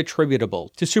directly attributable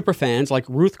to superfans like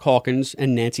Ruth Calkins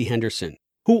and Nancy Henderson,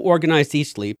 who organized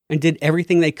Eastleap and did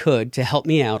everything they could to help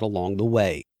me out along the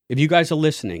way. If you guys are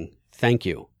listening, thank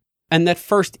you. And that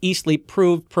first Eastleap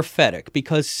proved prophetic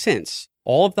because since,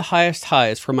 all of the highest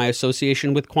highs for my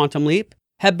association with Quantum Leap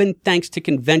have been thanks to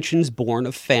conventions born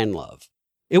of fan love.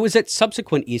 It was at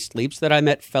subsequent Eastleaps that I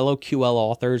met fellow QL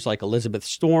authors like Elizabeth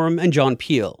Storm and John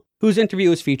Peel, whose interview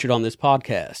is featured on this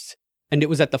podcast. And it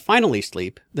was at the final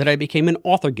Eastleap that I became an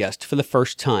author guest for the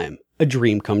first time, a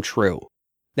dream come true.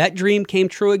 That dream came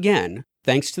true again,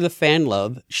 thanks to the fan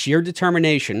love, sheer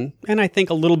determination, and I think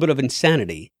a little bit of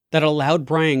insanity, that allowed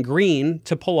Brian Greene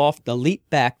to pull off the Leap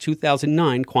Back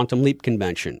 2009 Quantum Leap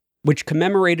Convention, which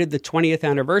commemorated the 20th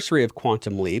anniversary of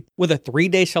Quantum Leap with a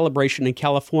 3-day celebration in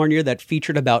California that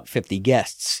featured about 50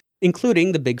 guests,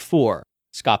 including the Big Four,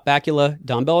 Scott Bakula,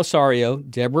 Don Belisario,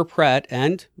 Deborah Pratt,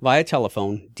 and, via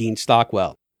telephone, Dean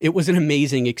Stockwell. It was an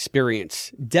amazing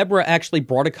experience. Deborah actually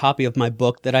brought a copy of my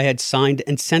book that I had signed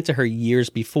and sent to her years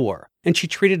before, and she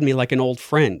treated me like an old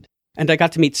friend. And I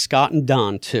got to meet Scott and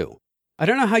Don, too. I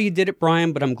don't know how you did it,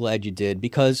 Brian, but I'm glad you did,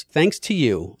 because thanks to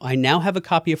you, I now have a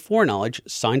copy of Foreknowledge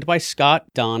signed by Scott,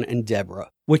 Don, and Deborah,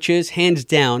 which is, hands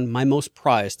down, my most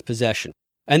prized possession.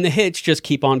 And the hits just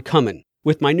keep on coming,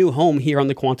 with my new home here on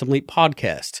the Quantum Leap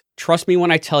podcast. Trust me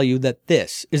when I tell you that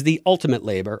this is the ultimate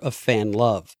labor of fan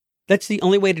love. That's the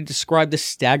only way to describe the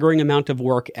staggering amount of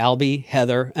work Albie,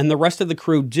 Heather, and the rest of the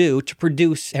crew do to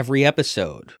produce every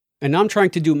episode. And I'm trying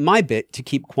to do my bit to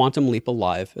keep Quantum Leap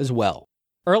alive as well.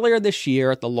 Earlier this year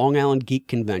at the Long Island Geek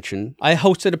Convention, I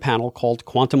hosted a panel called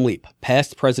Quantum Leap,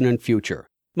 Past, Present, and Future.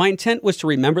 My intent was to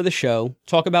remember the show,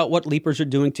 talk about what Leapers are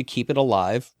doing to keep it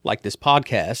alive, like this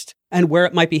podcast, and where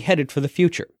it might be headed for the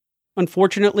future.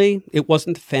 Unfortunately, it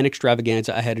wasn't the fan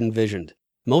extravaganza I had envisioned.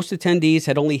 Most attendees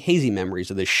had only hazy memories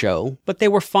of this show, but they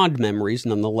were fond memories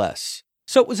nonetheless.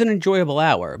 So it was an enjoyable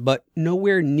hour, but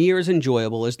nowhere near as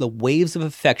enjoyable as the waves of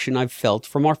affection I've felt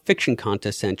from our fiction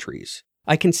contest entries.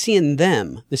 I can see in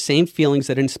them the same feelings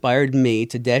that inspired me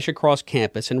to dash across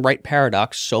campus and write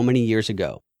Paradox so many years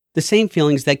ago. The same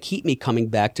feelings that keep me coming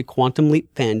back to Quantum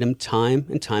Leap fandom time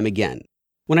and time again.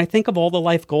 When I think of all the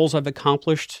life goals I've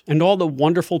accomplished and all the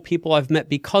wonderful people I've met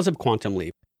because of Quantum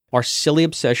Leap, our silly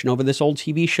obsession over this old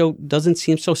TV show doesn't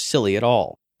seem so silly at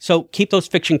all. So keep those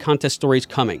fiction contest stories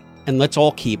coming, and let's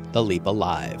all keep the leap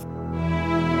alive.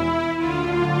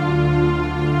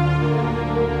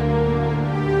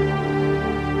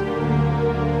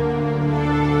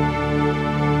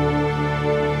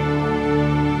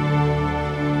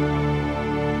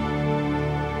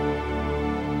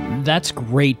 That's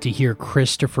great to hear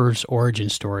Christopher's origin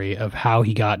story of how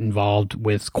he got involved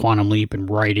with Quantum Leap and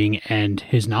writing and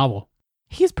his novel.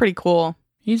 He's pretty cool.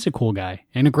 He's a cool guy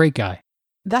and a great guy.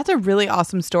 That's a really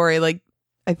awesome story. Like,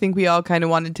 I think we all kind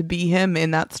of wanted to be him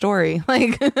in that story.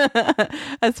 Like,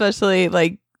 especially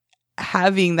like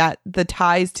having the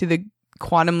ties to the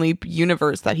Quantum Leap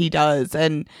universe that he does.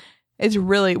 And it's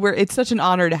really, it's such an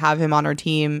honor to have him on our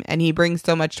team, and he brings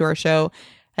so much to our show.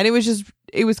 And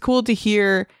it was cool to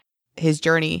hear his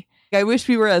journey. I wish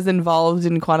we were as involved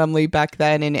in Quantum Leap back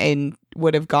then and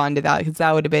would have gone to that, because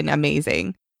that would have been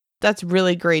amazing. That's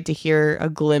really great to hear a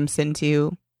glimpse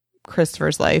into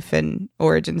Christopher's life and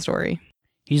origin story.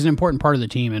 He's an important part of the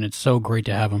team, and it's so great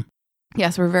to have him.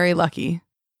 Yes, we're very lucky.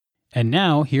 And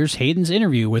now, here's Hayden's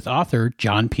interview with author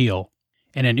John Peel,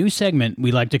 in a new segment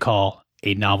we like to call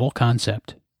A Novel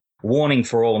Concept. Warning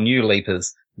for all new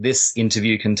leapers. This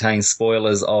interview contains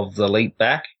spoilers of The Leap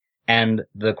Back and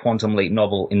the Quantum Leap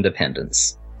novel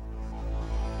Independence.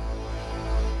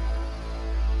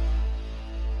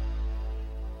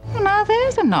 Now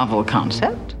there's a novel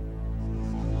concept.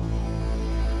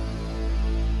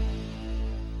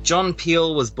 John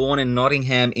Peel was born in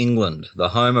Nottingham, England, the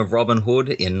home of Robin Hood,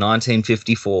 in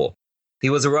 1954. He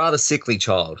was a rather sickly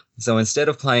child, so instead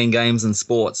of playing games and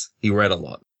sports, he read a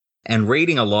lot. And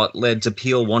reading a lot led to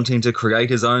Peel wanting to create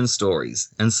his own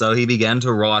stories, and so he began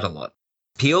to write a lot.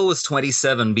 Peel was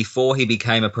 27 before he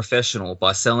became a professional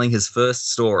by selling his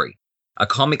first story, a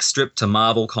comic strip to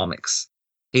Marvel Comics.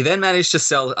 He then managed to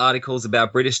sell articles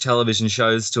about British television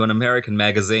shows to an American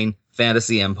magazine,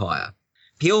 Fantasy Empire.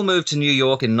 Peel moved to New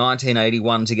York in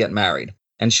 1981 to get married,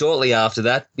 and shortly after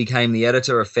that became the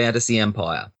editor of Fantasy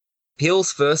Empire.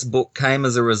 Peel's first book came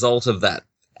as a result of that,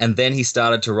 and then he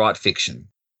started to write fiction.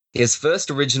 His first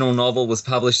original novel was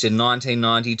published in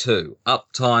 1992,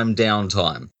 Uptime,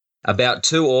 Downtime, about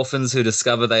two orphans who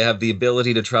discover they have the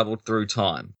ability to travel through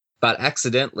time, but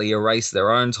accidentally erase their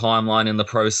own timeline in the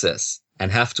process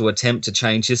and have to attempt to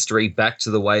change history back to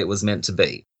the way it was meant to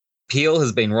be. Peele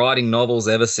has been writing novels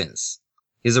ever since.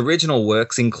 His original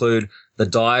works include the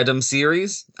Diadem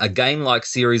series, a game-like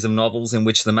series of novels in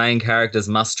which the main characters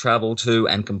must travel to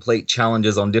and complete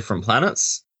challenges on different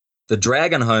planets. The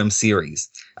Dragonhome series,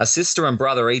 a sister and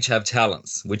brother each have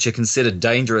talents, which are considered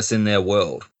dangerous in their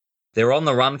world. They're on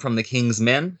the run from the king's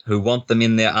men, who want them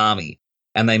in their army,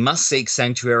 and they must seek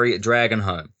sanctuary at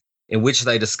Dragonhome, in which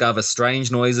they discover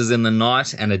strange noises in the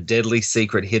night and a deadly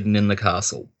secret hidden in the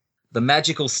castle. The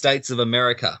Magical States of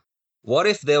America. What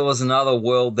if there was another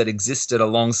world that existed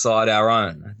alongside our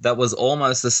own, that was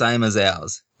almost the same as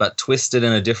ours, but twisted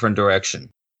in a different direction?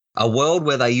 A world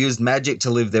where they used magic to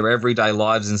live their everyday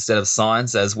lives instead of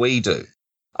science as we do.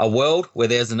 A world where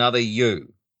there's another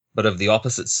you, but of the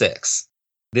opposite sex.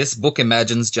 This book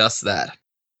imagines just that.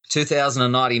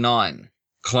 2099.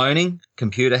 Cloning,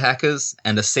 computer hackers,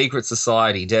 and a secret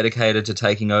society dedicated to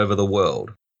taking over the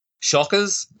world.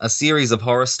 Shockers, a series of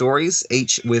horror stories,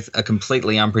 each with a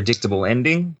completely unpredictable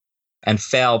ending. And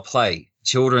Foul Play,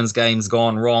 children's games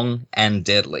gone wrong and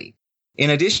deadly. In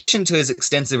addition to his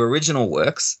extensive original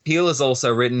works, Peele has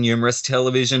also written numerous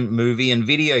television, movie, and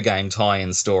video game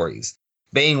tie-in stories,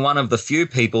 being one of the few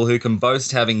people who can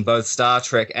boast having both Star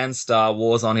Trek and Star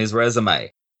Wars on his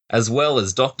resume, as well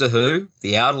as Doctor Who,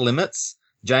 The Outer Limits,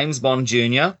 James Bond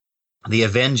Jr., The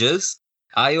Avengers,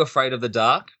 Are You Afraid of the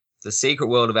Dark, The Secret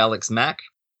World of Alex Mack,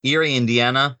 Erie,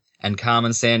 Indiana, and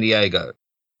Carmen Sandiego.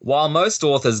 While most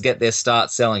authors get their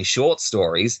start selling short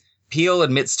stories, Peele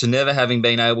admits to never having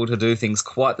been able to do things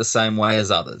quite the same way as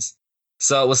others.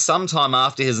 So it was some time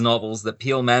after his novels that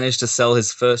Peele managed to sell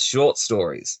his first short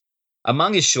stories.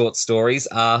 Among his short stories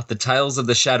are The Tales of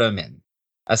the Shadow Men,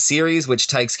 a series which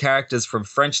takes characters from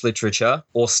French literature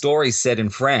or stories set in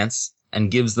France and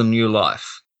gives them new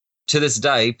life. To this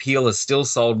day, Peele has still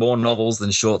sold more novels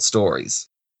than short stories.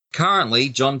 Currently,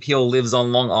 John Peele lives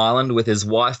on Long Island with his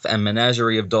wife and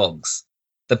menagerie of dogs.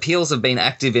 The Peels have been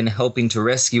active in helping to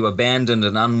rescue abandoned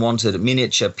and unwanted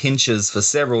miniature pinchers for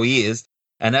several years,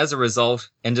 and as a result,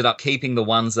 ended up keeping the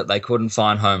ones that they couldn't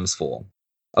find homes for.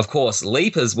 Of course,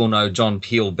 Leapers will know John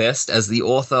Peele best as the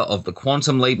author of the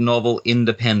Quantum Leap novel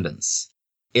Independence.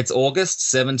 It's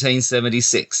August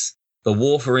 1776. The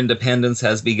war for independence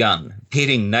has begun,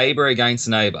 pitting neighbour against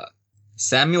neighbour.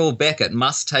 Samuel Beckett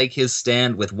must take his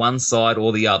stand with one side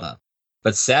or the other.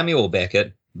 But Samuel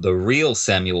Beckett, the real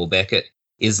Samuel Beckett,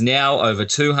 is now over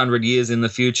 200 years in the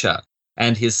future,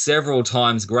 and his several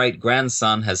times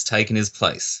great-grandson has taken his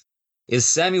place. Is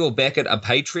Samuel Beckett a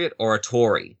patriot or a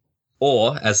Tory?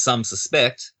 Or, as some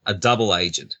suspect, a double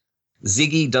agent?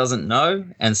 Ziggy doesn't know,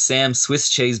 and Sam's Swiss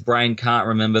cheese brain can't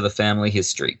remember the family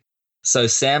history. So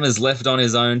Sam is left on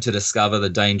his own to discover the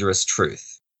dangerous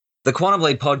truth. The Quantum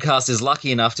Leap podcast is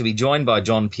lucky enough to be joined by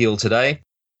John Peele today.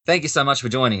 Thank you so much for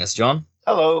joining us, John.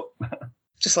 Hello.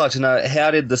 Just like to know, how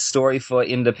did the story for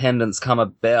Independence come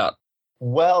about?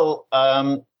 Well,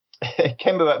 it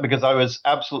came about because I was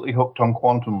absolutely hooked on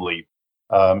Quantum Leap.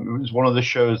 It was one of the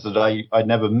shows that I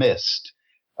never missed.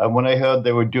 And when I heard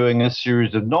they were doing a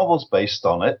series of novels based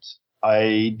on it,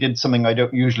 I did something I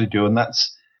don't usually do, and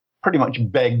that's pretty much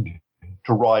begged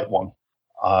to write one.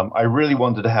 I really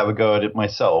wanted to have a go at it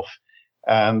myself.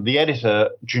 And the editor,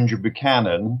 Ginger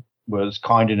Buchanan, was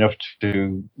kind enough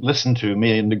to listen to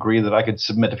me and agree that I could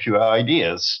submit a few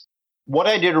ideas. What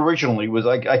I did originally was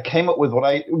I came up with what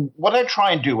I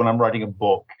try and do when I'm writing a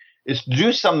book is to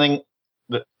do something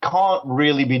that can't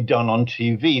really be done on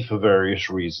TV for various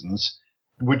reasons,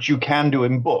 which you can do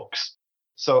in books.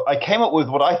 So I came up with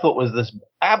what I thought was this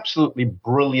absolutely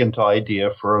brilliant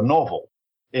idea for a novel.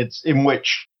 It's in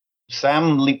which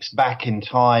Sam leaps back in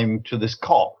time to this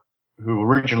cop who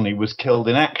originally was killed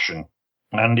in action.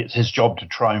 And it's his job to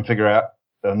try and figure out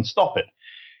and stop it.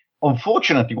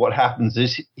 Unfortunately, what happens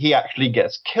is he actually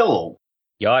gets killed.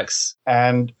 Yikes.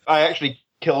 And I actually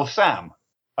kill Sam.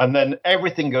 And then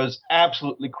everything goes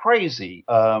absolutely crazy.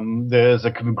 There's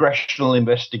a congressional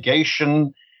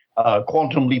investigation.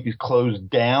 Quantum Leap is closed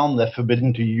down. They're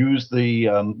forbidden to use the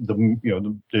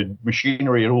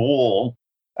machinery at all.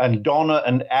 And Donna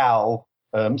and Al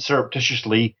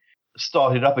surreptitiously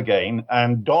started up again,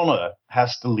 and Donna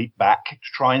has to leap back to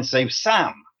try and save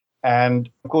Sam. And,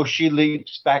 of course, she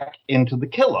leaps back into the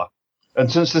killer.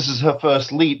 And since this is her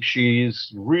first leap,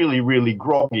 she's really, really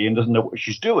groggy and doesn't know what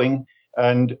she's doing.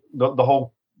 And the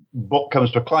whole book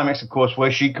comes to a climax, of course,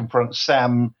 where she confronts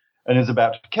Sam and is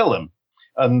about to kill him.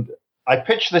 And I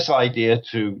pitched this idea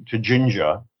to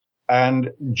Ginger,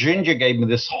 and Ginger gave me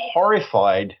this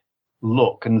horrified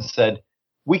look and said,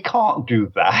 "We can't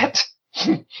do that."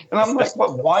 And I'm like,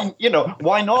 "Well, why?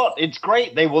 Why not? It's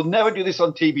great. They will never do this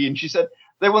on TV." And she said,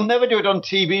 "They will never do it on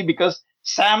TV because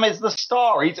Sam is the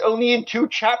star. He's only in 2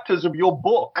 chapters of your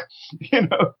book."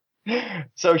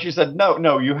 So she said,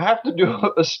 no, you have to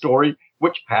do a story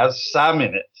which has Sam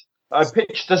in it. I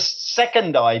pitched a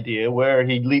second idea where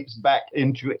he leaps back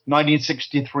into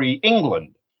 1963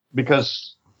 England,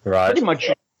 because pretty much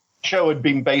the show had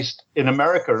been based in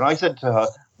America. And I said to her,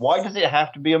 "Why does it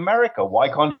have to be America? Why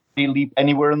can't he leap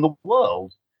anywhere in the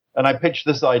world?" And I pitched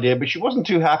this idea, but she wasn't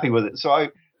too happy with it. So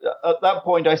at that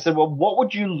point, I said, "Well, what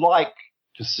would you like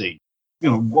to see?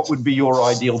 What would be your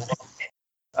ideal pitch?"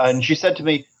 And she said to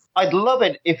me, "I'd love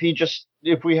it if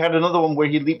we had another one where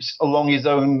he leaps along his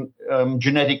own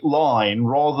genetic line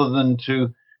rather than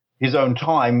to his own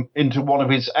time into one of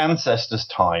his ancestors'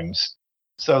 times."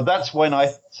 So that's when I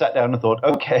sat down and thought,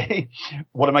 okay,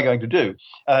 what am I going to do?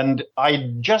 And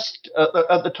I just,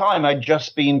 at the time, I'd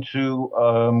just been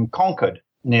to Concord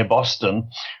near Boston,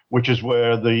 which is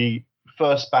where the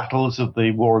first battles of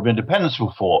the War of Independence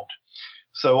were fought.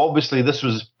 So obviously this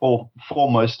was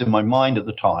foremost in my mind at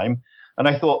the time. And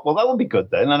I thought, well, that would be good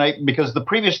then. And because the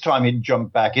previous time he'd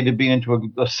jumped back, it had been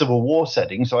into a Civil War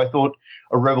setting. So I thought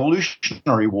a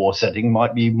Revolutionary War setting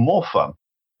might be more fun.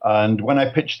 And when I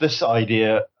pitched this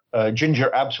idea,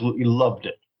 Ginger absolutely loved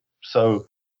it. So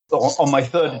on my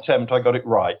third attempt, I got it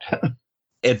right.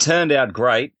 It turned out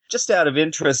great. Just out of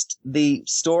interest, the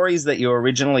stories that you were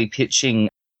originally pitching,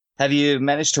 have you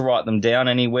managed to write them down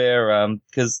anywhere?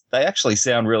 Because they actually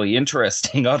sound really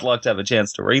interesting. I'd like to have a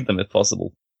chance to read them if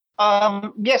possible.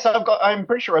 Yes, I'm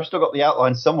pretty sure I've still got the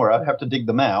outlines somewhere. I'd have to dig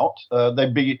them out.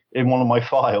 They'd be in one of my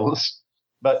files.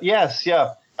 But yes,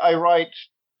 I write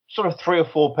sort of 3 or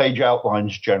 4 page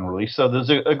outlines generally. So there's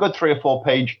a good 3 or 4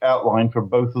 page outline for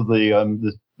both of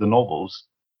the novels.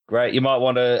 Great. You might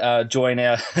want to join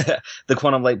our the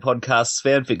Quantum Leap Podcast's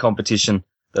fanfic competition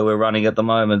that we're running at the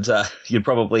moment. You'd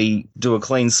probably do a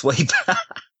clean sweep.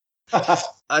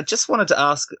 I just wanted to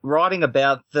ask, writing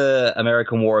about the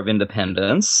American War of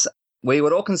Independence, we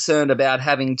were all concerned about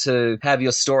having to have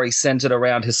your story centered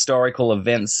around historical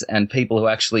events and people who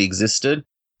actually existed.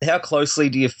 How closely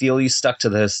do you feel you stuck to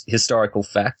the historical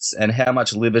facts, and how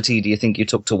much liberty do you think you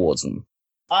took towards them?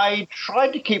 I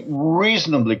tried to keep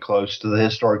reasonably close to the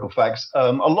historical facts.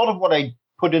 A lot of what I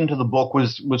put into the book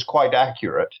was quite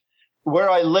accurate. Where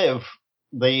I live,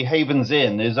 the Havens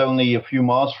Inn is only a few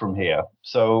miles from here.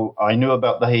 So I knew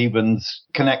about the Havens'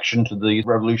 connection to the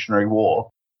Revolutionary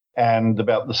War and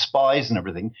about the spies and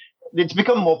everything. It's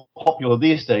become more popular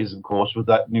these days, of course, with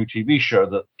that new TV show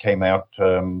that came out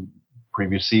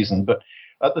previous season. But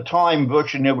at the time,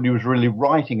 virtually nobody was really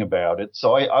writing about it.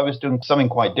 So I was doing something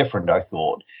quite different, I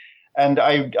thought. And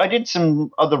I did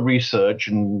some other research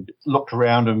and looked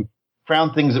around and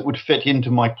found things that would fit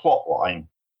into my plot line.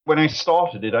 When I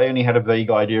started it, I only had a vague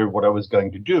idea of what I was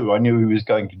going to do. I knew he was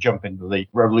going to jump into the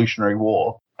Revolutionary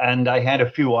War, and I had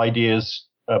a few ideas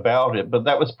about it, but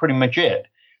that was pretty much it.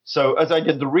 So as I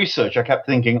did the research, I kept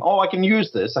thinking, I can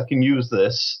use this,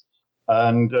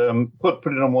 and put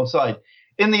it on one side.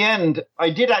 In the end, I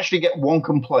did actually get one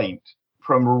complaint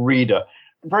from a reader,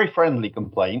 a very friendly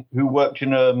complaint, who worked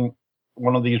in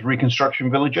one of these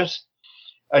reconstruction villages.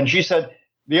 And she said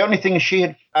the only thing she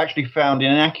had actually found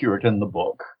inaccurate in the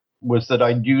book was that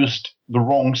I'd used the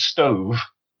wrong stove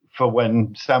for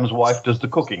when Sam's wife does the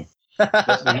cooking.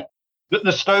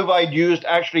 The stove I'd used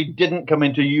actually didn't come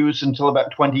into use until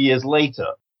about 20 years later.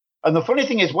 And the funny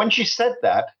thing is, when she said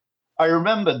that, I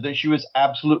remembered that she was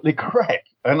absolutely correct.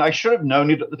 And I should have known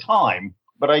it at the time,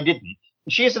 but I didn't.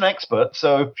 She is an expert,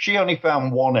 so if she only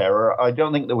found one error, I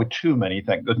don't think there were too many,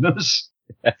 thank goodness.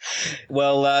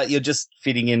 Well, you're just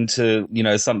fitting into,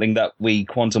 something that we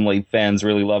Quantum Leap fans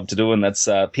really love to do, and that's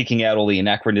picking out all the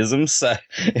anachronisms. So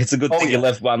it's a good thing you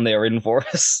left one there in for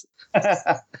us.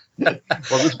 Well,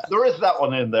 there is that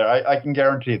one in there. I can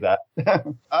guarantee that.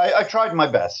 I tried my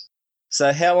best.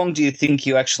 So how long do you think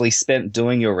you actually spent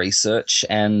doing your research,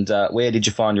 and where did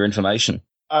you find your information?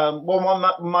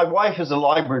 Well, my wife is a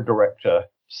library director,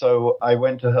 so I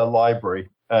went to her library,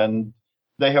 and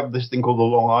they have this thing called the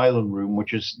Long Island Room,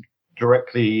 which is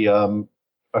directly a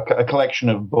collection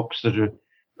of books that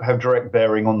have direct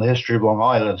bearing on the history of Long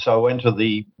Island. So I went to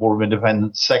the War of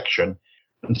Independence section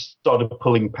and started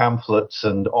pulling pamphlets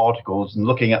and articles and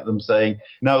looking at them saying,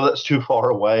 no, that's too far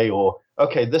away, or,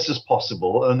 okay, this is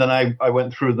possible. And then I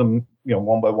went through them,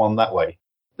 one by one that way.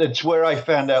 It's where I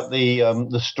found out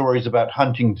the stories about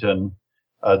Huntington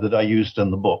that I used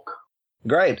in the book.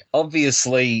 Great.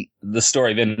 Obviously, the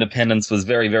story of Independence was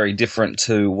very, very different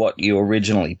to what you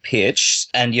originally pitched,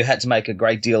 and you had to make a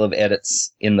great deal of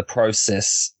edits in the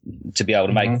process to be able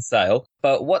to make the sale.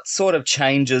 But what sort of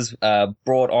changes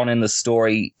brought on in the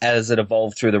story as it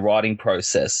evolved through the writing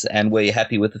process, and were you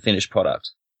happy with the finished product?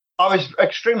 I was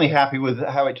extremely happy with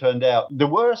how it turned out. There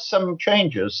were some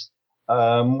changes.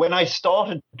 When I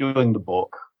started doing the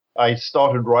book, I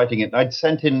started writing it, and I'd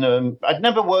sent in, I'd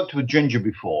never worked with Ginger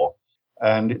before.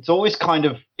 And it's always kind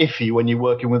of iffy when you're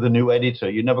working with a new editor.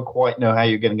 You never quite know how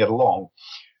you're going to get along.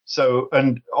 So,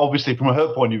 and obviously from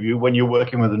her point of view, when you're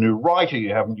working with a new writer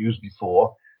you haven't used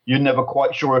before, you're never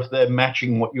quite sure if they're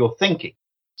matching what you're thinking.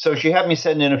 So she had me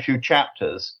send in a few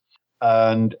chapters,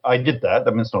 and I did that.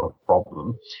 I mean, it's not a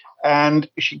problem. And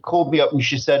she called me up and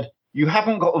she said, "You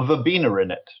haven't got a Verbena in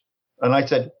it." And I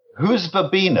said, "Who's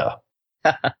Verbena?"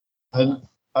 And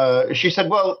she said,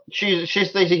 "Well, she's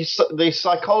the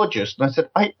psychologist." And I said,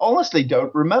 "I honestly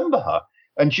don't remember her."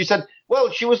 And she said,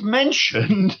 "Well, she was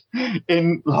mentioned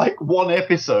in like one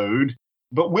episode,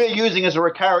 but we're using as a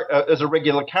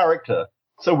regular character,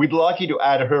 so we'd like you to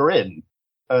add her in."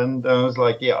 And I was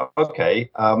like, "Yeah, okay."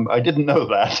 I didn't know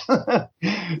that.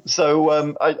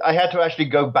 So I had to actually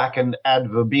go back and add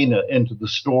Verbena into the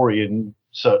story in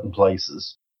certain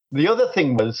places. The other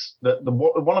thing was that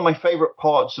one of my favorite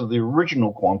parts of the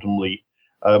original Quantum Leap,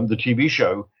 the TV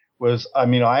show, was, I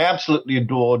mean, I absolutely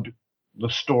adored the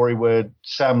story where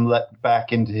Sam leapt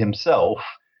back into himself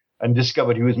and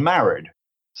discovered he was married.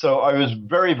 So I was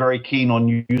very, very keen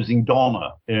on using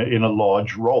Donna in a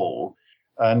large role.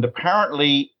 And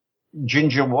apparently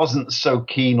Ginger wasn't so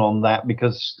keen on that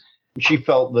because she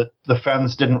felt that the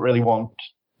fans didn't really want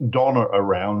Donna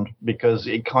around because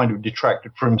it kind of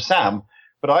detracted from Sam.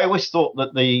 But I always thought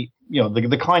that the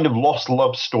kind of lost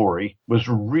love story was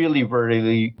really,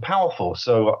 really powerful.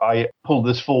 So I pulled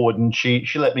this forward, and she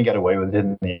let me get away with it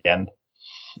in the end.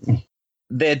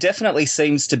 There definitely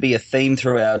seems to be a theme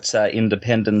throughout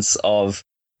Independence of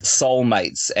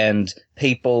soulmates and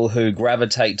people who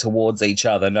gravitate towards each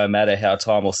other no matter how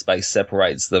time or space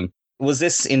separates them. Was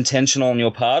this intentional on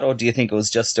your part, or do you think it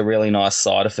was just a really nice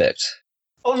side effect?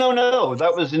 Oh, no.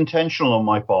 That was intentional on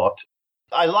my part.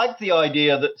 I liked the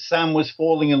idea that Sam was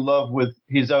falling in love with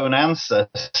his own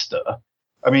ancestor.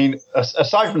 I mean,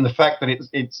 aside from the fact that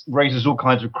it raises all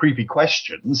kinds of creepy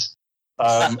questions,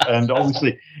 and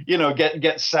obviously,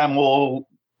 get Sam all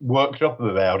worked up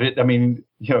about it. I mean,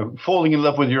 falling in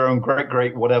love with your own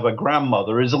great whatever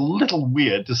grandmother is a little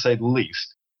weird, to say the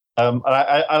least.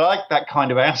 I like that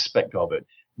kind of aspect of it,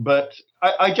 but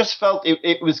I just felt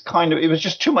it was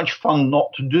just too much fun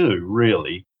not to do,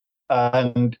 really,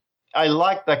 and I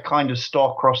like that kind of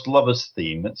star-crossed lovers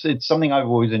theme. It's something I've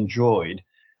always enjoyed,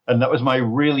 and that was my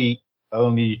really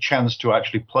only chance to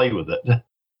actually play with it.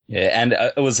 Yeah, and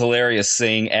it was hilarious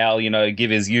seeing Al, give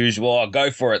his usual, "Oh,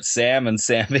 go for it, Sam," and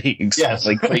Sam being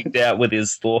extremely creeped out with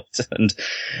his thoughts. And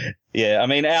yeah, I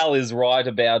mean, Al is right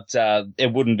about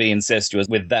it wouldn't be incestuous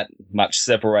with that much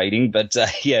separating, but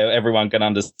everyone can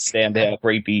understand how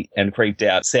creepy and creeped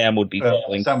out Sam would be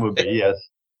feeling. Sam would be, yes.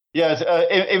 Yes,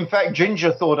 in fact,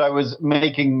 Ginger thought I was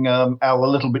making Al a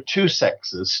little bit too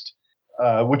sexist,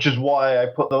 which is why I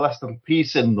put the last little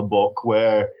piece in the book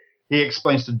where he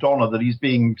explains to Donna that he's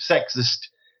being sexist,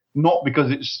 not because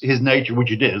it's his nature,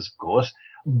 which it is, of course,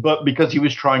 but because he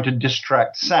was trying to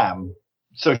distract Sam.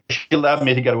 So she allowed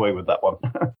me to get away with that one.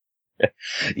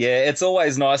 Yeah, it's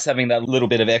always nice having that little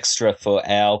bit of extra for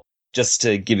Al, just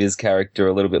to give his character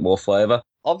a little bit more flavour.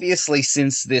 Obviously,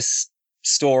 since this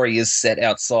story is set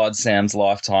outside Sam's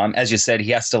lifetime, as you said,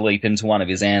 he has to leap into one of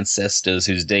his ancestors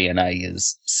whose DNA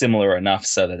is similar enough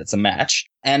so that it's a match.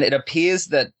 And it appears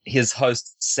that his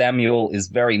host Samuel is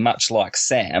very much like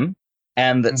Sam,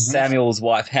 and that Samuel's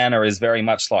wife Hannah is very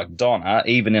much like Donna,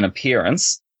 even in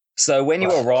appearance. So when you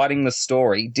were writing the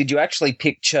story, did you actually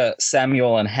picture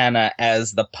Samuel and Hannah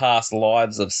as the past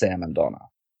lives of Sam and Donna?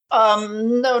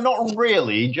 No, not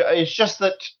really. It's just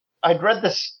that I'd read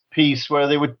this piece where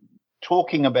they were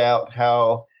talking about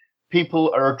how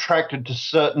people are attracted to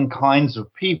certain kinds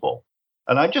of people.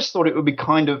 And I just thought it would be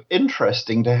kind of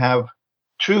interesting to have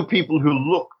two people who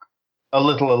look a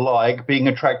little alike being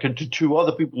attracted to two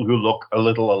other people who look a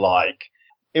little alike.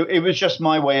 It was just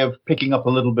my way of picking up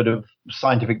a little bit of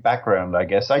scientific background, I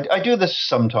guess. I do this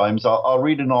sometimes. I'll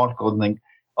read an article and think,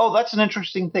 oh, that's an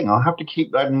interesting thing. I'll have to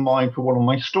keep that in mind for one of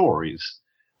my stories.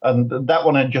 And that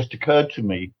one had just occurred to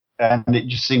me. And it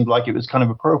just seemed like it was kind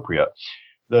of appropriate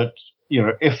that,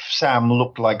 if Sam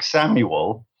looked like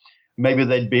Samuel, maybe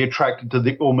they'd be attracted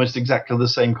to almost exactly the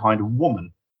same kind of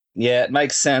woman. Yeah, it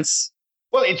makes sense.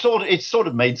 Well, it sort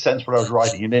of made sense when I was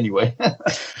writing it anyway.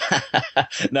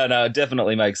 No, it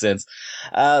definitely makes sense.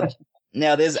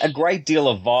 Now, there's a great deal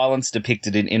of violence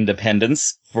depicted in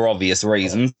Independence for obvious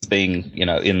reasons, being,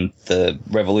 in the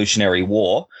Revolutionary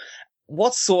War.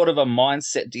 What sort of a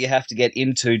mindset do you have to get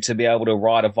into to be able to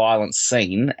write a violent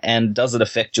scene, and does it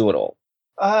affect you at all?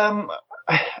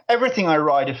 Everything I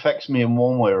write affects me in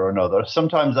one way or another.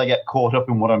 Sometimes I get caught up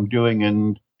in what I'm doing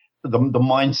and the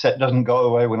mindset doesn't go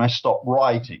away when I stop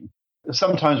writing.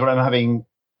 Sometimes when I'm having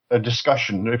a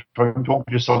discussion, if I'm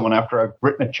talking to someone after I've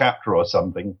written a chapter or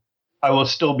something, I will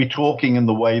still be talking in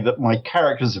the way that my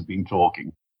characters have been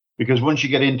talking. Because once you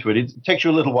get into it, it takes you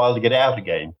a little while to get out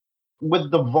again. With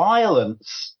the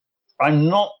violence, I'm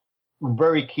not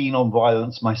very keen on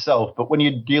violence myself, but when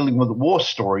you're dealing with a war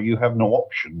story, you have no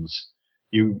options.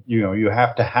 You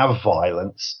have to have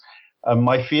violence. And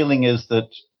my feeling is that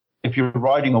if you're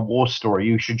writing a war story,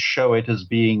 you should show it as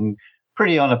being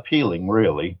pretty unappealing,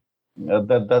 really.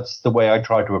 That's the way I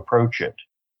try to approach it.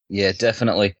 Yeah,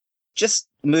 definitely. Just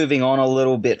moving on a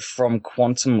little bit from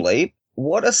Quantum Leap,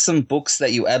 what are some books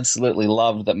that you absolutely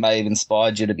loved that may have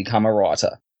inspired you to become a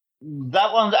writer?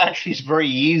 That one actually is very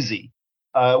easy.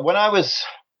 When I was,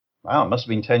 it must have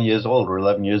been 10 years old or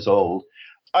 11 years old,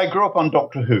 I grew up on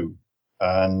Doctor Who.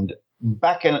 And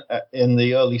back in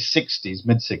the early 60s,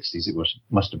 mid-60s,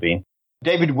 must have been,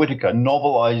 David Whittaker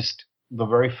novelized the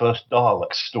very first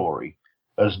Dalek story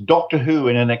as Doctor Who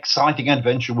in an exciting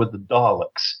adventure with the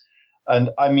Daleks.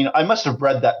 And I mean, I must have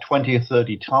read that 20 or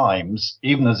 30 times,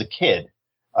 even as a kid.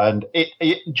 And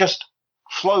it just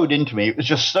flowed into me. It was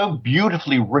just so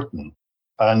beautifully written.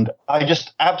 And I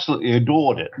just absolutely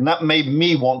adored it. And that made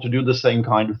me want to do the same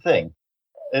kind of thing.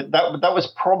 That was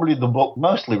probably the book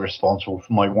mostly responsible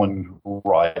for my one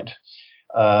write.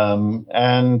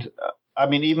 And I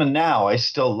mean, even now, I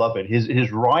still love it.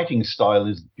 His writing style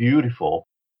is beautiful,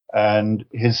 and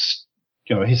his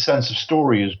sense of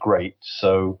story is great.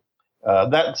 So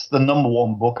that's the number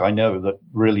one book I know that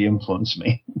really influenced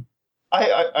me.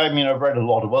 I mean, I've read a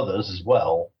lot of others as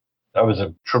well. I was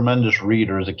a tremendous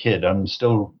reader as a kid. I'm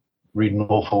still reading an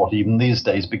awful lot even these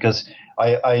days because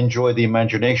I enjoy the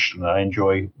imagination. I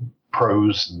enjoy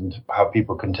prose and how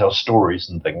people can tell stories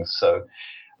and things. So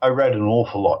I read an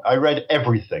awful lot. I read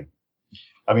everything.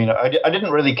 I mean, I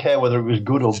didn't really care whether it was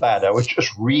good or bad. I would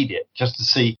just read it just to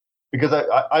see, because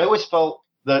I always felt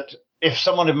that if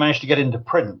someone had managed to get into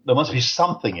print, there must be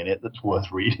something in it that's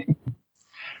worth reading.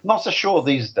 Not so sure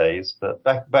these days, but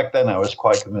back then I was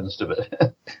quite convinced of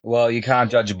it. Well, you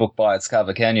can't judge a book by its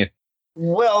cover, can you?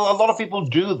 Well, a lot of people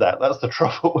do that. That's the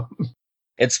trouble.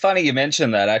 It's funny you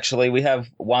mention that, actually. We have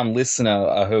one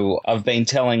listener who I've been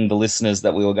telling the listeners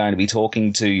that we were going to be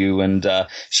talking to you, and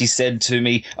she said to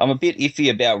me, I'm a bit iffy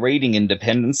about reading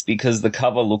Independence because the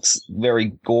cover looks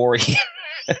very gory.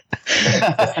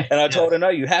 And I told her, no,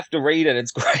 you have to read it.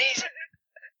 It's great.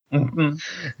 Mm-hmm.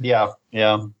 Yeah.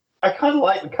 I kind of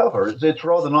like the cover. It's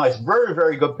rather nice. Very,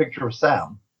 very good picture of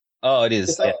Sam. Oh, it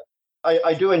is. Yeah.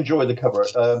 I do enjoy the cover.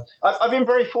 I've been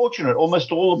very fortunate.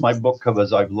 Almost all of my book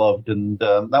covers I've loved, and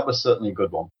that was certainly a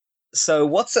good one. So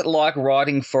what's it like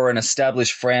writing for an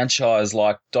established franchise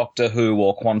like Doctor Who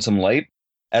or Quantum Leap,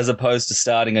 as opposed to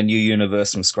starting a new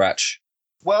universe from scratch?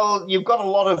 Well, you've got a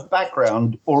lot of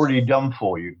background already done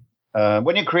for you.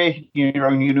 When you're creating your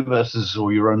own universes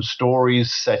or your own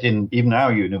stories set in even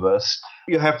our universe,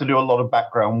 you have to do a lot of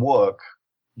background work.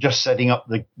 Just setting up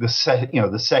the set,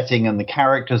 the setting and the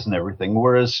characters and everything.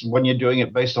 Whereas when you're doing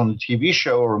it based on a TV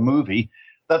show or a movie,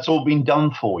 that's all been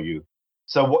done for you.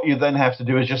 So what you then have to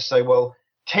do is just say, well,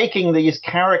 taking these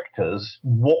characters,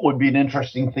 what would be an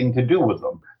interesting thing to do with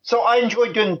them? So I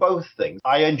enjoy doing both things.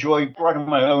 I enjoy writing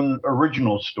my own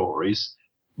original stories,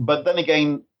 but then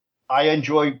again, I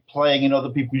enjoy playing in other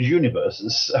people's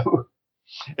universes. So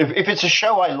if it's a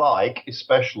show I like,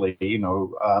 especially,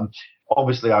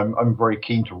 obviously, I'm very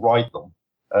keen to write them,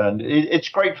 and it's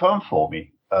great fun for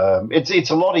me. It's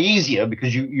a lot easier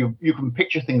because you can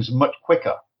picture things much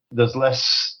quicker. There's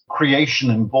less creation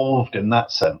involved in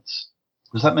that sense.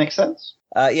 Does that make sense?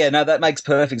 Yeah, no, that makes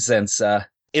perfect sense.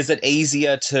 Is it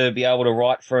easier to be able to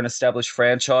write for an established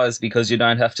franchise because you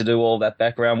don't have to do all that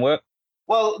background work?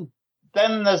 Well,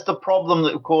 then there's the problem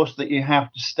that, of course, that you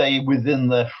have to stay within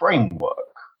their framework.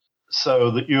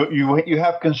 So that you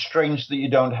have constraints that you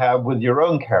don't have with your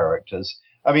own characters.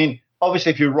 I mean,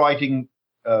 obviously, if you're writing,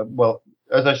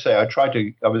 as I say, I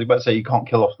was about to say you can't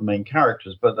kill off the main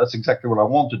characters, but that's exactly what I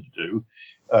wanted to do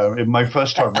in my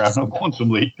first time around on Quantum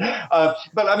Leap. But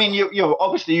I mean,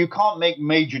 obviously you can't make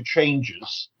major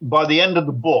changes. By the end of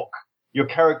the book, your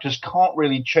characters can't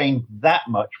really change that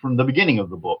much from the beginning of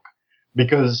the book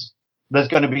because there's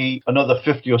going to be another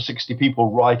 50 or 60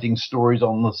 people writing stories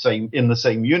in the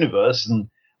same universe, and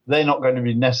they're not going to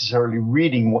be necessarily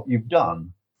reading what you've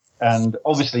done. And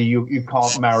obviously you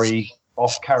can't marry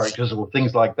off characters or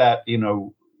things like that,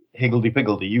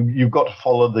 higgledy-piggledy. You've got to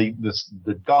follow the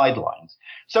guidelines.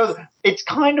 So it's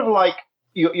kind of like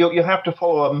you have to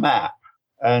follow a map,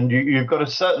 and you've got a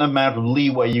certain amount of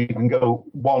leeway. You can go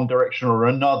one direction or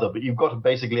another, but you've got to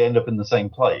basically end up in the same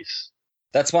place.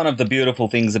 That's one of the beautiful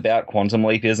things about Quantum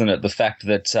Leap, isn't it? The fact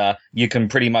that you can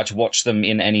pretty much watch them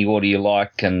in any order you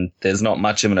like, and there's not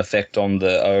much of an effect on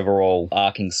the overall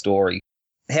arcing story.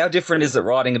 How different is it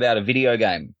writing about a video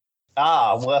game?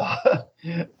 Well,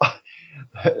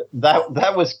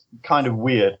 that was kind of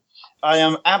weird. I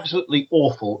am absolutely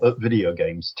awful at video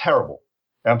games. Terrible.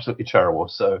 Absolutely terrible.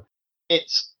 So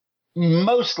it's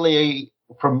mostly,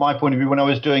 from my point of view, when I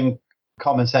was doing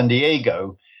Carmen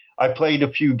Sandiego, I played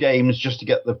a few games just to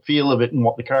get the feel of it and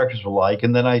what the characters were like,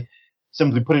 and then I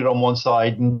simply put it on one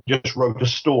side and just wrote a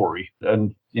story,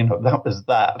 and, that was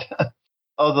that.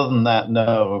 Other than that,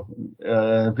 no.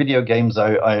 Video games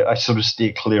I sort of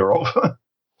steer clear of.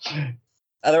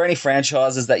 Are there any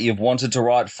franchises that you've wanted to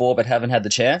write for but haven't had the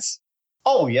chance?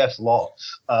 Oh, yes,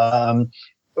 lots.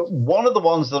 One of the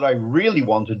ones that I really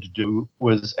wanted to do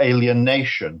was Alien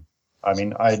Nation. I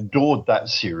mean, I adored that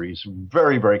series.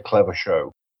 Very, very clever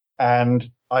show. And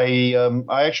I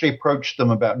actually approached them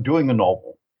about doing a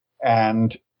novel.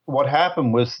 And what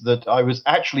happened was that I was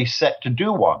actually set to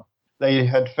do one. They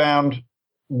had found,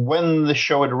 when the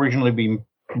show had originally been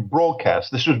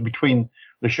broadcast, this was between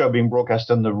the show being broadcast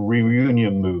and the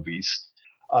reunion movies.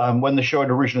 When the show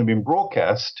had originally been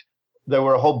broadcast, there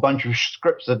were a whole bunch of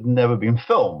scripts that had never been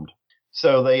filmed.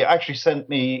 So they actually sent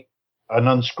me an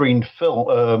unscreened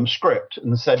script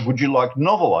and said, would you like to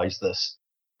novelize this?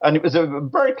 And it was a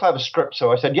very clever script.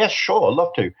 So I said, yes, sure, I'd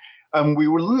love to. And we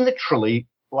were literally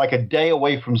like a day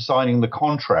away from signing the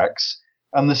contracts,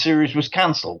 and the series was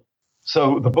canceled.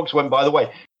 So the books went by the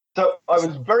way. So I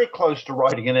was very close to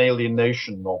writing an Alien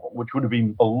Nation novel, which would have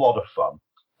been a lot of fun.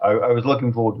 I was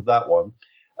looking forward to that one.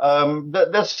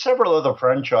 There's several other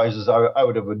franchises I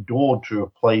would have adored to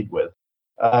have played with.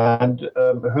 And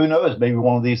who knows, maybe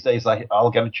one of these days I'll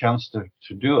get a chance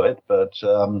to do it. But,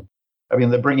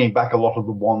 they're bringing back a lot of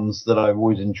the ones that I've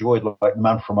always enjoyed, like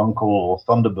Man from U.N.C.L.E. or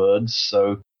Thunderbirds.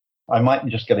 So I might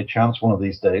just get a chance one of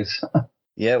these days.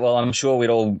 Yeah, well, I'm sure we'd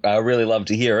all really love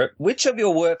to hear it. Which of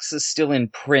your works is still in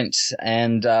print,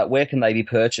 and where can they be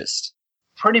purchased?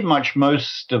 Pretty much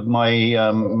most of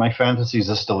my fantasies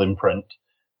are still in print.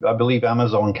 I believe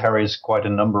Amazon carries quite a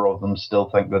number of them still,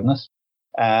 thank goodness.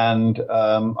 And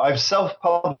I've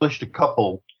self-published a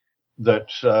couple that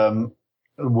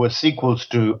were sequels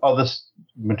to other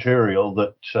material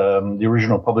that the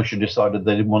original publisher decided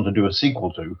they didn't want to do a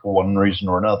sequel to for one reason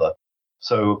or another.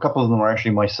 So a couple of them are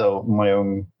actually my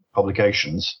own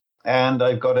publications. And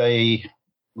I've got a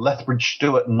Lethbridge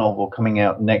Stewart novel coming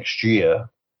out next year,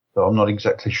 so I'm not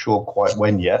exactly sure quite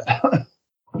when yet.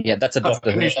 Yeah, that's a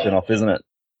Doctor Who spin-off, isn't it?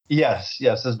 Yes,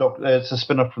 it's a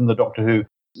spin-off from the Doctor Who.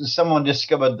 Someone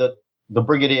discovered that the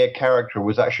Brigadier character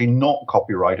was actually not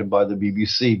copyrighted by the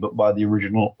BBC, but by the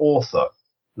original author,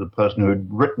 the person who had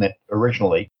written it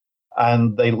originally,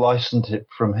 and they licensed it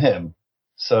from him.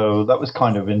 So that was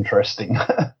kind of interesting.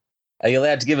 Are you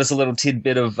allowed to give us a little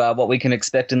tidbit of what we can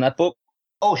expect in that book?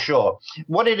 Oh, sure.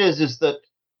 What it is that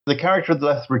the character of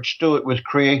Lethbridge Stewart was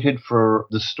created for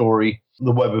the story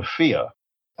The Web of Fear,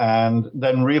 and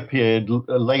then reappeared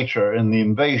later in The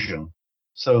Invasion.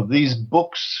 So these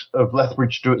books of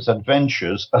Lethbridge Stewart's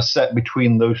adventures are set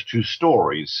between those two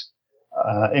stories,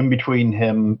 in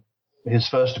between his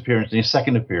first appearance and his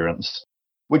second appearance,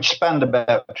 which spanned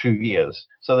about 2 years.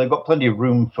 So they've got plenty of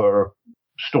room for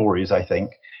stories, I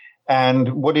think.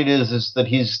 And what it is that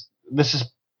this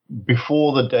is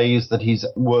before the days that he's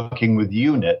working with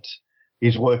UNIT.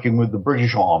 He's working with the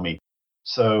British Army.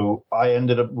 So I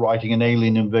ended up writing an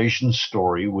alien invasion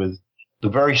story with the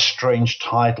very strange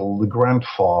title, The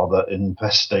Grandfather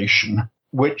Infestation,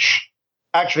 which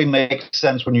actually makes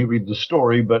sense when you read the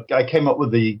story, but I came up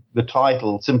with the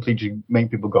title simply to make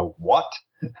people go, what?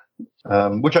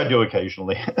 Which I do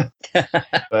occasionally.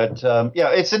 But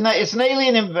it's an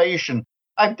alien invasion.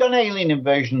 I've done alien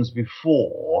invasions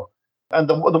before, and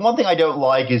the one thing I don't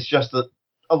like is just that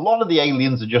a lot of the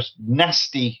aliens are just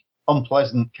nasty,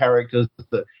 unpleasant characters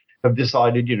that have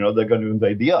decided, they're going to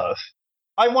invade the Earth.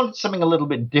 I wanted something a little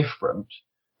bit different.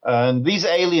 And these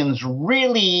aliens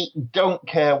really don't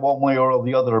care one way or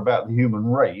the other about the human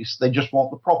race. They just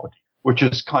want the property, which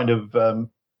is kind of,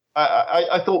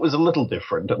 I thought was a little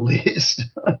different, at least.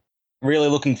 Really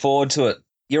looking forward to it.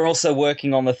 You're also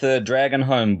working on the third Dragon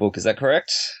Home book, is that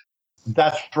correct?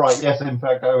 That's right. Yes, in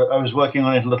fact, I was working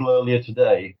on it a little earlier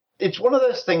today. It's one of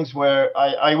those things where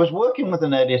I was working with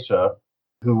an editor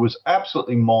who was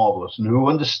absolutely marvelous and who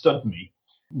understood me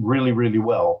really, really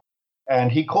well.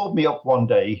 And he called me up one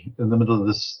day in the middle of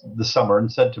the summer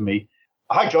and said to me,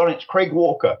 "Hi, John, it's Craig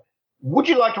Walker. Would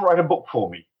you like to write a book for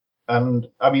me?" And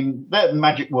I mean, they're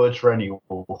magic words for any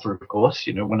author, of course.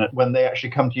 You know, when they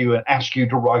actually come to you and ask you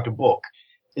to write a book,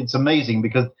 it's amazing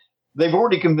because they've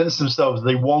already convinced themselves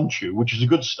they want you, which is a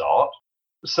good start.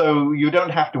 So you don't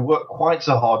have to work quite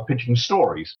so hard pitching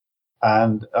stories.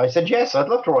 And I said, yes, I'd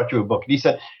love to write you a book. And he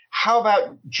said, how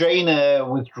about Jane Eyre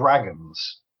with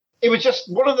dragons? It was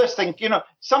just one of those things, you know,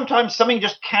 sometimes something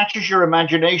just catches your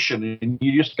imagination and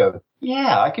you just go,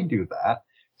 yeah, I can do that.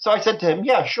 So I said to him,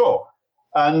 yeah, sure.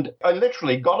 And I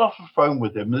literally got off the phone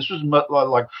with him. This was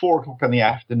like 4 o'clock in the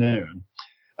afternoon.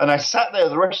 And I sat there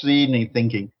the rest of the evening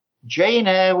thinking, Jane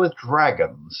Eyre with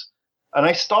dragons. And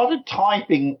I started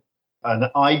typing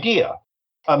an idea.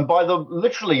 And by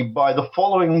the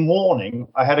following morning,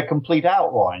 I had a complete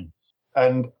outline.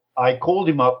 And I called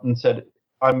him up and said,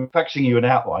 I'm faxing you an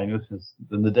outline. This is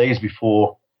in the days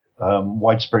before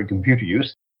widespread computer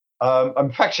use.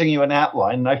 I'm faxing you an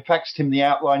outline. And I faxed him the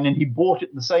outline and he bought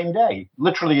it the same day.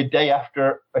 Literally a day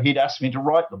after he'd asked me to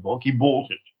write the book, he bought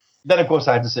it. Then, of course,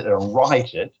 I had to sit there and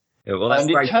write it. Yeah, well, that's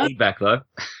great feedback, though.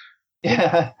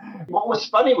 Yeah. What was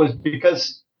funny was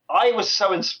because I was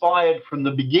so inspired from the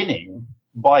beginning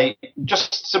by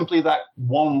just simply that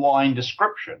one-line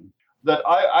description that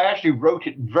I actually wrote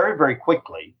it very, very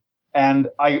quickly. And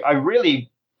I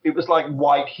really, it was like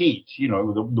white heat, you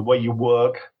know, the way you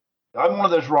work. I'm one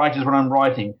of those writers when I'm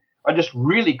writing, I just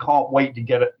really can't wait to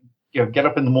get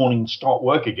up in the morning and start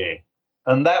work again.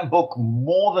 And that book,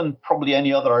 more than probably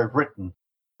any other I've written,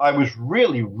 I was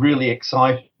really, really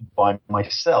excited by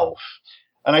myself.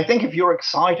 And I think if you're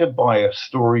excited by a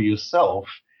story yourself,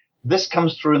 this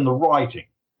comes through in the writing.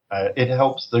 It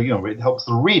helps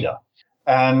the reader.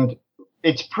 And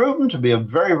it's proven to be a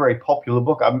very, very popular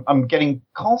book. I'm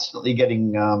constantly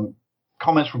getting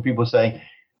comments from people saying,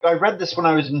 I read this when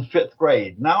I was in 5th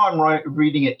grade. Now I'm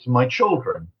reading it to my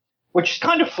children, which is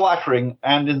kind of flattering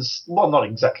and not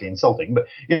exactly insulting, but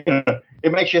you know,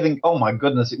 it makes you think, oh my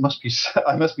goodness,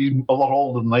 I must be a lot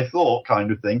older than I thought,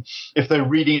 kind of thing, if they're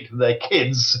reading it to their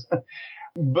kids.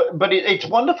 but it's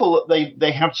wonderful that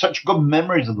they have such good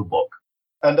memories of the book.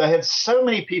 And I had so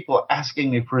many people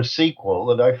asking me for a sequel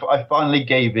that I finally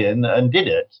gave in and did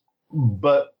it.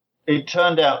 But it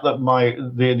turned out that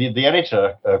the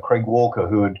editor, Craig Walker,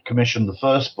 who had commissioned the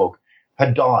first book,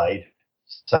 had died,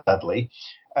 sadly.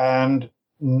 And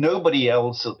nobody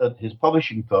else at his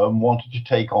publishing firm wanted to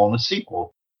take on a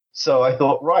sequel. So I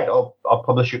thought, right, I'll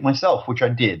publish it myself, which I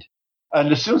did.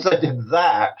 And as soon as I did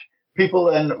that,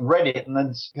 people then read it and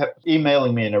then kept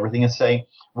emailing me and everything and saying,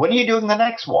 when are you doing the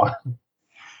next one?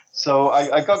 So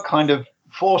I got kind of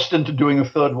forced into doing a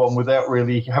third one without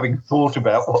really having thought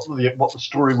about what the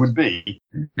story would be.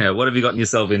 Yeah, what have you gotten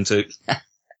yourself into?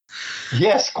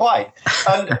 Yes, quite.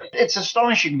 And it's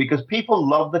astonishing because people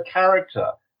love the character,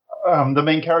 the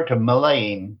main character,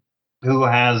 Melaine, who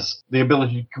has the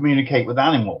ability to communicate with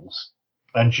animals.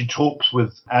 And she talks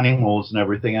with animals and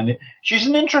everything. And she's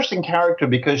an interesting character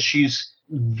because she's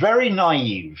very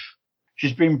naive.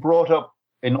 She's been brought up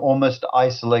in almost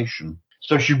isolation.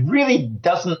 So she really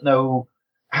doesn't know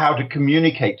how to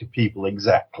communicate to people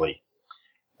exactly.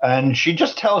 And she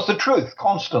just tells the truth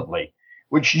constantly,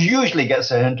 which usually gets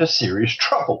her into serious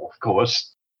trouble, of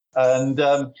course. And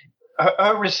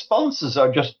her responses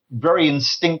are just very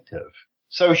instinctive.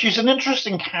 So she's an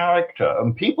interesting character,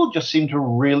 and people just seem to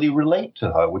really relate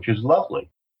to her, which is lovely.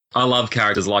 I love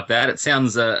characters like that. It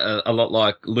sounds a lot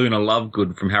like Luna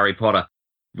Lovegood from Harry Potter.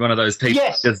 One of those people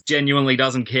yes. Just genuinely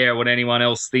doesn't care what anyone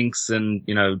else thinks and,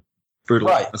 you know, brutal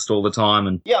honest all the time.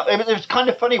 And yeah, it was kind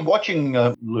of funny watching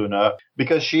Luna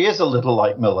because she is a little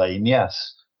like Melaine,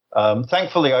 yes.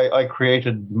 Thankfully, I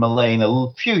created Melaine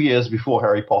a few years before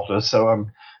Harry Potter, so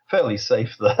I'm fairly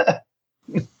safe there.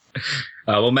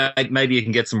 Well, maybe you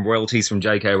can get some royalties from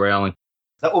J.K. Rowling.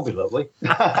 That would be lovely.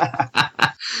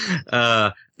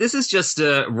 This is just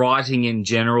a writing in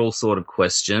general sort of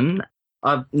question.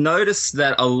 I've noticed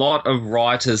that a lot of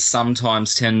writers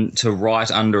sometimes tend to write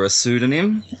under a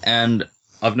pseudonym, and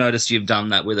I've noticed you've done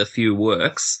that with a few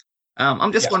works.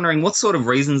 I'm just wondering, what sort of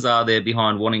reasons are there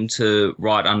behind wanting to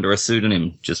write under a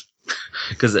pseudonym? Just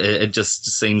because it just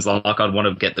seems like I'd want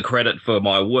to get the credit for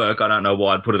my work. I don't know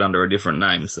why I'd put it under a different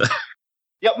name. So.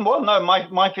 Yeah, well, no,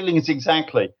 my feeling is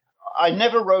exactly. I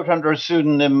never wrote under a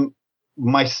pseudonym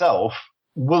myself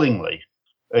willingly.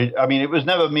 I mean, it was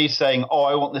never me saying, "Oh,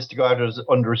 I want this to go out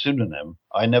under a pseudonym."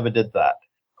 I never did that.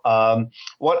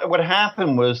 What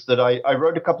happened was that I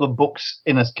wrote a couple of books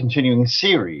in a continuing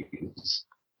series,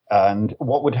 and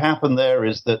what would happen there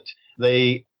is that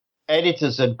the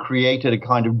editors had created a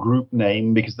kind of group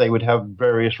name because they would have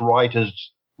various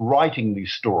writers writing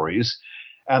these stories,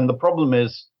 and the problem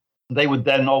is they would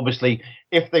then obviously,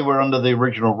 if they were under the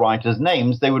original writers'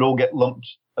 names, they would all get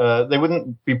lumped. They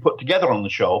wouldn't be put together on the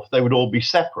shelf. They would all be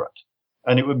separate.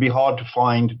 And it would be hard to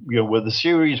find, where the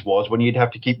series was when you'd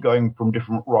have to keep going from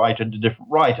different writer to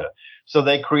different writer. So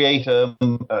they create a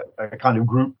kind of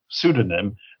group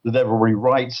pseudonym that everybody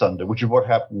writes under, which is what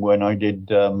happened when I did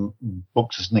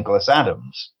books as Nicholas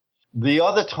Adams. The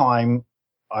other time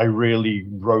I really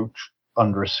wrote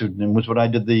under a pseudonym was when I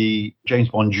did the James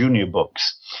Bond Jr.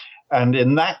 books. And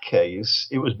in that case,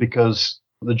 it was because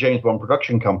the James Bond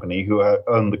production company, who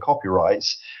owned the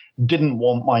copyrights, didn't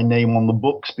want my name on the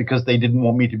books because they didn't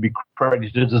want me to be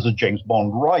credited as a James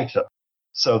Bond writer.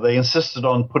 So they insisted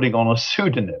on putting on a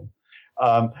pseudonym.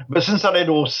 But since I did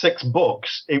all 6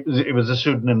 books, it was a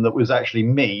pseudonym that was actually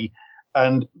me.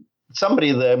 And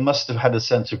somebody there must have had a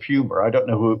sense of humor. I don't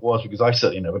know who it was because I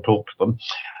certainly never talked to them.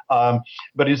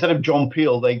 But instead of John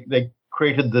Peel, they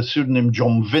created the pseudonym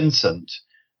John Vincent.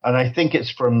 And I think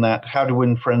it's from that How to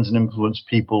Win Friends and Influence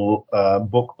People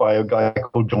book by a guy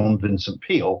called John Vincent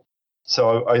Peale.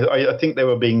 So I think they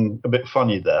were being a bit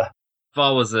funny there. If I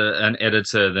was an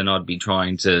editor, then I'd be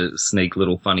trying to sneak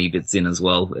little funny bits in as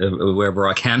well, wherever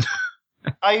I can.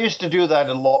 I used to do that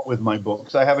a lot with my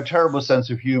books. I have a terrible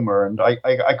sense of humor, and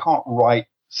I can't write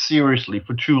seriously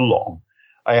for too long.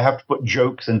 I have to put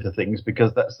jokes into things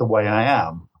because that's the way I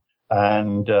am.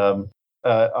 And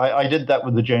I did that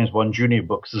with the James Bond Jr.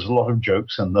 books. There's a lot of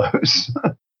jokes in those.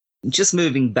 Just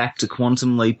moving back to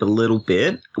Quantum Leap a little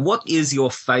bit, what is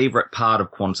your favorite part of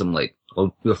Quantum Leap,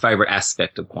 or your favorite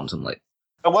aspect of Quantum Leap?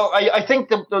 Well, I think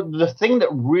the thing that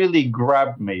really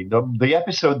grabbed me, the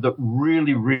episode that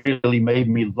really, really made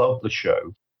me love the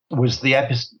show was the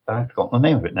episode, I've forgotten the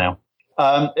name of it now,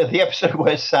 the episode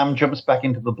where Sam jumps back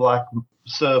into the Black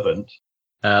Servant.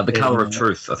 The Color of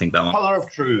Truth, I think that one. Color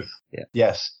of Truth, yeah.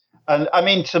 Yes. And I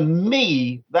mean, to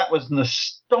me, that was an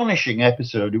astonishing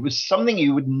episode. It was something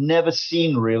you had never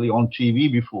seen really on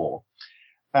TV before.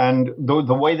 And the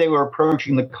way they were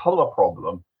approaching the color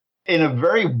problem in a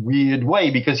very weird way,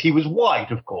 because he was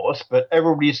white, of course, but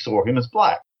everybody saw him as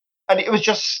black. And it was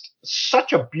just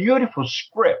such a beautiful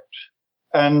script.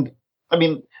 And I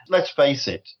mean, let's face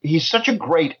it, he's such a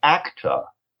great actor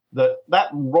that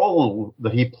role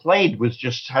that he played was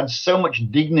just had so much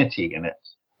dignity in it.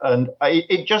 And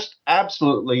it just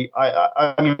absolutely,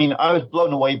 I mean, I was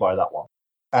blown away by that one.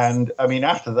 And I mean,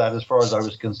 after that, as far as I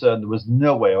was concerned, there was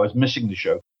no way I was missing the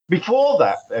show. Before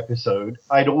that episode,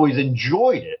 I'd always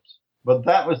enjoyed it. But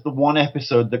that was the one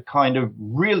episode that kind of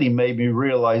really made me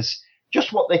realize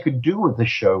just what they could do with the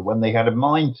show when they had a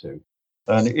mind to.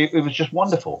 And it was just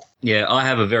wonderful. Yeah, I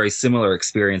have a very similar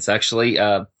experience, actually.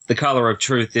 The Color of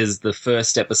Truth is the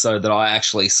first episode that I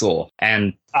actually saw.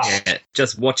 And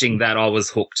just watching that, I was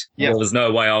hooked. Yeah. There was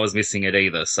no way I was missing it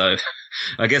either. So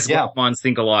I guess both minds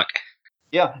think alike.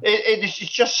 Yeah, it's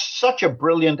just such a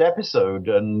brilliant episode.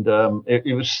 And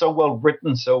it was so well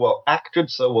written, so well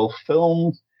acted, so well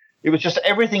filmed. It was just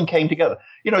everything came together.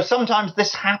 You know, sometimes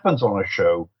this happens on a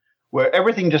show where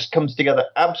everything just comes together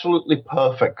absolutely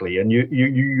perfectly. And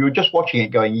you're just watching it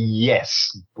going,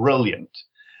 yes, brilliant.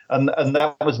 And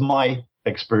that was my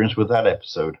experience with that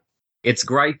episode. It's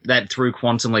great that through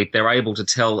Quantum Leap, they're able to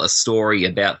tell a story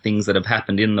about things that have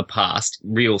happened in the past,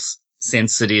 real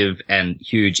sensitive and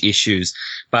huge issues,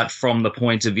 but from the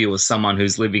point of view of someone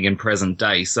who's living in present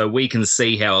day. So we can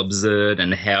see how absurd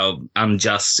and how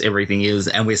unjust everything is,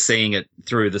 and we're seeing it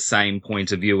through the same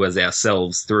point of view as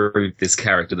ourselves through this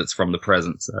character that's from the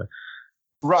present. So,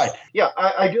 right. Yeah,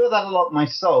 I do that a lot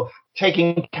myself,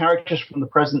 taking characters from the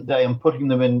present day and putting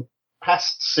them in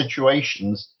past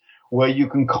situations where you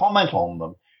can comment on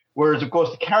them. Whereas, of course,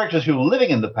 the characters who are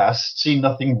living in the past see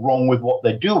nothing wrong with what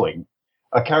they're doing.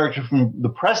 A character from the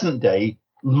present day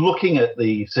looking at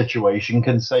the situation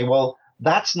can say, well,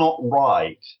 that's not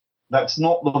right. That's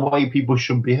not the way people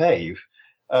should behave.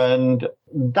 And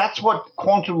that's what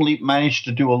Quantum Leap managed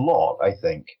to do a lot, I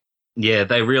think. Yeah,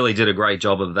 they really did a great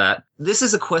job of that. This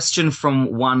is a question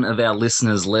from one of our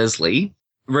listeners, Leslie.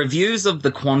 Reviews of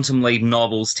the Quantum Leap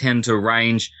novels tend to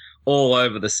range all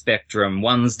over the spectrum.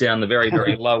 One's down the very,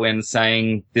 very low end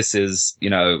saying this is, you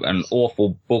know, an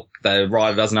awful book. The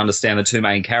writer doesn't understand the two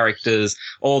main characters,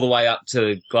 all the way up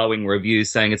to glowing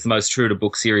reviews saying it's the most true to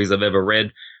book series I've ever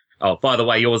read. Oh, by the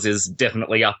way, yours is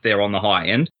definitely up there on the high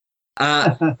end.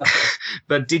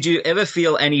 But did you ever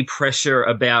feel any pressure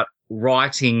about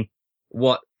writing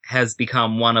what has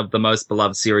become one of the most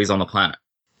beloved series on the planet?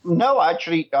 No,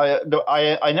 actually,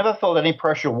 I never felt any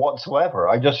pressure whatsoever.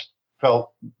 I just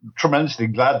felt tremendously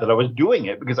glad that I was doing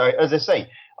it because, as I say,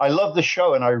 I love the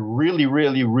show and I really,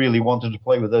 really, really wanted to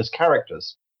play with those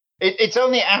characters. It's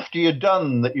only after you're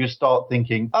done that you start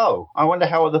thinking, oh, I wonder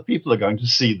how other people are going to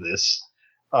see this.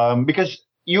 Because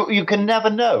you can never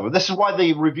know. This is why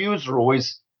the reviews are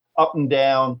always up and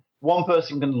down. One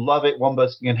person can love it, one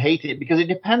person can hate it, because it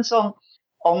depends on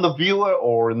the viewer,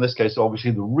 or in this case,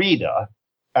 obviously the reader,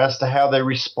 as to how they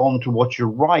respond to what you're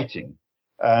writing.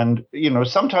 And,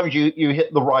 sometimes you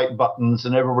hit the right buttons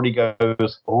and everybody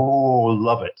goes, oh,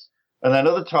 love it. And then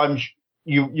other times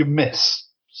you miss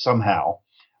somehow.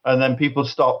 And then people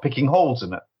start picking holes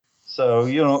in it. So,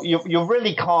 you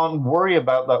really can't worry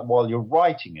about that while you're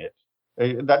writing it.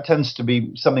 That tends to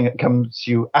be something that comes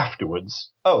to you afterwards.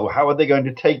 Oh, how are they going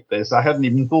to take this? I hadn't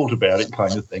even thought about it,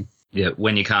 kind of thing. Yeah,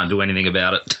 when you can't do anything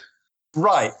about it.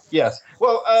 Right, yes.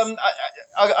 Well,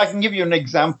 I can give you an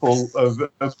example of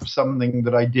something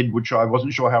that I did, which I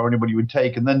wasn't sure how anybody would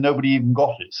take, and then nobody even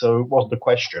got it, so it wasn't a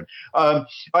question.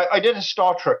 I did a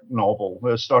Star Trek novel,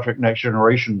 a Star Trek Next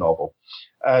Generation novel,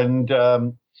 and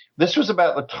this was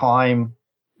about the time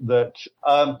that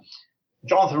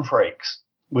Jonathan Frakes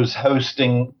was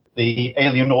hosting the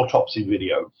Alien Autopsy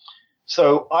video.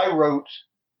 So I wrote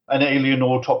an Alien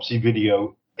Autopsy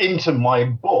video into my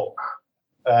book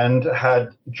and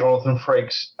had Jonathan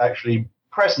Frakes actually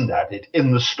present at it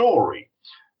in the story.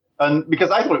 And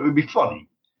because I thought it would be funny.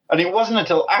 And it wasn't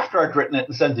until after I'd written it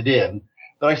and sent it in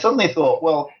that I suddenly thought,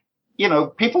 well,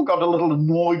 people got a little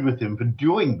annoyed with him for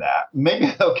doing that.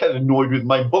 Maybe they'll get annoyed with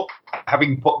my book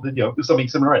having put something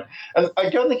similar in. And I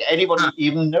don't think anybody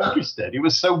even noticed it. It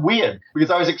was so weird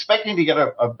because I was expecting to get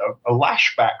a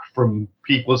lashback from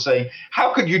people saying,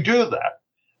 how could you do that?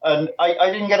 And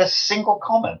I didn't get a single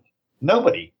comment.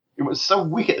 Nobody. It was so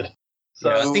weird.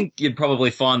 So, yeah, I think you'd probably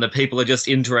find that people are just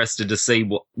interested to see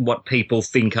what people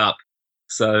think up.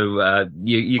 So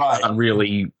you can't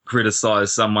really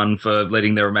criticize someone for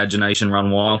letting their imagination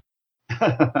run wild.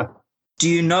 Do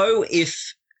you know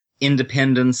if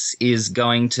Independence is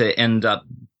going to end up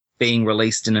being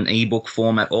released in an ebook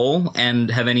form at all?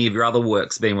 And have any of your other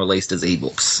works been released as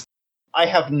ebooks? I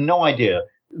have no idea.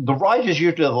 The writer's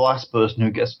usually the last person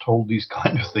who gets told these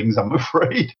kind of things, I'm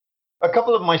afraid. A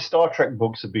couple of my Star Trek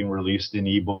books have been released in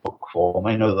ebook form.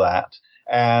 I know that.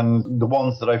 And the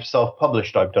ones that I've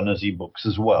self-published, I've done as ebooks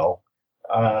as well.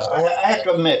 I have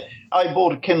to admit, I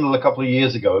bought a Kindle a couple of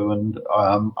years ago, and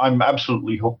I'm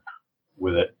absolutely hooked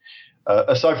with it.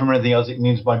 Aside from anything else, it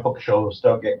means my bookshelves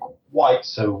don't get quite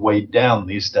so weighed down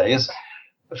these days.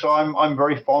 So I'm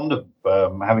very fond of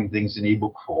having things in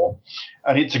ebook form.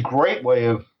 And it's a great way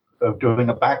of doing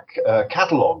a back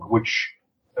catalogue, which,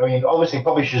 I mean, obviously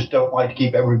publishers don't like to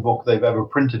keep every book they've ever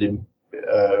printed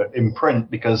in print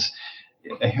because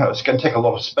it's going to take a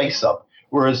lot of space up.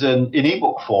 Whereas in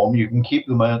ebook form, you can keep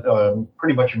them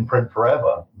pretty much in print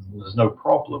forever. There's no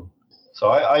problem. So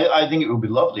I think it would be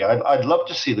lovely. I'd love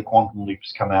to see the Quantum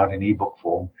Leaps come out in ebook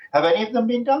form. Have any of them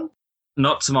been done?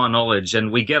 Not to my knowledge,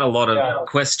 and we get a lot of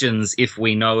questions if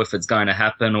we know if it's going to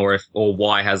happen or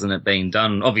why hasn't it been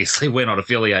done. Obviously, we're not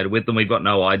affiliated with them; we've got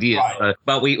no idea. Right. So,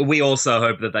 but we also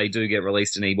hope that they do get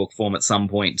released in ebook form at some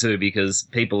point too, because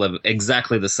people have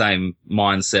exactly the same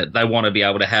mindset. They want to be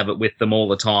able to have it with them all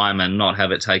the time and not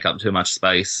have it take up too much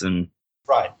space. And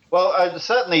right. Well,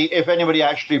 certainly, if anybody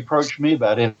actually approached me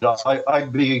about it,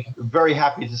 I'd be very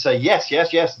happy to say, yes,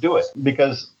 do it.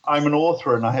 Because I'm an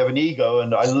author and I have an ego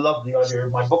and I love the idea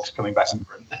of my books coming back in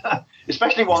print,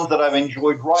 especially ones that I've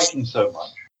enjoyed writing so much.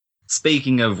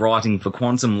 Speaking of writing for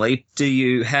Quantum Leap, do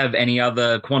you have any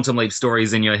other Quantum Leap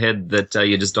stories in your head that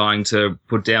you're just dying to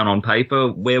put down on paper?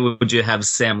 Where would you have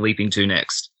Sam leaping to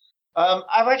next?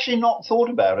 I've actually not thought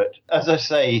about it. As I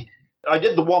say, I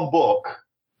did the one book.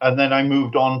 And then I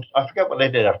moved on. I forget what I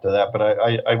did after that, but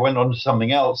I went on to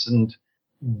something else. And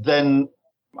then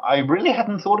I really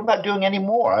hadn't thought about doing any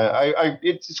more.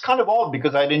 It's kind of odd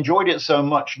because I'd enjoyed it so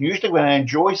much. And usually when I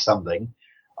enjoy something,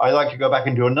 I like to go back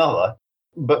and do another.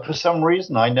 But for some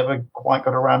reason, I never quite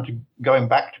got around to going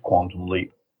back to Quantum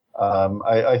Leap.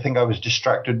 I think I was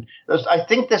distracted. I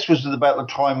think this was about the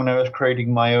time when I was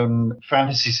creating my own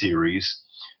fantasy series.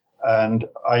 And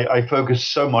I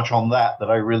focused so much on that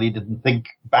I really didn't think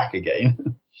back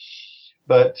again.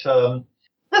 But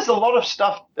there's a lot of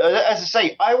stuff. As I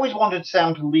say, I always wanted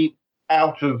Sam to leap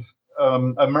out of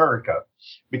America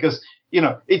because,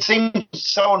 it seemed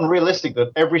so unrealistic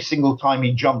that every single time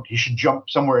he jumped, he should jump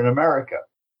somewhere in America.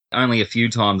 only a few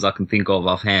times I can think of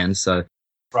offhand. So,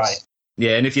 right.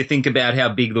 Yeah, and if you think about how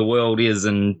big the world is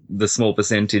and the small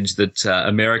percentage that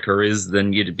America is,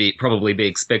 then you'd probably be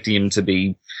expecting him to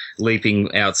be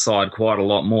leaping outside quite a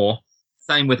lot more.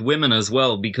 Same with women as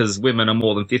well, because women are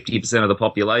more than 50% of the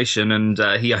population, and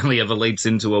he only ever leaps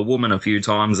into a woman a few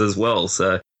times as well.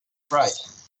 So, right.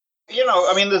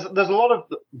 I mean, there's a lot of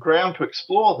ground to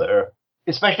explore there,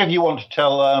 especially if you want to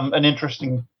tell an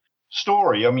interesting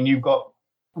story. I mean,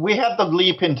 we had the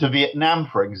leap into Vietnam,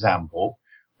 for example,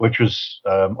 which was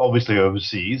obviously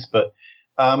overseas, but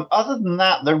other than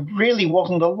that, there really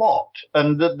wasn't a lot,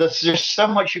 and there's just so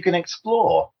much you can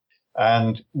explore.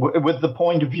 And with the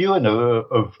point of view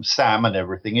of Sam and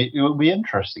everything, it will be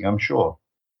interesting, I'm sure.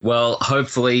 Well,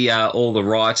 hopefully all the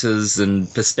writers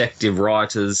and prospective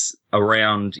writers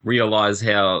around realize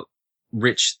how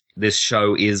rich this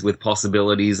show is with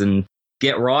possibilities and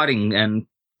get writing and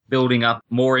building up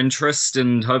more interest,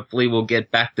 and hopefully we'll get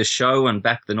back the show and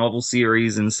back the novel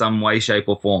series in some way, shape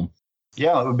or form.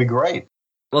 Yeah, it would be great.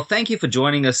 Well, thank you for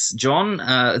joining us, John.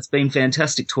 It's been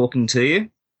fantastic talking to you.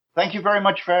 Thank you very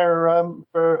much for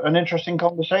an interesting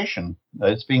conversation.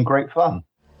 It's been great fun.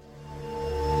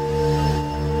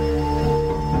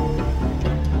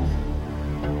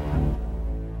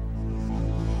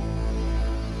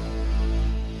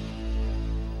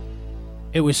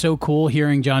 It was so cool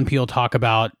hearing John Peel talk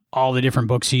about all the different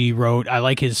books he wrote. I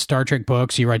like his Star Trek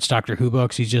books. He writes Doctor Who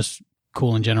books. He's just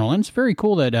cool in general. And it's very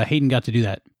cool that Hayden got to do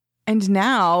that. And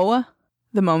now,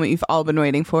 the moment you've all been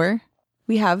waiting for,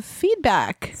 we have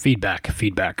feedback. Feedback.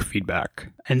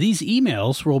 And these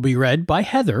emails will be read by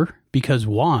Heather because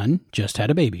Juan just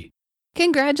had a baby.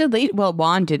 Congratulations. Well,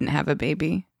 Juan didn't have a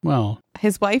baby. Well,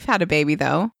 his wife had a baby,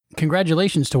 though.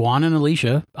 Congratulations to Juan and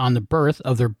Alicia on the birth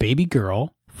of their baby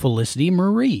girl, Felicity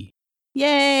Marie.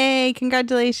 Yay!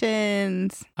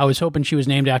 Congratulations. I was hoping she was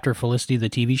named after Felicity, the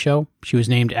TV show. She was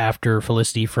named after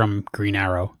Felicity from Green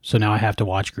Arrow. So now I have to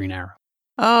watch Green Arrow.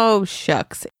 Oh,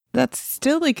 shucks. That's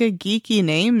still like a geeky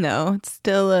name, though. It's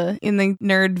still in the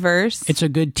nerd verse. It's a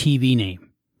good TV name.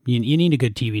 You need a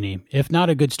good TV name. If not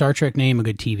a good Star Trek name, a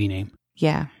good TV name.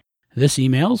 Yeah. This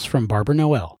email's from Barbara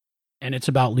Noel, and it's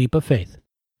about Leap of Faith.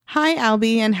 Hi,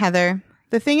 Albie and Heather.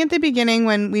 The thing at the beginning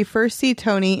when we first see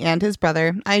Tony and his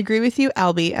brother, I agree with you,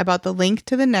 Albie, about the link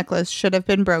to the necklace should have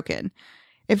been broken.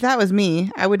 If that was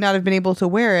me, I would not have been able to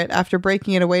wear it after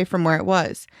breaking it away from where it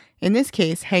was. In this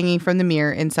case, hanging from the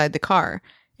mirror inside the car.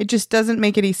 It just doesn't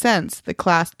make any sense. The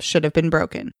clasp should have been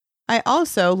broken. I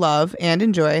also love and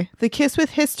enjoy the Kiss with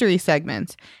History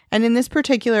segments, and in this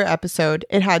particular episode,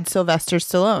 it had Sylvester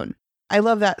Stallone. I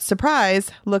love that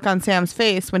surprise look on Sam's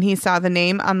face when he saw the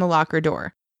name on the locker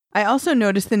door. I also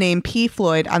noticed the name P.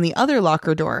 Floyd on the other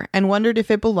locker door and wondered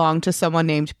if it belonged to someone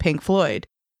named Pink Floyd.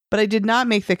 But I did not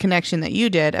make the connection that you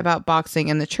did about boxing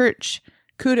in the church.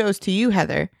 Kudos to you,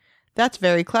 Heather. That's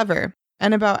very clever.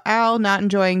 And about Al not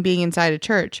enjoying being inside a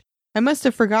church, I must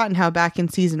have forgotten how back in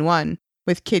season 1,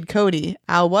 with Kid Cody,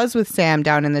 Al was with Sam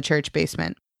down in the church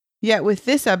basement. Yet with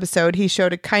this episode, he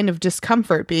showed a kind of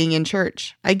discomfort being in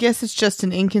church. I guess it's just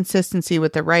an inconsistency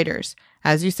with the writers.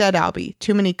 As you said, Albie,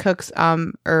 too many cooks,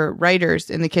 writers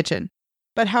in the kitchen.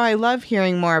 But how I love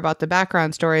hearing more about the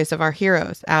background stories of our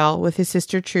heroes, Al with his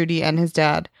sister Trudy and his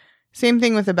dad. Same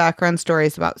thing with the background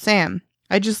stories about Sam.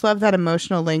 I just love that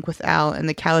emotional link with Al and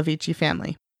the Calavici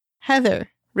family. Heather,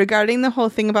 regarding the whole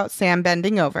thing about Sam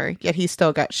bending over, yet he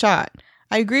still got shot.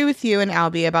 I agree with you and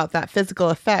Albie about that physical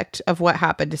effect of what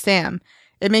happened to Sam.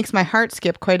 It makes my heart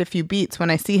skip quite a few beats when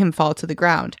I see him fall to the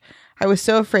ground. I was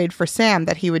so afraid for Sam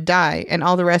that he would die, and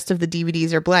all the rest of the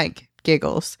DVDs are blank.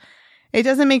 Giggles. It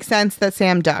doesn't make sense that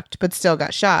Sam ducked, but still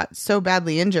got shot, so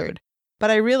badly injured. But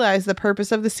I realized the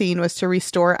purpose of the scene was to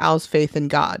restore Al's faith in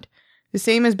God. The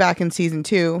same as back in season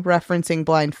 2, referencing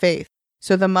blind faith.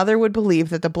 So the mother would believe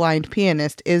that the blind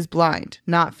pianist is blind,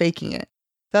 not faking it,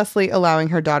 thusly allowing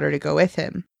her daughter to go with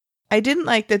him. I didn't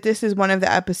like that this is one of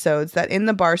the episodes that in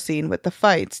the bar scene with the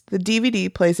fights, the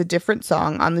DVD plays a different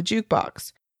song on the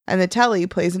jukebox, and the telly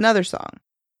plays another song.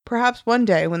 Perhaps one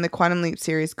day when the Quantum Leap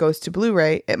series goes to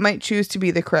Blu-ray, it might choose to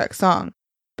be the correct song.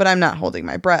 But I'm not holding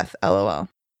my breath, lol.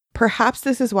 Perhaps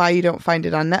this is why you don't find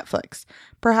it on Netflix.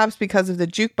 Perhaps because of the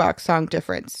jukebox song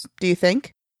difference. Do you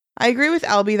think? I agree with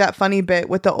Albie that funny bit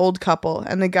with the old couple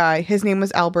and the guy, his name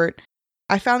was Albert.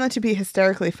 I found that to be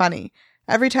hysterically funny.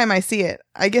 Every time I see it,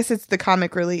 I guess it's the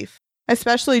comic relief.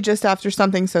 Especially just after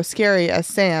something so scary as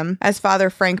Sam, as Father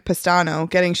Frank Pistano,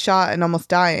 getting shot and almost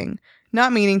dying.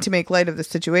 Not meaning to make light of the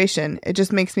situation, it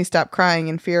just makes me stop crying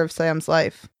in fear of Sam's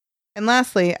life. And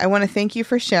lastly, I want to thank you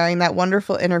for sharing that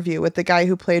wonderful interview with the guy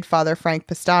who played Father Frank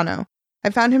Pistano.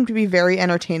 I found him to be very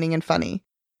entertaining and funny.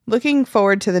 Looking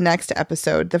forward to the next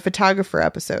episode, the photographer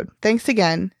episode. Thanks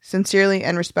again. Sincerely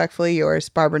and respectfully yours,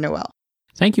 Barbara Noel.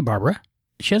 Thank you, Barbara.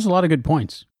 She has a lot of good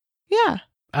points. Yeah.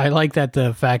 I like that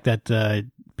the fact that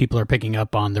people are picking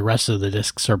up on the rest of the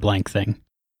discs are blank thing.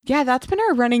 Yeah, that's been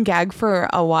our running gag for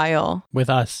a while. With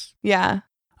us. Yeah.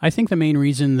 I think the main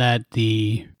reason that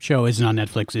the show isn't on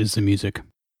Netflix is the music.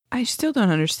 I still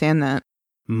don't understand that.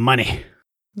 Money.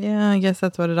 Yeah, I guess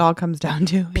that's what it all comes down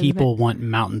to. People want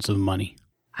mountains of money.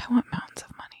 I want mountains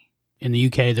of money. In the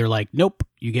UK, they're like, nope,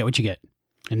 you get what you get.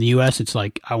 In the US, it's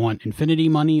like, I want infinity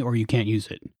money or you can't use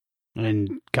it.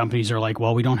 And companies are like,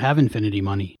 well, we don't have infinity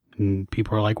money. And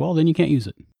people are like, well, then you can't use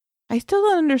it. I still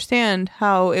don't understand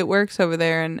how it works over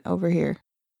there and over here.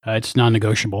 It's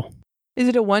non-negotiable. Is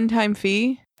it a one-time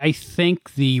fee? I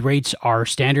think the rates are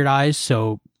standardized,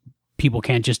 so people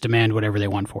can't just demand whatever they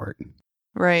want for it.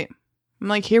 Right. I'm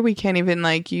like, here we can't even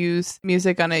use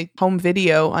music on a home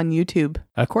video on YouTube.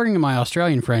 According to my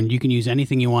Australian friend, you can use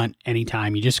anything you want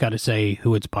anytime. You just got to say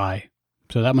who it's by.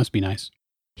 So that must be nice.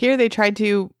 Here they tried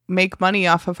to make money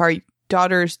off of our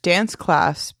daughter's dance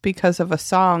class because of a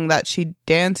song that she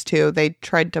danced to. They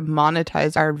tried to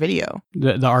monetize our video.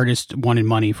 The artist wanted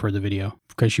money for the video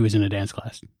because she was in a dance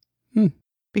class.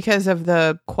 Because of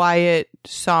the quiet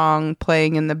song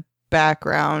playing in the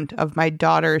background of my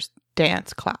daughter's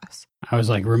dance class. I was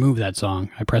like, remove that song.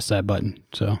 I pressed that button.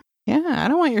 So yeah, I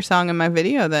don't want your song in my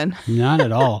video then. Not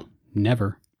at all.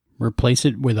 Never. Replace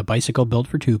it with a bicycle built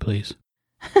for two, please.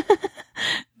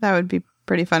 That would be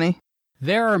pretty funny.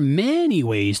 There are many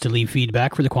ways to leave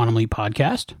feedback for the Quantum Leap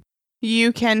podcast.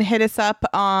 You can hit us up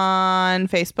on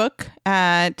Facebook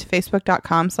at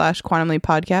facebook.com/Quantum Leap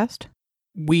Podcast.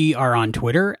 We are on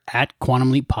Twitter at Quantum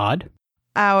Leap Pod.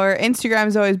 Our Instagram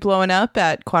is always blowing up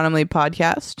at Quantum Leap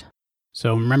Podcast.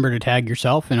 So remember to tag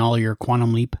yourself and all your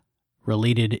Quantum Leap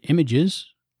related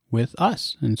images with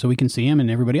us. And so we can see them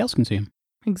and everybody else can see them.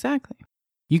 Exactly.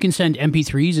 You can send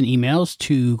MP3s and emails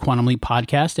to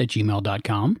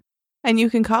quantumleappodcast@gmail.com. And you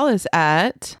can call us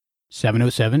at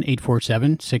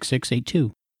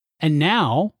 707-847-6682. And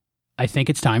now, I think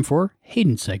it's time for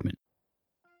Hayden's segment.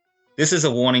 This is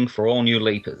a warning for all new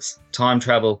leapers. Time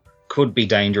travel could be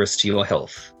dangerous to your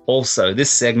health. Also,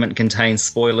 this segment contains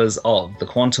spoilers of the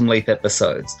Quantum Leap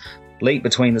episodes, Leap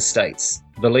Between the States,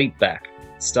 The Leap Back,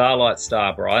 Starlight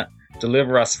Starbright,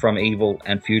 Deliver Us from Evil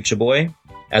and Future Boy,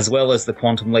 as well as the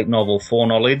Quantum Leap novel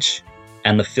Foreknowledge,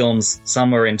 and the films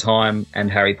Somewhere in Time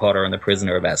and Harry Potter and the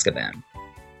Prisoner of Azkaban.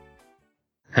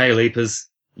 Hey Leapers,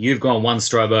 you've gone one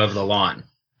strobe over the line,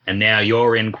 and now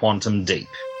you're in Quantum Deep.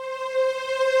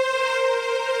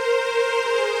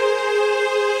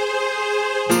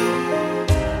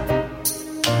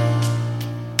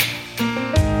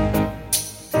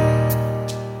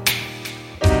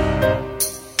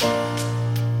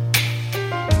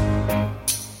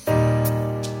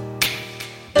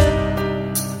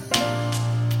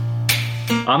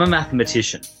 I'm a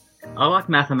mathematician. I like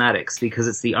mathematics because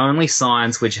it's the only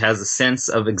science which has a sense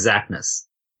of exactness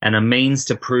and a means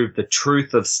to prove the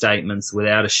truth of statements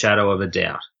without a shadow of a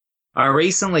doubt. I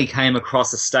recently came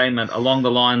across a statement along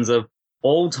the lines of,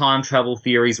 all time travel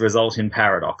theories result in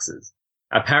paradoxes.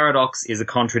 A paradox is a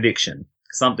contradiction,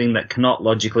 something that cannot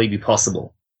logically be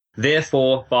possible.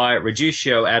 Therefore, by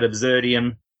reductio ad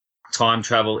absurdum, time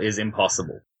travel is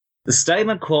impossible. The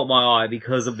statement caught my eye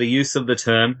because of the use of the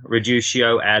term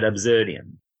reductio ad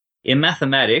absurdum. In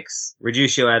mathematics,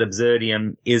 reductio ad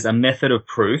absurdum is a method of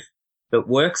proof that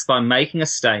works by making a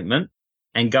statement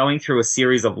and going through a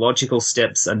series of logical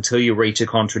steps until you reach a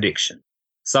contradiction,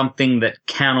 something that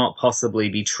cannot possibly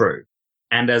be true.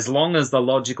 And as long as the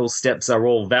logical steps are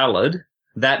all valid,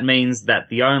 that means that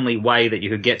the only way that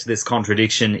you could get to this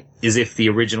contradiction is if the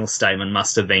original statement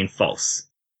must have been false.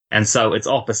 And so its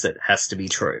opposite has to be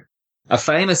true. A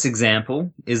famous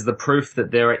example is the proof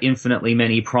that there are infinitely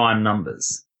many prime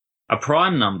numbers. A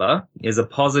prime number is a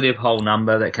positive whole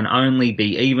number that can only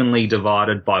be evenly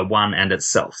divided by 1 and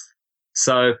itself.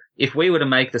 So if we were to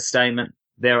make the statement,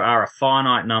 there are a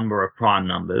finite number of prime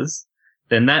numbers,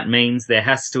 then that means there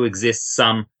has to exist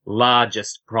some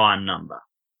largest prime number.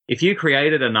 If you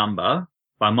created a number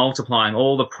by multiplying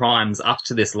all the primes up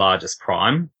to this largest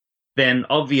prime, then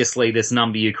obviously this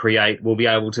number you create will be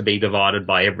able to be divided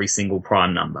by every single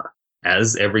prime number,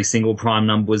 as every single prime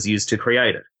number was used to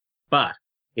create it. But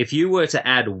if you were to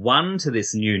add 1 to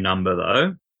this new number,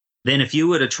 though, then if you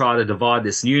were to try to divide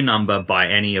this new number by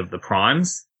any of the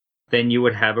primes, then you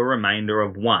would have a remainder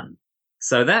of 1.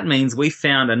 So that means we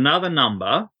found another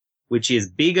number which is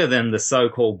bigger than the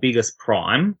so-called biggest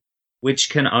prime, which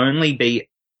can only be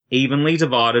evenly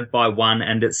divided by 1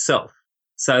 and itself.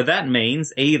 So that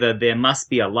means either there must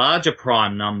be a larger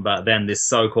prime number than this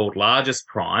so-called largest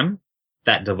prime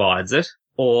that divides it,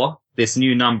 or this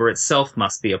new number itself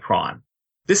must be a prime.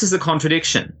 This is a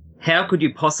contradiction. How could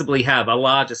you possibly have a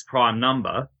largest prime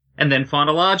number and then find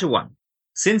a larger one?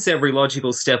 Since every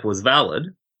logical step was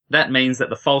valid, that means that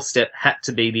the false step had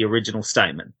to be the original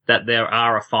statement, that there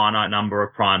are a finite number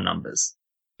of prime numbers.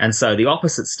 And so the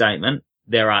opposite statement,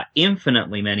 there are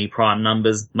infinitely many prime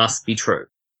numbers, must be true.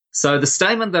 So the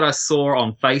statement that I saw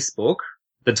on Facebook,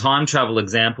 the time travel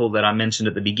example that I mentioned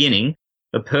at the beginning,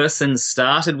 the person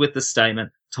started with the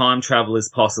statement, time travel is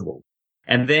possible,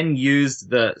 and then used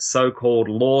the so-called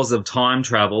laws of time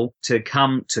travel to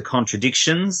come to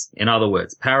contradictions, in other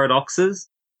words, paradoxes,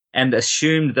 and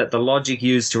assumed that the logic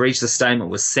used to reach the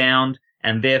statement was sound,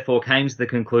 and therefore came to the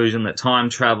conclusion that time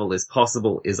travel is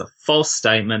possible is a false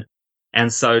statement,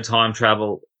 and so time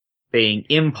travel being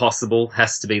impossible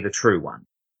has to be the true one.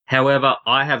 However,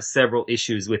 I have several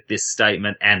issues with this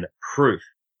statement and proof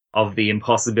of the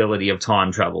impossibility of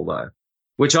time travel, though,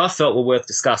 which I felt were worth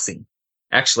discussing.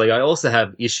 Actually, I also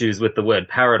have issues with the word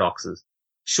paradoxes.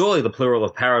 Surely the plural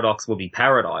of paradox would be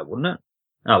paradi, wouldn't it?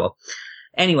 Oh well.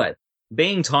 Anyway,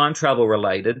 being time travel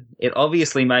related, it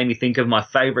obviously made me think of my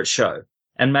favourite show,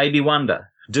 and made me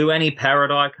wonder, do any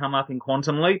paradi come up in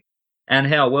Quantum Leap? And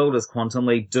how well does Quantum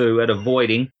Leap do at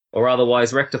avoiding or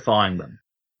otherwise rectifying them?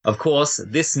 Of course,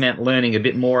 this meant learning a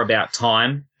bit more about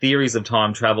time, theories of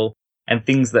time travel, and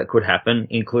things that could happen,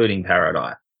 including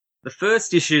paradi. The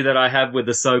first issue that I have with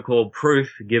the so-called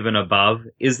proof given above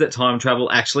is that time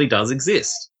travel actually does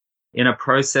exist, in a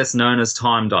process known as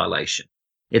time dilation.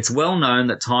 It's well known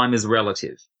that time is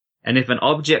relative, and if an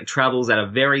object travels at a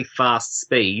very fast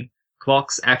speed,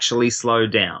 clocks actually slow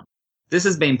down. This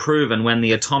has been proven when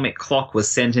the atomic clock was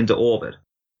sent into orbit,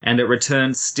 and it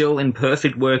returned still in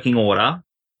perfect working order,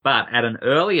 but at an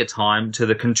earlier time to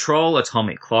the control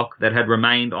atomic clock that had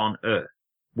remained on Earth,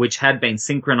 which had been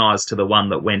synchronized to the one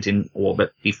that went in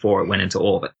orbit before it went into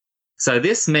orbit. So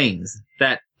this means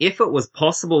that if it was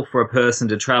possible for a person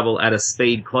to travel at a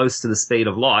speed close to the speed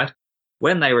of light,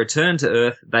 when they return to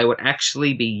Earth, they would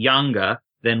actually be younger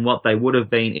than what they would have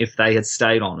been if they had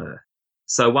stayed on Earth.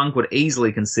 So one could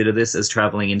easily consider this as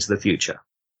traveling into the future.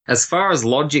 As far as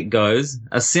logic goes,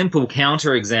 a simple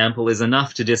counterexample is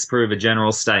enough to disprove a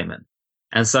general statement,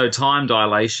 and so time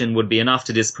dilation would be enough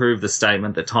to disprove the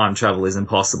statement that time travel is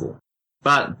impossible.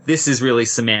 But this is really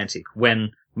semantic.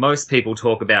 When most people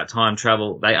talk about time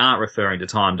travel, they aren't referring to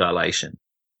time dilation.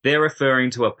 They're referring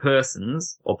to a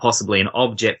person's, or possibly an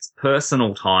object's,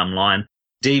 personal timeline,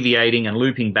 deviating and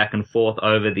looping back and forth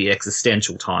over the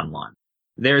existential timeline.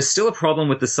 There is still a problem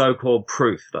with the so-called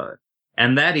proof, though.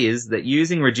 And that is that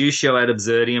using reductio ad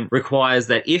absurdum requires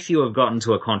that if you have gotten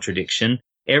to a contradiction,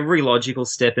 every logical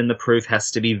step in the proof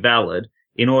has to be valid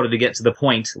in order to get to the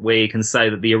point where you can say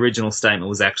that the original statement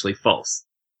was actually false.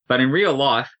 But in real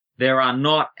life, there are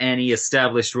not any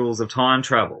established rules of time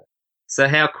travel. So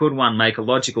how could one make a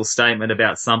logical statement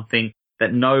about something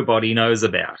that nobody knows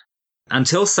about?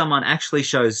 Until someone actually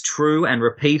shows true and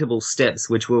repeatable steps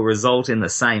which will result in the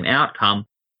same outcome,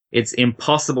 it's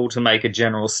impossible to make a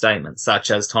general statement, such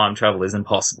as time travel is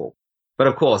impossible. But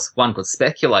of course, one could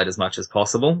speculate as much as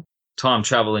possible. Time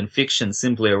travel in fiction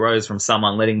simply arose from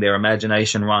someone letting their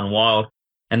imagination run wild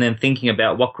and then thinking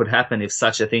about what could happen if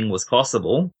such a thing was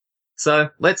possible. So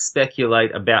let's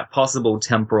speculate about possible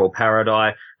temporal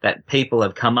paradi that people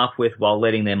have come up with while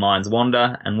letting their minds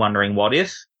wander and wondering what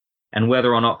if, and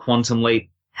whether or not Quantum Leap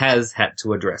has had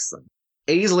to address them.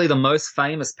 Easily the most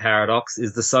famous paradox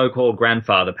is the so-called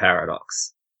grandfather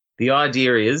paradox. The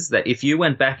idea is that if you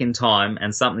went back in time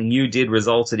and something you did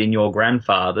resulted in your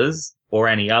grandfather's or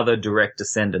any other direct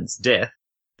descendant's death,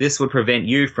 this would prevent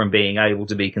you from being able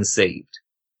to be conceived.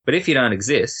 But if you don't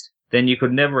exist, then you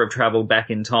could never have travelled back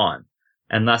in time,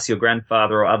 and thus your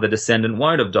grandfather or other descendant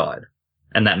won't have died,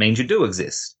 and that means you do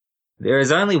exist. There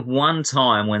is only one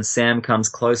time when Sam comes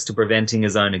close to preventing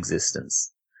his own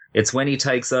existence. It's when he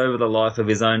takes over the life of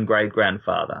his own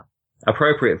great-grandfather,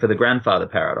 appropriate for the grandfather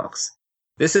paradox.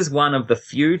 This is one of the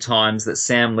few times that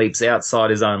Sam leaps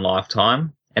outside his own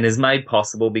lifetime and is made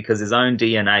possible because his own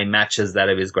DNA matches that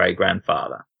of his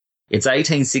great-grandfather. It's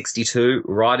 1862,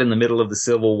 right in the middle of the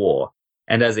Civil War,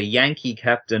 and as a Yankee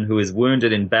captain who is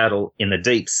wounded in battle in the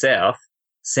Deep South,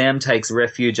 Sam takes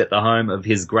refuge at the home of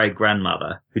his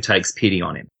great-grandmother, who takes pity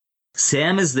on him.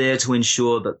 Sam is there to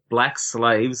ensure that black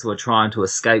slaves who are trying to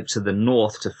escape to the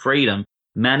north to freedom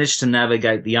manage to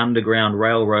navigate the Underground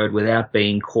Railroad without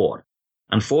being caught.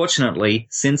 Unfortunately,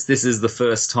 since this is the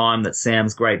first time that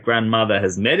Sam's great-grandmother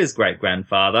has met his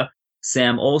great-grandfather,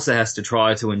 Sam also has to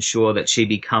try to ensure that she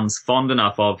becomes fond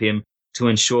enough of him to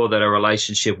ensure that a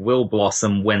relationship will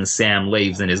blossom when Sam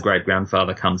leaves and his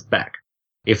great-grandfather comes back.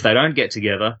 If they don't get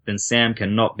together, then Sam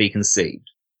cannot be conceived.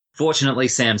 Fortunately,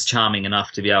 Sam's charming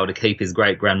enough to be able to keep his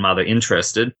great-grandmother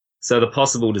interested, so the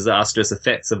possible disastrous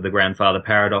effects of the grandfather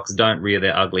paradox don't rear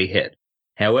their ugly head.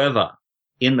 However,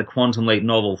 in the Quantum Leap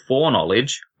novel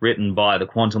Foreknowledge, written by the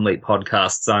Quantum Leap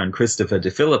podcast's own Christopher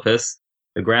DeFilippis,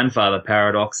 the grandfather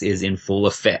paradox is in full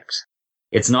effect.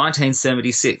 It's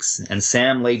 1976, and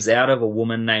Sam leaves out of a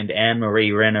woman named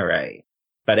Anne-Marie Renere.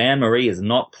 But Anne-Marie is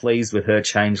not pleased with her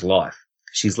changed life.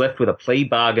 She's left with a plea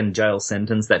bargain jail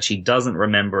sentence that she doesn't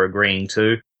remember agreeing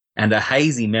to, and a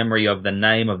hazy memory of the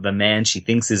name of the man she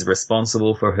thinks is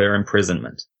responsible for her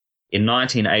imprisonment. In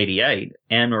 1988,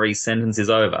 Anne-Marie's sentence is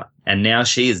over, and now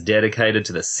she is dedicated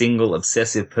to the single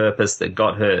obsessive purpose that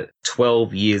got her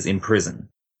 12 years in prison.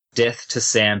 Death to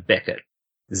Sam Beckett.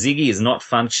 Ziggy is not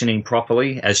functioning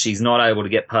properly, as she's not able to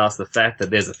get past the fact that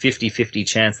there's a 50-50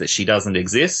 chance that she doesn't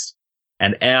exist,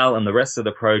 and Al and the rest of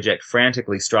the project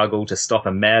frantically struggle to stop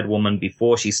a mad woman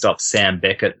before she stops Sam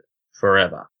Beckett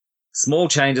forever. Small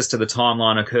changes to the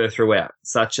timeline occur throughout,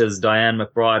 such as Diane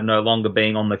McBride no longer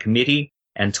being on the committee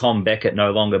and Tom Beckett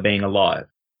no longer being alive.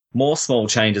 More small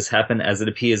changes happen as it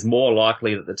appears more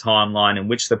likely that the timeline in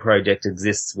which the project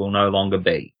exists will no longer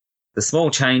be. The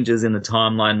small changes in the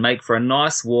timeline make for a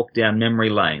nice walk down memory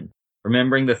lane,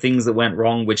 remembering the things that went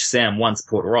wrong which Sam once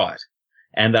put right,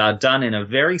 and are done in a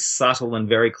very subtle and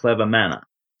very clever manner.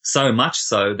 So much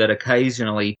so that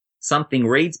occasionally something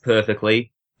reads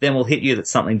perfectly, then will hit you that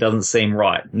something doesn't seem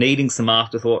right, needing some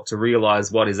afterthought to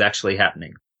realize what is actually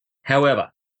happening.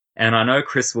 However, and I know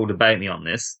Chris will debate me on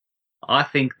this, I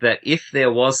think that if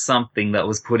there was something that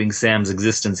was putting Sam's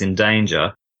existence in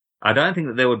danger, I don't think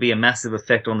that there would be a massive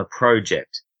effect on the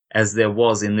project, as there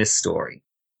was in this story.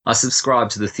 I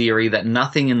subscribe to the theory that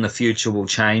nothing in the future will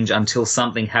change until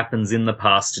something happens in the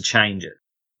past to change it.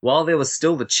 While there was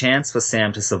still the chance for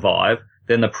Sam to survive,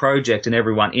 then the project and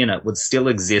everyone in it would still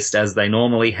exist as they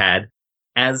normally had,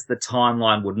 as the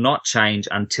timeline would not change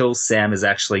until Sam is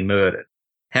actually murdered.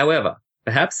 However,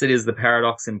 perhaps it is the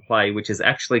paradox in play which is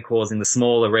actually causing the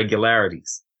small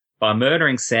irregularities. By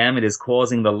murdering Sam, it is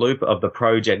causing the loop of the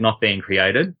project not being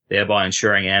created, thereby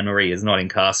ensuring Anne-Marie is not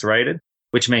incarcerated,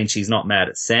 which means she's not mad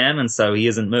at Sam, and so he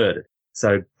isn't murdered.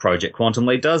 So Project Quantum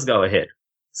Leap does go ahead.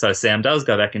 So Sam does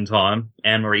go back in time,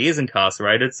 Anne-Marie is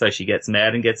incarcerated, so she gets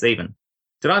mad and gets even.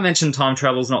 Did I mention time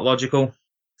travel's not logical?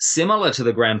 Similar to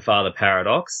the grandfather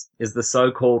paradox is the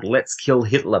so-called let's kill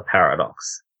Hitler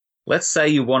paradox. Let's say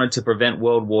you wanted to prevent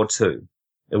World War II.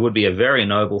 It would be a very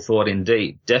noble thought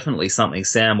indeed, definitely something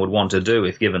Sam would want to do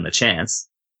if given the chance.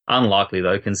 Unlikely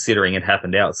though, considering it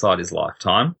happened outside his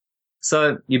lifetime.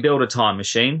 So you build a time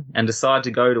machine and decide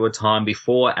to go to a time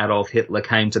before Adolf Hitler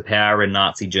came to power in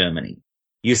Nazi Germany.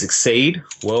 You succeed,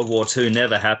 World War II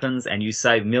never happens, and you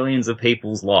save millions of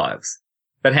people's lives.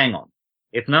 But hang on,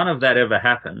 if none of that ever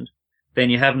happened, then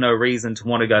you have no reason to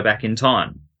want to go back in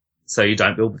time. So you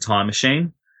don't build the time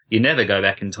machine, you never go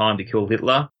back in time to kill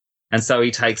Hitler, and so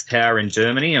he takes power in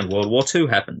Germany and World War II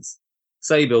happens.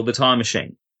 So you build the time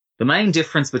machine. The main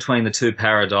difference between the two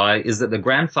paradii is that the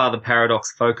grandfather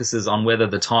paradox focuses on whether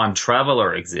the time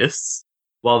traveler exists,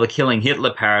 while the killing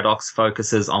Hitler paradox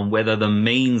focuses on whether the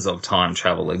means of time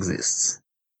travel exists.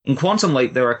 In Quantum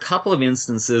Leap, there are a couple of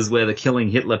instances where the killing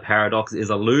Hitler paradox is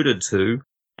alluded to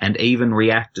and even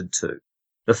reacted to.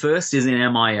 The first is in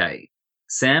MIA.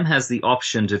 Sam has the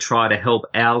option to try to help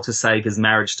Al to save his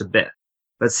marriage to Beth.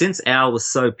 But since Al was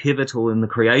so pivotal in the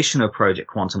creation of Project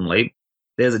Quantum Leap,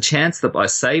 there's a chance that by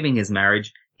saving his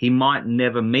marriage, he might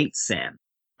never meet Sam,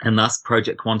 and thus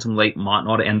Project Quantum Leap might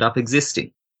not end up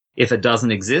existing. If it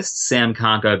doesn't exist, Sam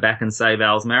can't go back and save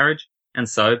Al's marriage, and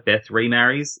so Beth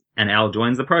remarries and Al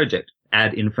joins the project,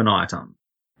 ad infinitum.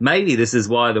 Maybe this is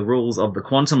why the rules of the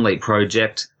Quantum Leap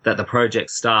project, that the project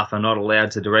staff are not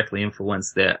allowed to directly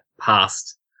influence their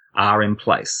past, are in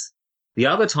place. The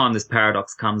other time this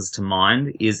paradox comes to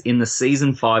mind is in the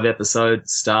season 5 episode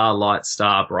Starlight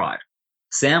Star Bright.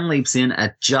 Sam leaps in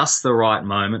at just the right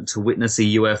moment to witness a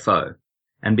UFO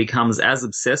and becomes as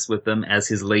obsessed with them as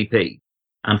his leapee.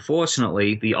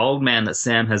 Unfortunately, the old man that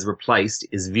Sam has replaced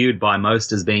is viewed by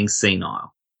most as being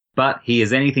senile. But he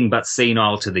is anything but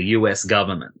senile to the US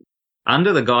government.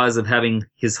 Under the guise of having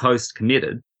his host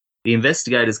committed, the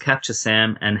investigators capture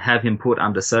Sam and have him put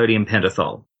under sodium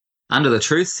pentothal. Under the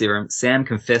truth serum, Sam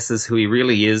confesses who he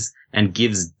really is and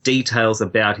gives details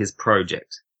about his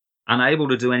project. Unable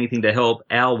to do anything to help,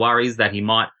 Al worries that he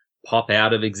might pop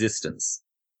out of existence.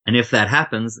 And if that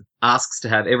happens, asks to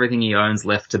have everything he owns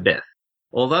left to Beth.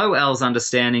 Although Al's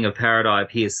understanding of Paradise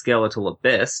appears skeletal at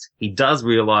best, he does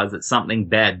realise that something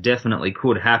bad definitely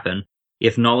could happen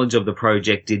if knowledge of the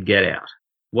project did get out.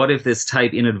 What if this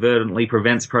tape inadvertently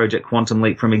prevents Project Quantum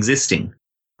Leap from existing,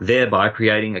 thereby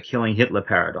creating a killing Hitler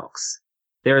paradox?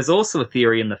 There is also a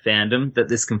theory in the fandom that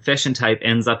this confession tape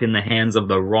ends up in the hands of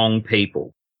the wrong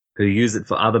people, who use it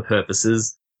for other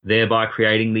purposes, thereby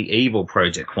creating the evil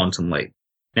Project Quantum Leap.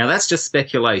 Now that's just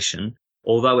speculation,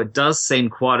 although it does seem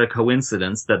quite a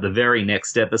coincidence that the very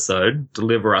next episode,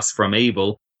 Deliver Us from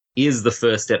Evil, is the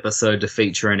first episode to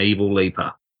feature an evil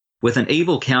leaper. With an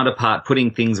evil counterpart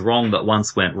putting things wrong that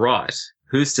once went right,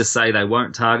 who's to say they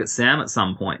won't target Sam at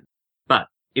some point? But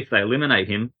if they eliminate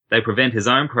him, they prevent his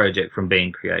own project from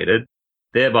being created,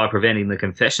 thereby preventing the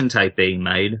confession tape being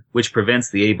made, which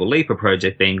prevents the evil leaper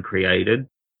project being created,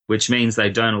 which means they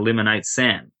don't eliminate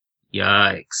Sam.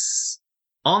 Yikes.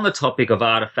 On the topic of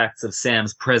artifacts of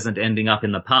Sam's present ending up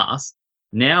in the past,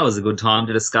 now is a good time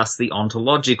to discuss the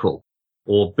ontological,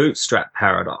 or bootstrap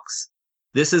paradox.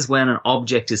 This is when an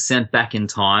object is sent back in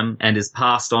time and is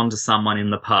passed on to someone in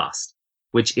the past,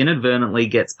 which inadvertently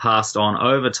gets passed on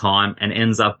over time and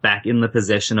ends up back in the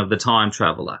possession of the time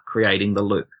traveler, creating the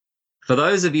loop. For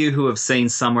those of you who have seen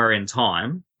Somewhere in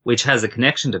Time, which has a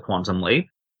connection to Quantum Leap,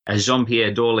 as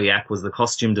Jean-Pierre Dorliac was the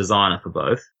costume designer for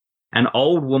both, an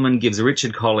old woman gives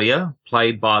Richard Collier,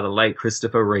 played by the late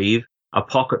Christopher Reeve, a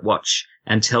pocket watch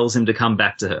and tells him to come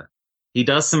back to her. He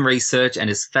does some research and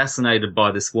is fascinated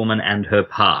by this woman and her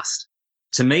past.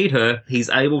 To meet her, he's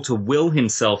able to will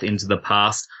himself into the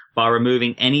past by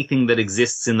removing anything that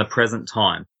exists in the present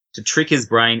time, to trick his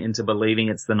brain into believing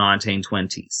it's the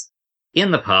 1920s.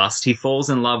 In the past, he falls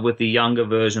in love with the younger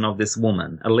version of this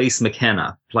woman, Elise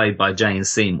McKenna, played by Jane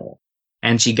Seymour,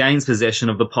 and she gains possession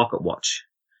of the pocket watch.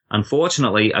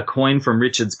 Unfortunately, a coin from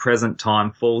Richard's present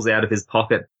time falls out of his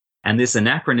pocket, and this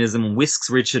anachronism whisks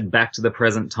Richard back to the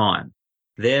present time,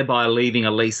 thereby leaving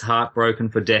Elise heartbroken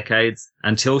for decades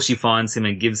until she finds him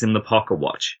and gives him the pocket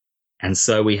watch. And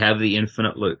so we have the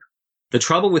infinite loop. The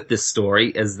trouble with this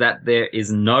story is that there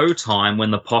is no time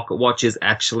when the pocket watch is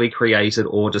actually created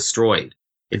or destroyed.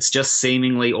 It's just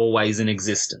seemingly always in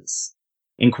existence.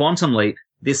 In Quantum Leap,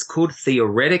 this could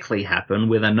theoretically happen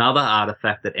with another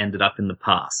artifact that ended up in the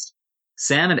past.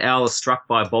 Sam and Al are struck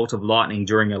by a bolt of lightning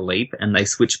during a leap and they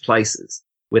switch places,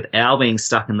 with Al being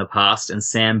stuck in the past and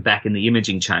Sam back in the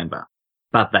imaging chamber.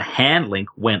 But the hand link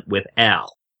went with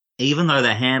Al. Even though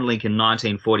the hand link in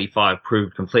 1945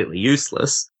 proved completely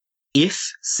useless,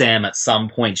 if Sam at some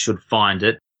point should find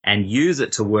it and use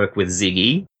it to work with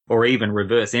Ziggy, or even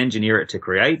reverse engineer it to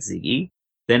create Ziggy,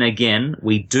 then again,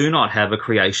 we do not have a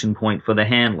creation point for the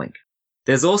hand link.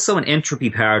 There's also an entropy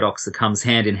paradox that comes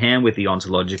hand in hand with the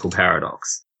ontological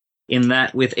paradox, in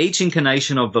that with each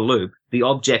incarnation of the loop, the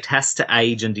object has to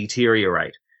age and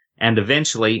deteriorate, and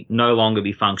eventually no longer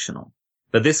be functional.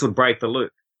 But this would break the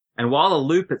loop. And while a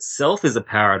loop itself is a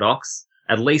paradox,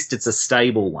 at least it's a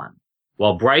stable one,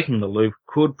 while breaking the loop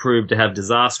could prove to have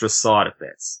disastrous side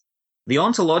effects. The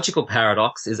ontological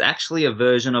paradox is actually a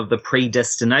version of the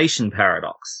predestination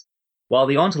paradox. While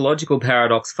the ontological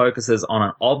paradox focuses on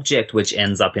an object which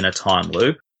ends up in a time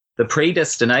loop, the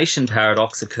predestination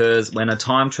paradox occurs when a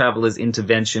time traveler's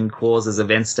intervention causes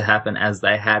events to happen as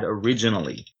they had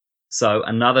originally. So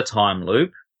another time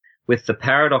loop, with the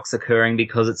paradox occurring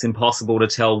because it's impossible to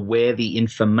tell where the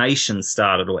information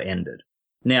started or ended.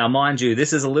 Now, mind you,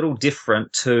 this is a little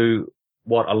different to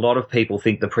what a lot of people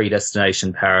think the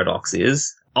predestination paradox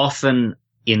is. Often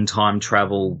in time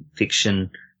travel fiction,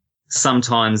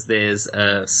 sometimes there's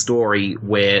a story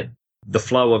where the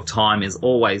flow of time is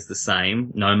always the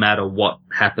same, no matter what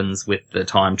happens with the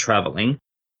time traveling.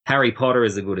 Harry Potter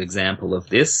is a good example of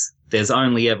this. There's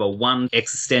only ever one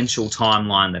existential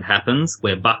timeline that happens,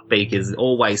 where Buckbeak is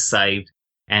always saved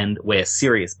and where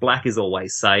Sirius Black is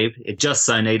always saved. It just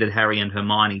so needed Harry and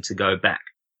Hermione to go back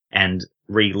and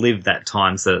relive that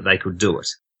time so that they could do it.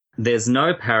 There's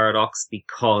no paradox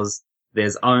because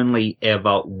there's only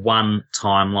ever one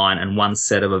timeline and one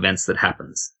set of events that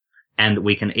happens, and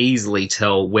we can easily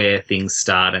tell where things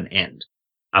start and end.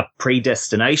 A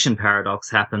predestination paradox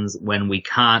happens when we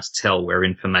can't tell where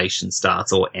information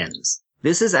starts or ends.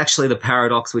 This is actually the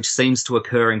paradox which seems to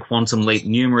occur in Quantum Leap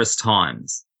numerous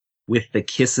times, with the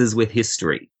kisses with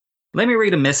history. Let me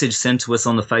read a message sent to us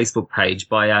on the Facebook page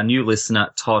by our new listener,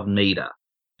 Todd Nieder.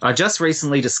 I just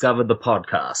recently discovered the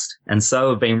podcast, and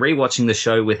so have been rewatching the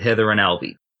show with Heather and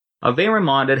Albie. I've been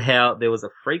reminded how there was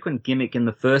a frequent gimmick in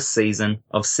the first season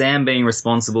of Sam being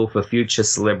responsible for future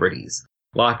celebrities,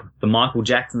 like the Michael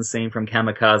Jackson scene from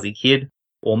Kamikaze Kid,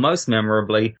 or most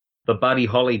memorably, the Buddy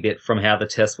Holly bit from How the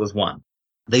Test Was Won.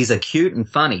 These are cute and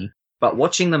funny, But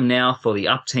watching them now for the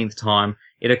upteenth time,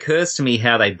 it occurs to me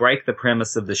how they break the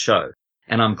premise of the show,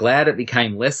 and I'm glad it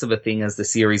became less of a thing as the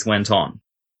series went on.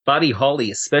 Buddy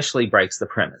Holly especially breaks the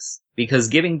premise, because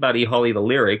giving Buddy Holly the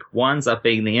lyric winds up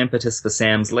being the impetus for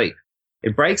Sam's leap.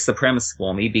 It breaks the premise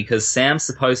for me because Sam's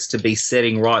supposed to be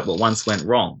setting right what once went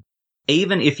wrong.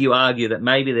 Even if you argue that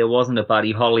maybe there wasn't a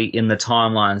Buddy Holly in the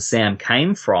timeline Sam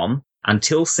came from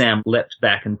until Sam leapt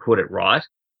back and put it right,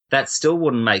 that still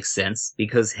wouldn't make sense,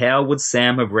 because how would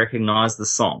Sam have recognized the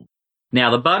song? Now,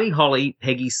 the Buddy Holly,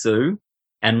 Peggy Sue,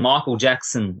 and Michael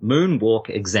Jackson Moonwalk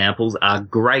examples are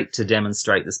great to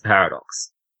demonstrate this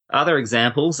paradox. Other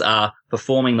examples are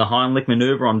performing the Heimlich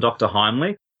maneuver on Dr.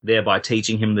 Heimlich, thereby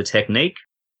teaching him the technique,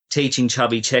 teaching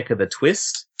Chubby Checker the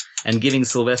twist, and giving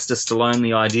Sylvester Stallone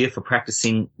the idea for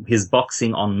practicing his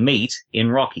boxing on meat in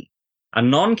Rocky. A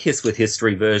non-Kiss with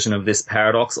History version of this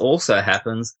paradox also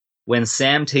happens when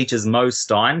Sam teaches Mo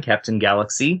Stein, Captain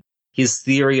Galaxy, his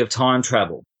theory of time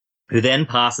travel, who then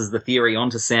passes the theory on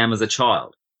to Sam as a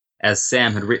child, as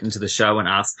Sam had written to the show and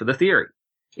asked for the theory.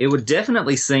 It would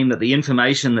definitely seem that the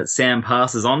information that Sam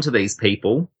passes on to these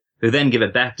people, who then give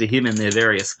it back to him in their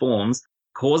various forms,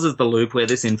 causes the loop where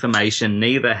this information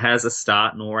neither has a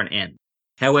start nor an end.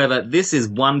 However, this is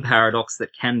one paradox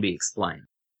that can be explained,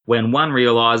 when one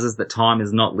realizes that time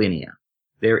is not linear.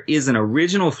 There is an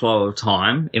original flow of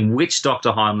time in which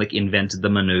Dr. Heimlich invented the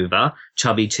maneuver,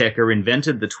 Chubby Checker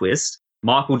invented the twist,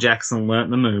 Michael Jackson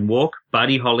learnt the moonwalk,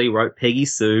 Buddy Holly wrote Peggy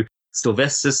Sue,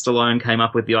 Sylvester Stallone came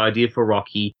up with the idea for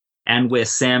Rocky, and where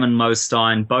Sam and Mo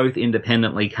Stein both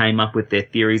independently came up with their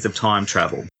theories of time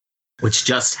travel, which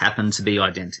just happened to be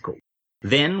identical.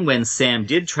 Then, when Sam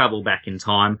did travel back in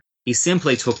time, he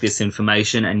simply took this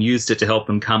information and used it to help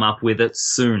them come up with it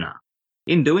sooner.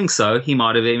 In doing so, he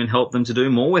might have even helped them to do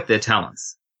more with their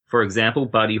talents. For example,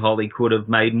 Buddy Holly could have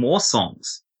made more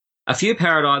songs. A few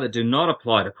paradise that do not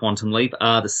apply to Quantum Leap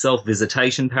are the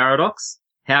self-visitation paradox.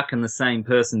 How can the same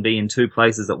person be in two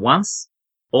places at once?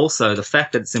 Also, the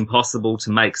fact that it's impossible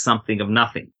to make something of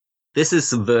nothing. This is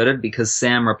subverted because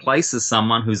Sam replaces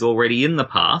someone who's already in the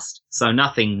past, so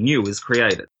nothing new is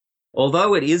created.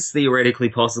 Although it is theoretically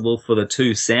possible for the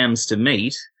two Sams to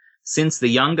meet, since the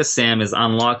younger Sam is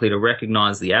unlikely to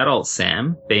recognize the adult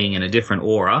Sam, being in a different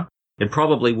aura, it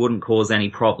probably wouldn't cause any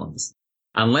problems.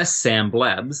 Unless Sam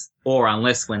blabs, or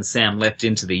unless when Sam leapt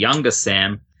into the younger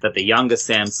Sam, that the younger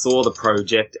Sam saw the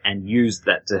project and used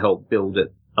that to help build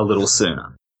it a little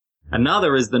sooner.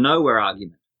 Another is the nowhere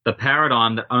argument, the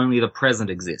paradigm that only the present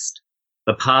exists.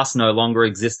 The past no longer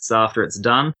exists after it's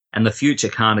done, and the future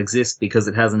can't exist because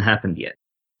it hasn't happened yet.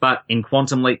 But in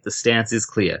Quantum Leap, the stance is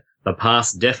clear. The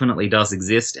past definitely does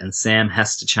exist, and Sam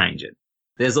has to change it.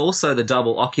 There's also the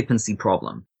double occupancy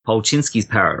problem, Polchinski's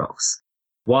paradox.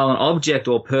 While an object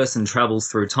or person travels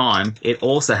through time, it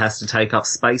also has to take up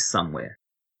space somewhere.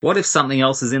 What if something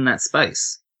else is in that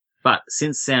space? But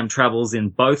since Sam travels in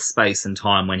both space and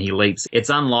time when he leaps, it's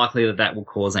unlikely that that will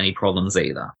cause any problems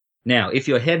either. Now, if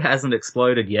your head hasn't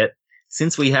exploded yet,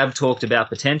 since we have talked about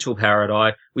potential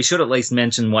paradise, we should at least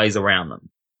mention ways around them.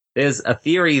 There's a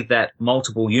theory that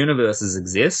multiple universes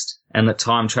exist, and that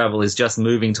time travel is just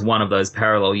moving to one of those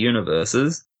parallel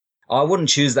universes. I wouldn't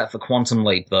choose that for Quantum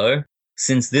Leap, though,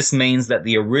 since this means that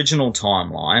the original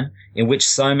timeline, in which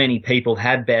so many people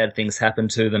had bad things happen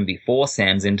to them before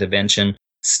Sam's intervention,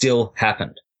 still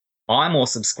happened. I more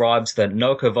subscribe to the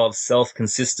Novikov's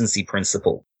self-consistency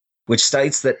principle, which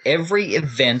states that every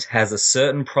event has a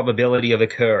certain probability of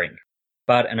occurring,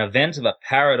 but an event of a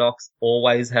paradox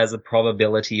always has a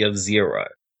probability of 0.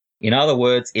 In other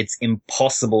words, it's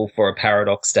impossible for a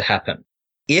paradox to happen.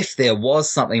 If there was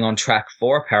something on track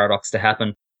for a paradox to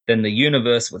happen, then the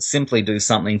universe would simply do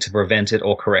something to prevent it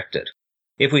or correct it.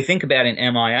 If we think about in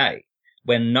MIA,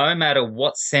 when no matter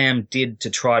what Sam did to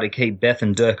try to keep Beth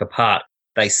and Dirk apart,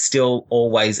 they still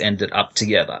always ended up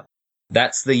together.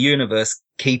 That's the universe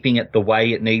keeping it the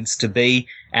way it needs to be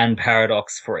and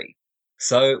paradox-free.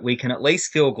 So we can at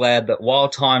least feel glad that while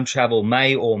time travel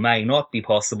may or may not be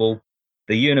possible,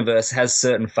 the universe has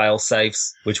certain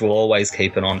fail-safes which will always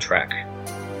keep it on track.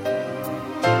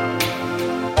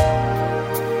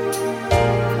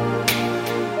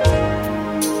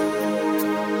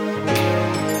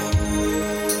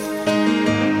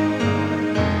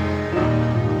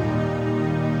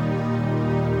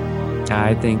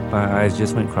 I think my eyes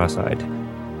just went cross-eyed.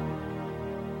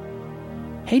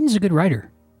 Hayden's a good writer.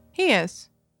 He is.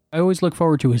 I always look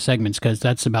forward to his segments because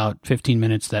that's about 15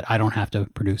 minutes that I don't have to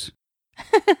produce.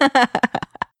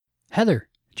 Heather,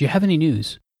 do you have any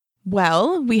news?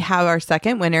 Well, we have our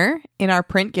second winner in our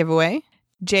print giveaway,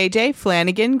 JJ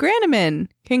Flanagan Granneman.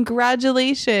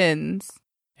 Congratulations.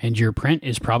 And your print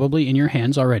is probably in your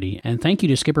hands already. And thank you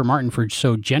to Skipper Martin for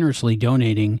so generously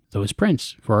donating those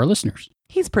prints for our listeners.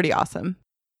 He's pretty awesome.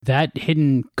 That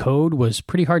hidden code was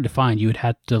pretty hard to find. You would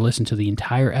have to listen to the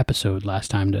entire episode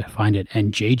last time to find it,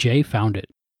 and JJ found it.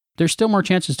 There's still more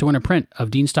chances to win a print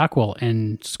of Dean Stockwell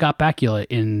and Scott Bakula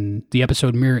in the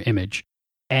episode mirror image.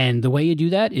 And the way you do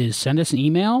that is send us an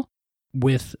email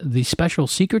with the special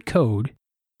secret code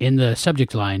in the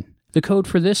subject line. The code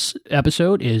for this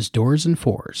episode is Doors and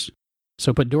Fours.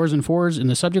 So put Doors and Fours in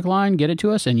the subject line, get it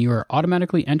to us, and you are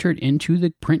automatically entered into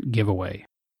the print giveaway.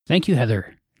 Thank you,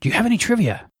 Heather. Do you have any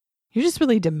trivia? You're just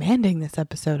really demanding this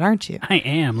episode, aren't you? I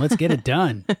am. Let's get it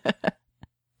done.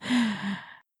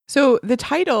 So the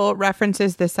title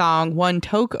references the song One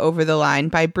Toke Over the Line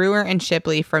by Brewer and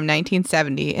Shipley from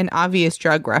 1970, an obvious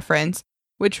drug reference,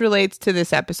 which relates to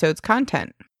this episode's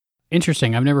content.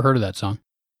 Interesting. I've never heard of that song.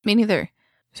 Me neither.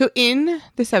 So in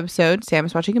this episode, Sam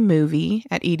is watching a movie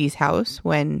at Edie's house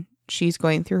when she's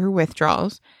going through her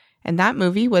withdrawals, and that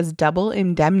movie was Double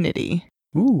Indemnity.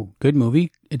 Ooh, good movie.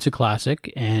 It's a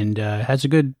classic and has a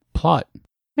good plot.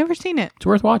 Never seen it. It's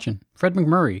worth watching. Fred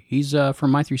McMurray. He's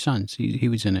from My Three Sons. He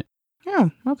was in it.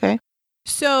 Oh, okay.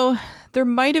 So there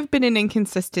might have been an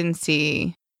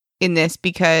inconsistency in this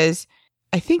because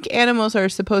I think animals are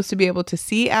supposed to be able to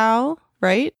see Al,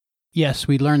 right? Yes,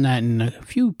 we learned that in a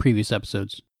few previous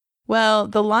episodes. Well,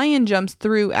 the lion jumps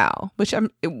through Al, which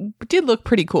it did look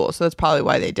pretty cool, so that's probably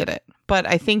why they did it. But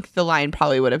I think the lion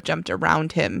probably would have jumped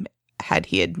around him had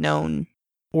he had known.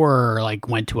 Or,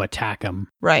 went to attack him.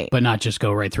 Right. But not just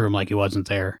go right through him like he wasn't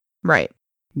there. Right.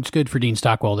 It's good for Dean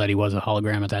Stockwell that he was a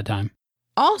hologram at that time.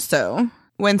 Also,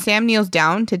 when Sam kneels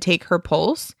down to take her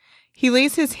pulse, he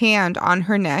lays his hand on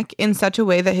her neck in such a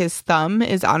way that his thumb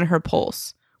is on her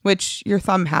pulse, which your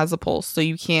thumb has a pulse, so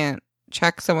you can't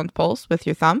check someone's pulse with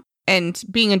your thumb. And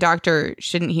being a doctor,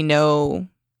 shouldn't he know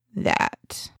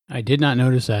that? I did not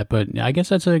notice that, but I guess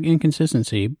that's an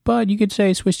inconsistency. But you could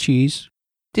say Swiss cheese.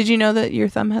 Did you know that your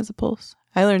thumb has a pulse?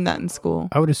 I learned that in school.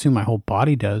 I would assume my whole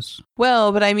body does.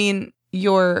 Well, but I mean,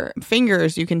 your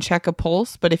fingers, you can check a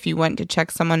pulse, but if you went to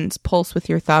check someone's pulse with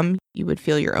your thumb, you would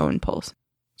feel your own pulse.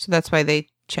 So that's why they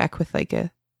check with the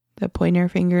pointer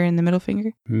finger and the middle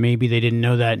finger. Maybe they didn't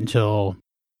know that until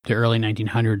the early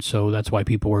 1900s, so that's why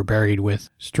people were buried with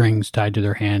strings tied to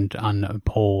their hand on a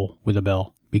pole with a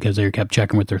bell, because they kept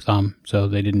checking with their thumb, so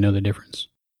they didn't know the difference.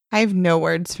 I have no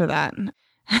words for that.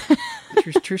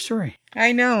 True story.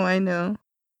 I know.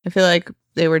 I feel like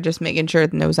they were just making sure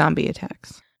no zombie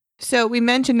attacks. So we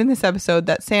mentioned in this episode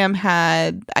that Sam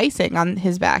had icing on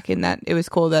his back and that it was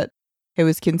cool that it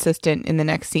was consistent in the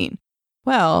next scene.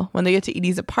 Well, when they get to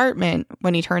Edie's apartment,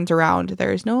 when he turns around,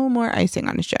 there's no more icing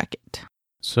on his jacket.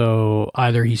 So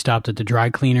either he stopped at the dry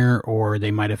cleaner or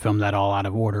they might have filmed that all out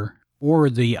of order. Or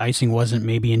the icing wasn't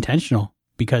maybe intentional.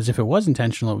 Because if it was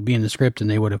intentional, it would be in the script and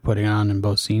they would have put it on in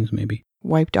both scenes maybe.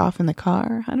 Wiped off in the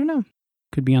car? I don't know.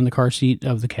 Could be on the car seat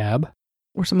of the cab.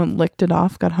 Or someone licked it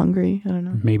off, got hungry. I don't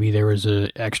know. Maybe there was an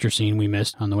extra scene we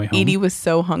missed on the way home. Edie was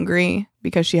so hungry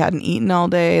because she hadn't eaten all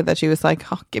day that she was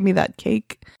like, oh, give me that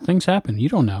cake. Things happen. You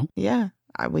don't know. Yeah,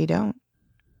 we don't.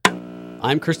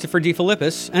 I'm Christopher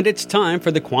DeFilippis, and it's time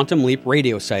for the Quantum Leap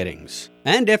radio sightings.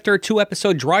 And after a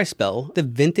 2-episode dry spell, the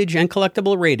vintage and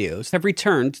collectible radios have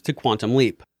returned to Quantum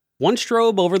Leap. One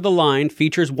Strobe Over the Line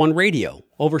features one radio,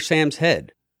 over Sam's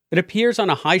head. It appears on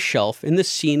a high shelf in the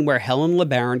scene where Helen Le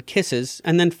Baron kisses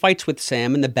and then fights with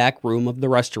Sam in the back room of the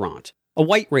restaurant. A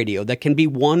white radio that can be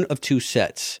one of two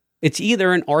sets. It's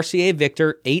either an RCA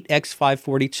Victor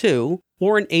 8X542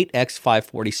 or an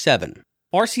 8X547.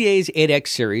 RCA's 8X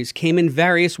series came in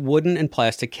various wooden and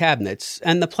plastic cabinets,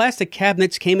 and the plastic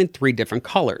cabinets came in 3 different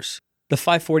colors. The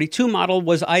 542 model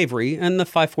was ivory, and the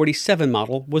 547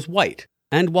 model was white.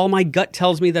 And while my gut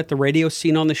tells me that the radio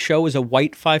seen on the show is a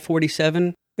white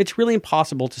 547, it's really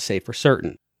impossible to say for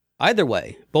certain. Either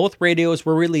way, both radios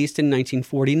were released in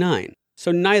 1949,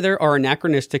 so neither are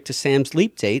anachronistic to Sam's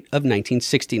leap date of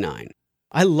 1969.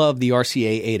 I love the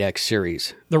RCA 8X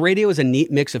series. The radio is a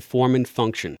neat mix of form and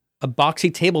function. A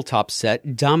boxy tabletop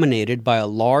set dominated by a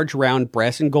large round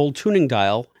brass and gold tuning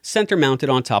dial center-mounted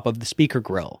on top of the speaker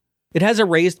grill. It has a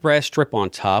raised brass strip on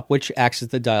top which acts as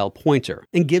the dial pointer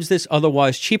and gives this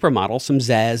otherwise cheaper model some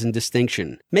zazz and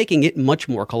distinction, making it much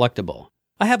more collectible.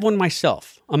 I have one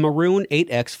myself, a maroon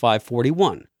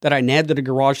 8X541, that I nabbed at a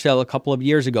garage sale a couple of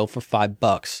years ago for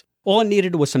 $5. All it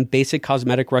needed was some basic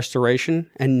cosmetic restoration,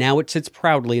 and now it sits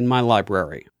proudly in my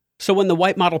library. So when the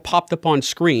white model popped up on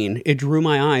screen, it drew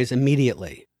my eyes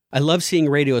immediately. I love seeing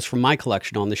radios from my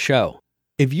collection on the show.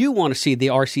 If you want to see the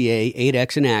RCA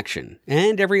 8X in action,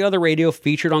 and every other radio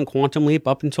featured on Quantum Leap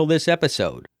up until this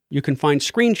episode, You can find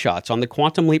screenshots on the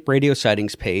Quantum Leap Radio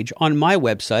Sightings page on my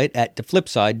website at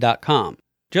theflipside.com.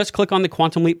 Just click on the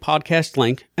Quantum Leap podcast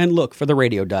link and look for the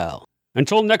radio dial.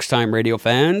 Until next time, radio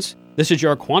fans, this is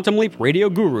your Quantum Leap radio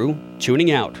guru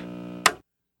tuning out.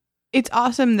 It's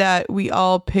awesome that we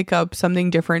all pick up something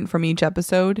different from each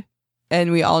episode,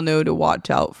 and we all know to watch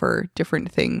out for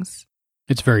different things.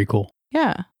 It's very cool.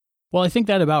 Yeah. Well, I think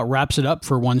that about wraps it up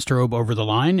for One Strobe Over the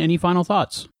Line. Any final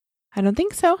thoughts? I don't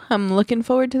think so. I'm looking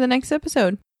forward to the next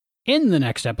episode. In the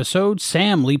next episode,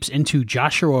 Sam leaps into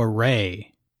Joshua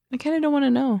Ray. I kind of don't want to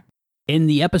know. In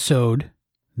the episode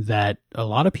that a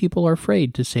lot of people are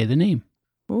afraid to say the name.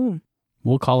 Ooh.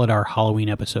 We'll call it our Halloween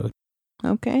episode.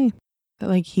 Okay.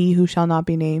 Like He Who Shall Not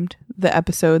Be Named. The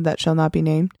episode that shall not be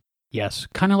named. Yes.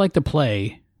 Kind of like the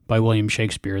play by William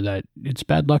Shakespeare that it's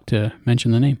bad luck to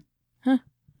mention the name. Huh.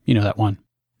 You know that one.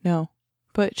 No.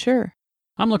 But sure.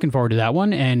 I'm looking forward to that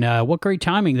one, and what great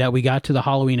timing that we got to the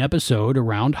Halloween episode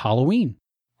around Halloween.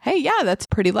 Hey, yeah, that's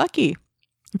pretty lucky.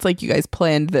 It's like you guys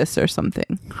planned this or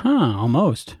something. Huh,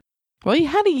 almost. Well, you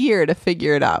had a year to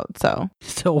figure it out, so.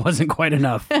 Still wasn't quite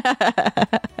enough.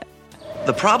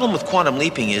 The problem with quantum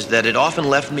leaping is that it often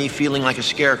left me feeling like a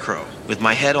scarecrow, with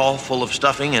my head all full of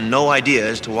stuffing and no idea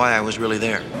as to why I was really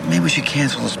there. Maybe we should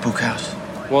cancel the spook house.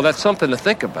 Well, that's something to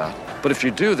think about. But if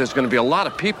you do, there's going to be a lot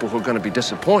of people who are going to be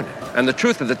disappointed. And the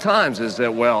truth of the times is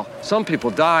that, well, some people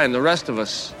die and the rest of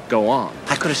us go on.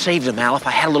 I could have saved him, Al, if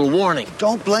I had a little warning.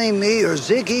 Don't blame me or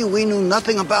Ziggy. We knew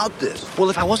nothing about this.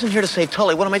 Well, if I wasn't here to save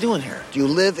Tully, what am I doing here? You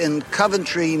live in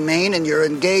Coventry, Maine, and you're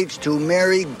engaged to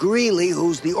Mary Greeley,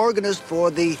 who's the organist for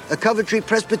the Coventry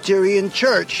Presbyterian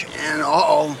Church. And,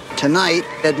 tonight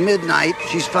at midnight,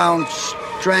 she's found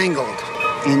strangled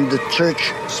in the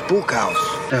church spook house.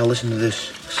 Now listen to this.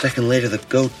 A second later, the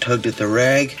goat tugged at the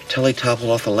rag. Tully toppled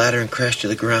off the ladder and crashed to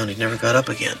the ground. He never got up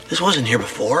again. This wasn't here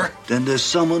before. Then there's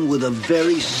someone with a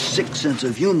very sick sense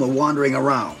of humor wandering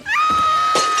around.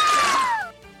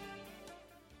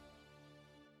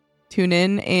 Tune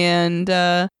in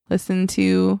and listen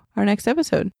to our next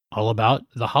episode. All about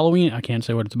the Halloween. I can't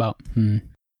say what it's about.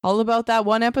 All about that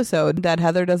one episode that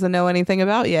Heather doesn't know anything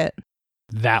about yet.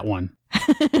 That one.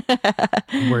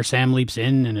 Where Sam leaps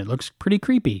in and it looks pretty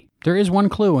creepy. There is one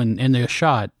clue in the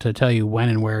shot to tell you when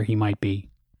and where he might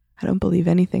be. I don't believe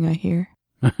anything I hear.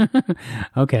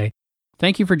 Okay.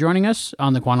 Thank you for joining us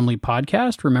on the Quantum Leap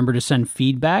podcast. Remember to send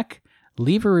feedback,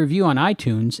 leave a review on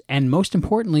iTunes, and most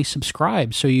importantly,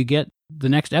 subscribe so you get the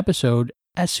next episode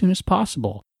as soon as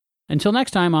possible. Until next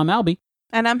time, I'm Albie.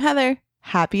 And I'm Heather.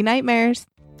 Happy nightmares.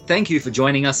 Thank you for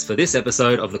joining us for this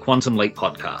episode of the Quantum Leap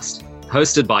podcast,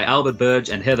 hosted by Albert Burge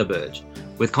and Heather Burge,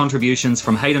 with contributions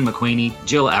from Hayden McQueenie,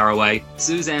 Jill Arroway,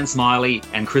 Suzanne Smiley,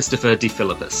 and Christopher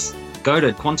DeFilippis. Go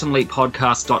to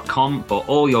quantumleappodcast.com for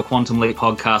all your Quantum Leap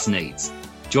podcast needs.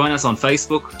 Join us on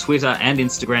Facebook, Twitter, and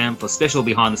Instagram for special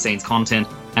behind-the-scenes content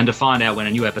and to find out when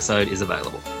a new episode is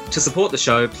available. To support the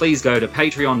show, please go to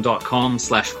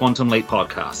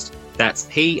patreon.com/quantumleappodcast. That's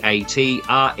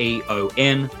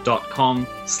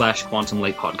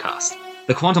patreon.com/quantumleappodcast.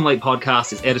 The Quantum Leap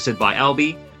podcast is edited by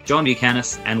Albie, John Buchanan,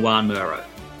 and Juan Murrow,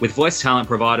 with voice talent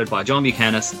provided by John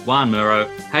Buchanan, Juan Murrow,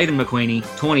 Hayden McQueenie,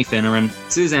 Tawny Finneran,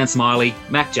 Suzanne Smiley,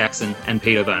 Mac Jackson, and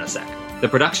Peter Vernasak. The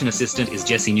production assistant is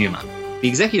Jesse Newman. The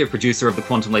executive producer of the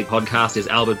Quantum Leap podcast is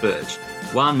Albert Burge.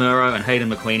 Juan Murrow and Hayden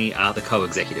McQueenie are the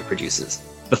co-executive producers.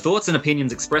 The thoughts and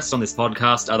opinions expressed on this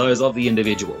podcast are those of the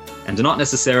individual and do not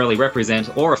necessarily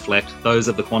represent or reflect those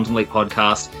of the Quantum Leap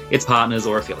podcast, its partners,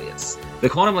 or affiliates. The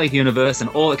Quantum Leap universe and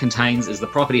all it contains is the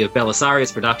property of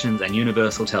Belisarius Productions and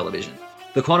Universal Television.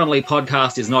 The Quantum Leap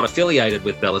podcast is not affiliated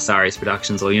with Belisarius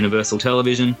Productions or Universal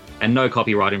Television, and no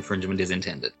copyright infringement is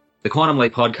intended. The Quantum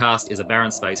Leap podcast is a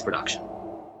Barren Space production.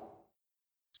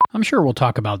 I'm sure we'll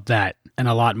talk about that and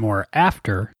a lot more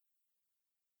after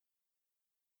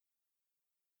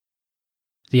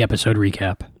the episode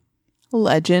recap.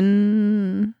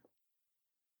 Legendary.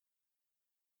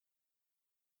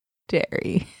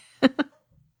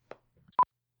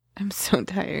 I'm so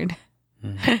tired.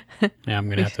 Yeah, I'm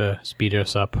going to have to speed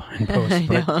us up in post,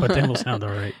 but then we'll sound all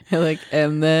right.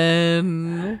 And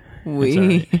then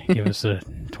we... Right. Give us a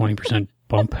 20%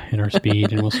 bump in our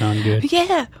speed and we'll sound good.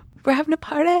 Yeah, we're having a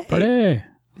party. Party.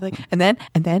 And then,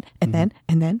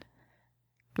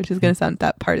 which is going to sound,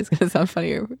 that part is going to sound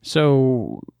funnier.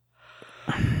 So,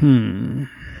 trying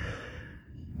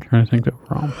to think that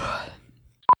we're wrong.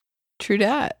 True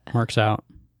dat. Mark's out.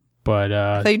 But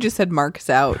I thought you just said Mark's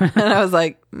out. And I was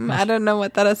like, I don't know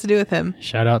what that has to do with him.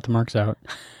 Shout out to Mark's out.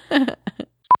 I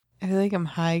feel like I'm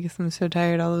high because I'm so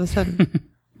tired all of a sudden.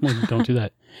 Well, don't do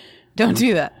that. Don't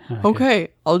do that. Okay.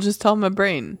 I'll just tell my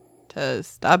brain to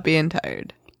stop being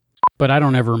tired. But I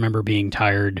don't ever remember being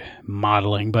tired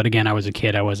modeling. But again, I was a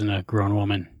kid. I wasn't a grown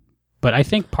woman. But I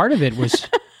think part of it was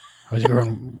I was a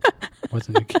grown.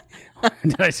 Wasn't a kid.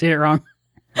 Did I say it wrong?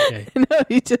 Okay. No,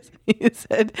 you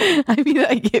said. I mean,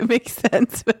 like, it makes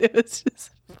sense, but it was just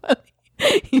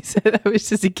funny. You said I was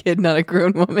just a kid, not a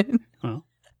grown woman. Oh,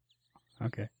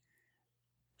 okay.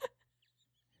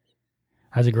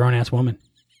 I was a grown ass woman.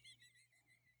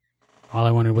 All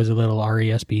I wanted was a little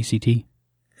RESPCT.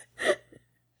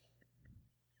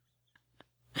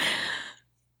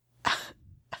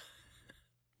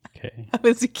 Okay. I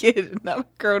was a kid, not a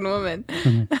grown woman.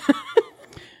 Mm-hmm.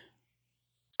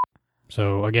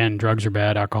 So, again, drugs are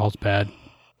bad, alcohol's bad.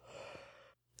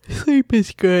 Sleep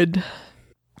is good.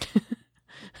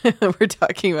 We're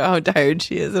talking about how tired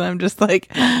she is, and I'm just like,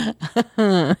 I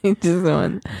just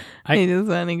want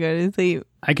to go to sleep.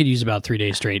 I could use about 3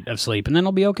 days straight of sleep, and then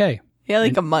I'll be okay. Yeah,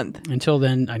 like a month. Until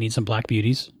then, I need some Black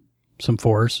Beauties, some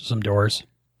fours, some doors.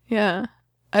 Yeah.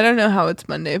 I don't know how it's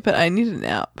Monday, but I need a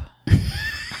nap.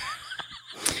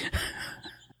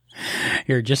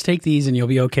 Here, just take these, and you'll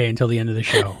be okay until the end of the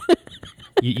show.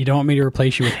 You don't want me to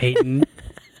replace you with Hayton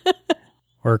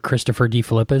or Christopher D.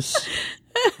 Philippus?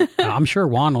 I'm sure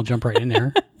Juan will jump right in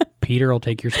there. Peter will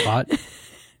take your spot.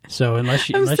 So I'm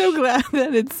so glad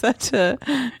that it's such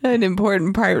an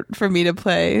important part for me to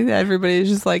play. Everybody's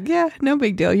just like, yeah, no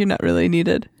big deal. You're not really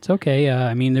needed. It's okay.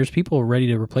 I mean, there's people ready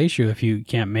to replace you if you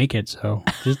can't make it. So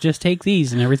just take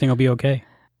these, and everything will be okay.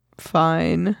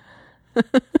 Fine.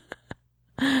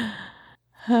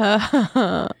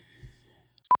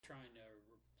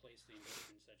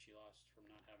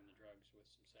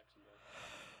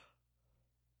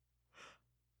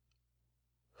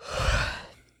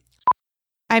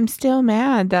 I'm still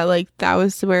mad that, like, that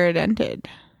was where it ended.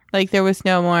 Like, there was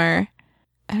no more.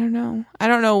 I don't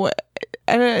know what.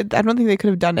 I don't think they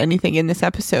could have done anything in this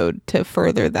episode to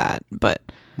further that. But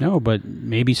no, but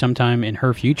maybe sometime in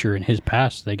her future, in his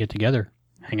past, they get together,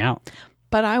 hang out.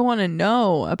 But I want to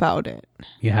know about it.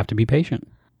 You have to be patient.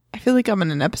 I feel like I'm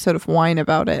in an episode of Wine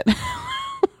About It,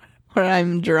 where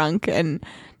I'm drunk and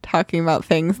talking about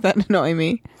things that annoy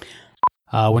me.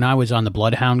 When I was on the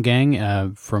Bloodhound Gang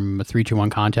from 321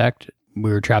 Contact,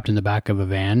 we were trapped in the back of a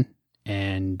van,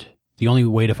 and the only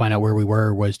way to find out where we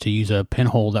were was to use a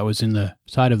pinhole that was in the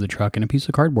side of the truck and a piece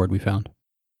of cardboard we found.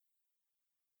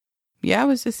 Yeah,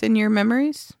 was this in your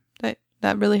memories?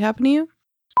 That really happened to you?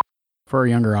 For a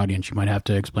younger audience, you might have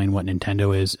to explain what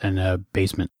Nintendo is and a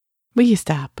basement. Will you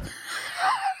stop?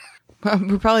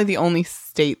 We're probably the only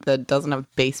state that doesn't have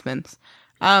basements.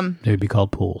 They would be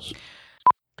called pools.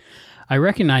 I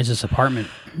recognize this apartment.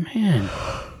 Man.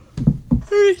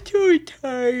 I'm so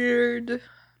tired.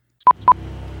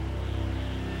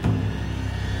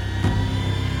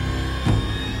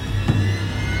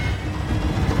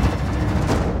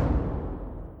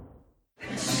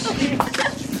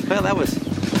 Well, that was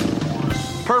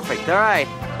perfect. All right.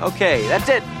 Okay, that's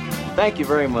it. Thank you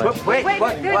very much. Wait,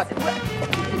 what?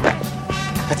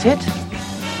 That's it?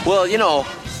 Well, you know,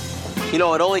 it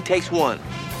only takes one.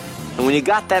 And when you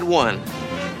got that one,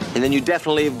 and then you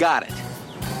definitely have got it.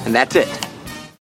 And that's it.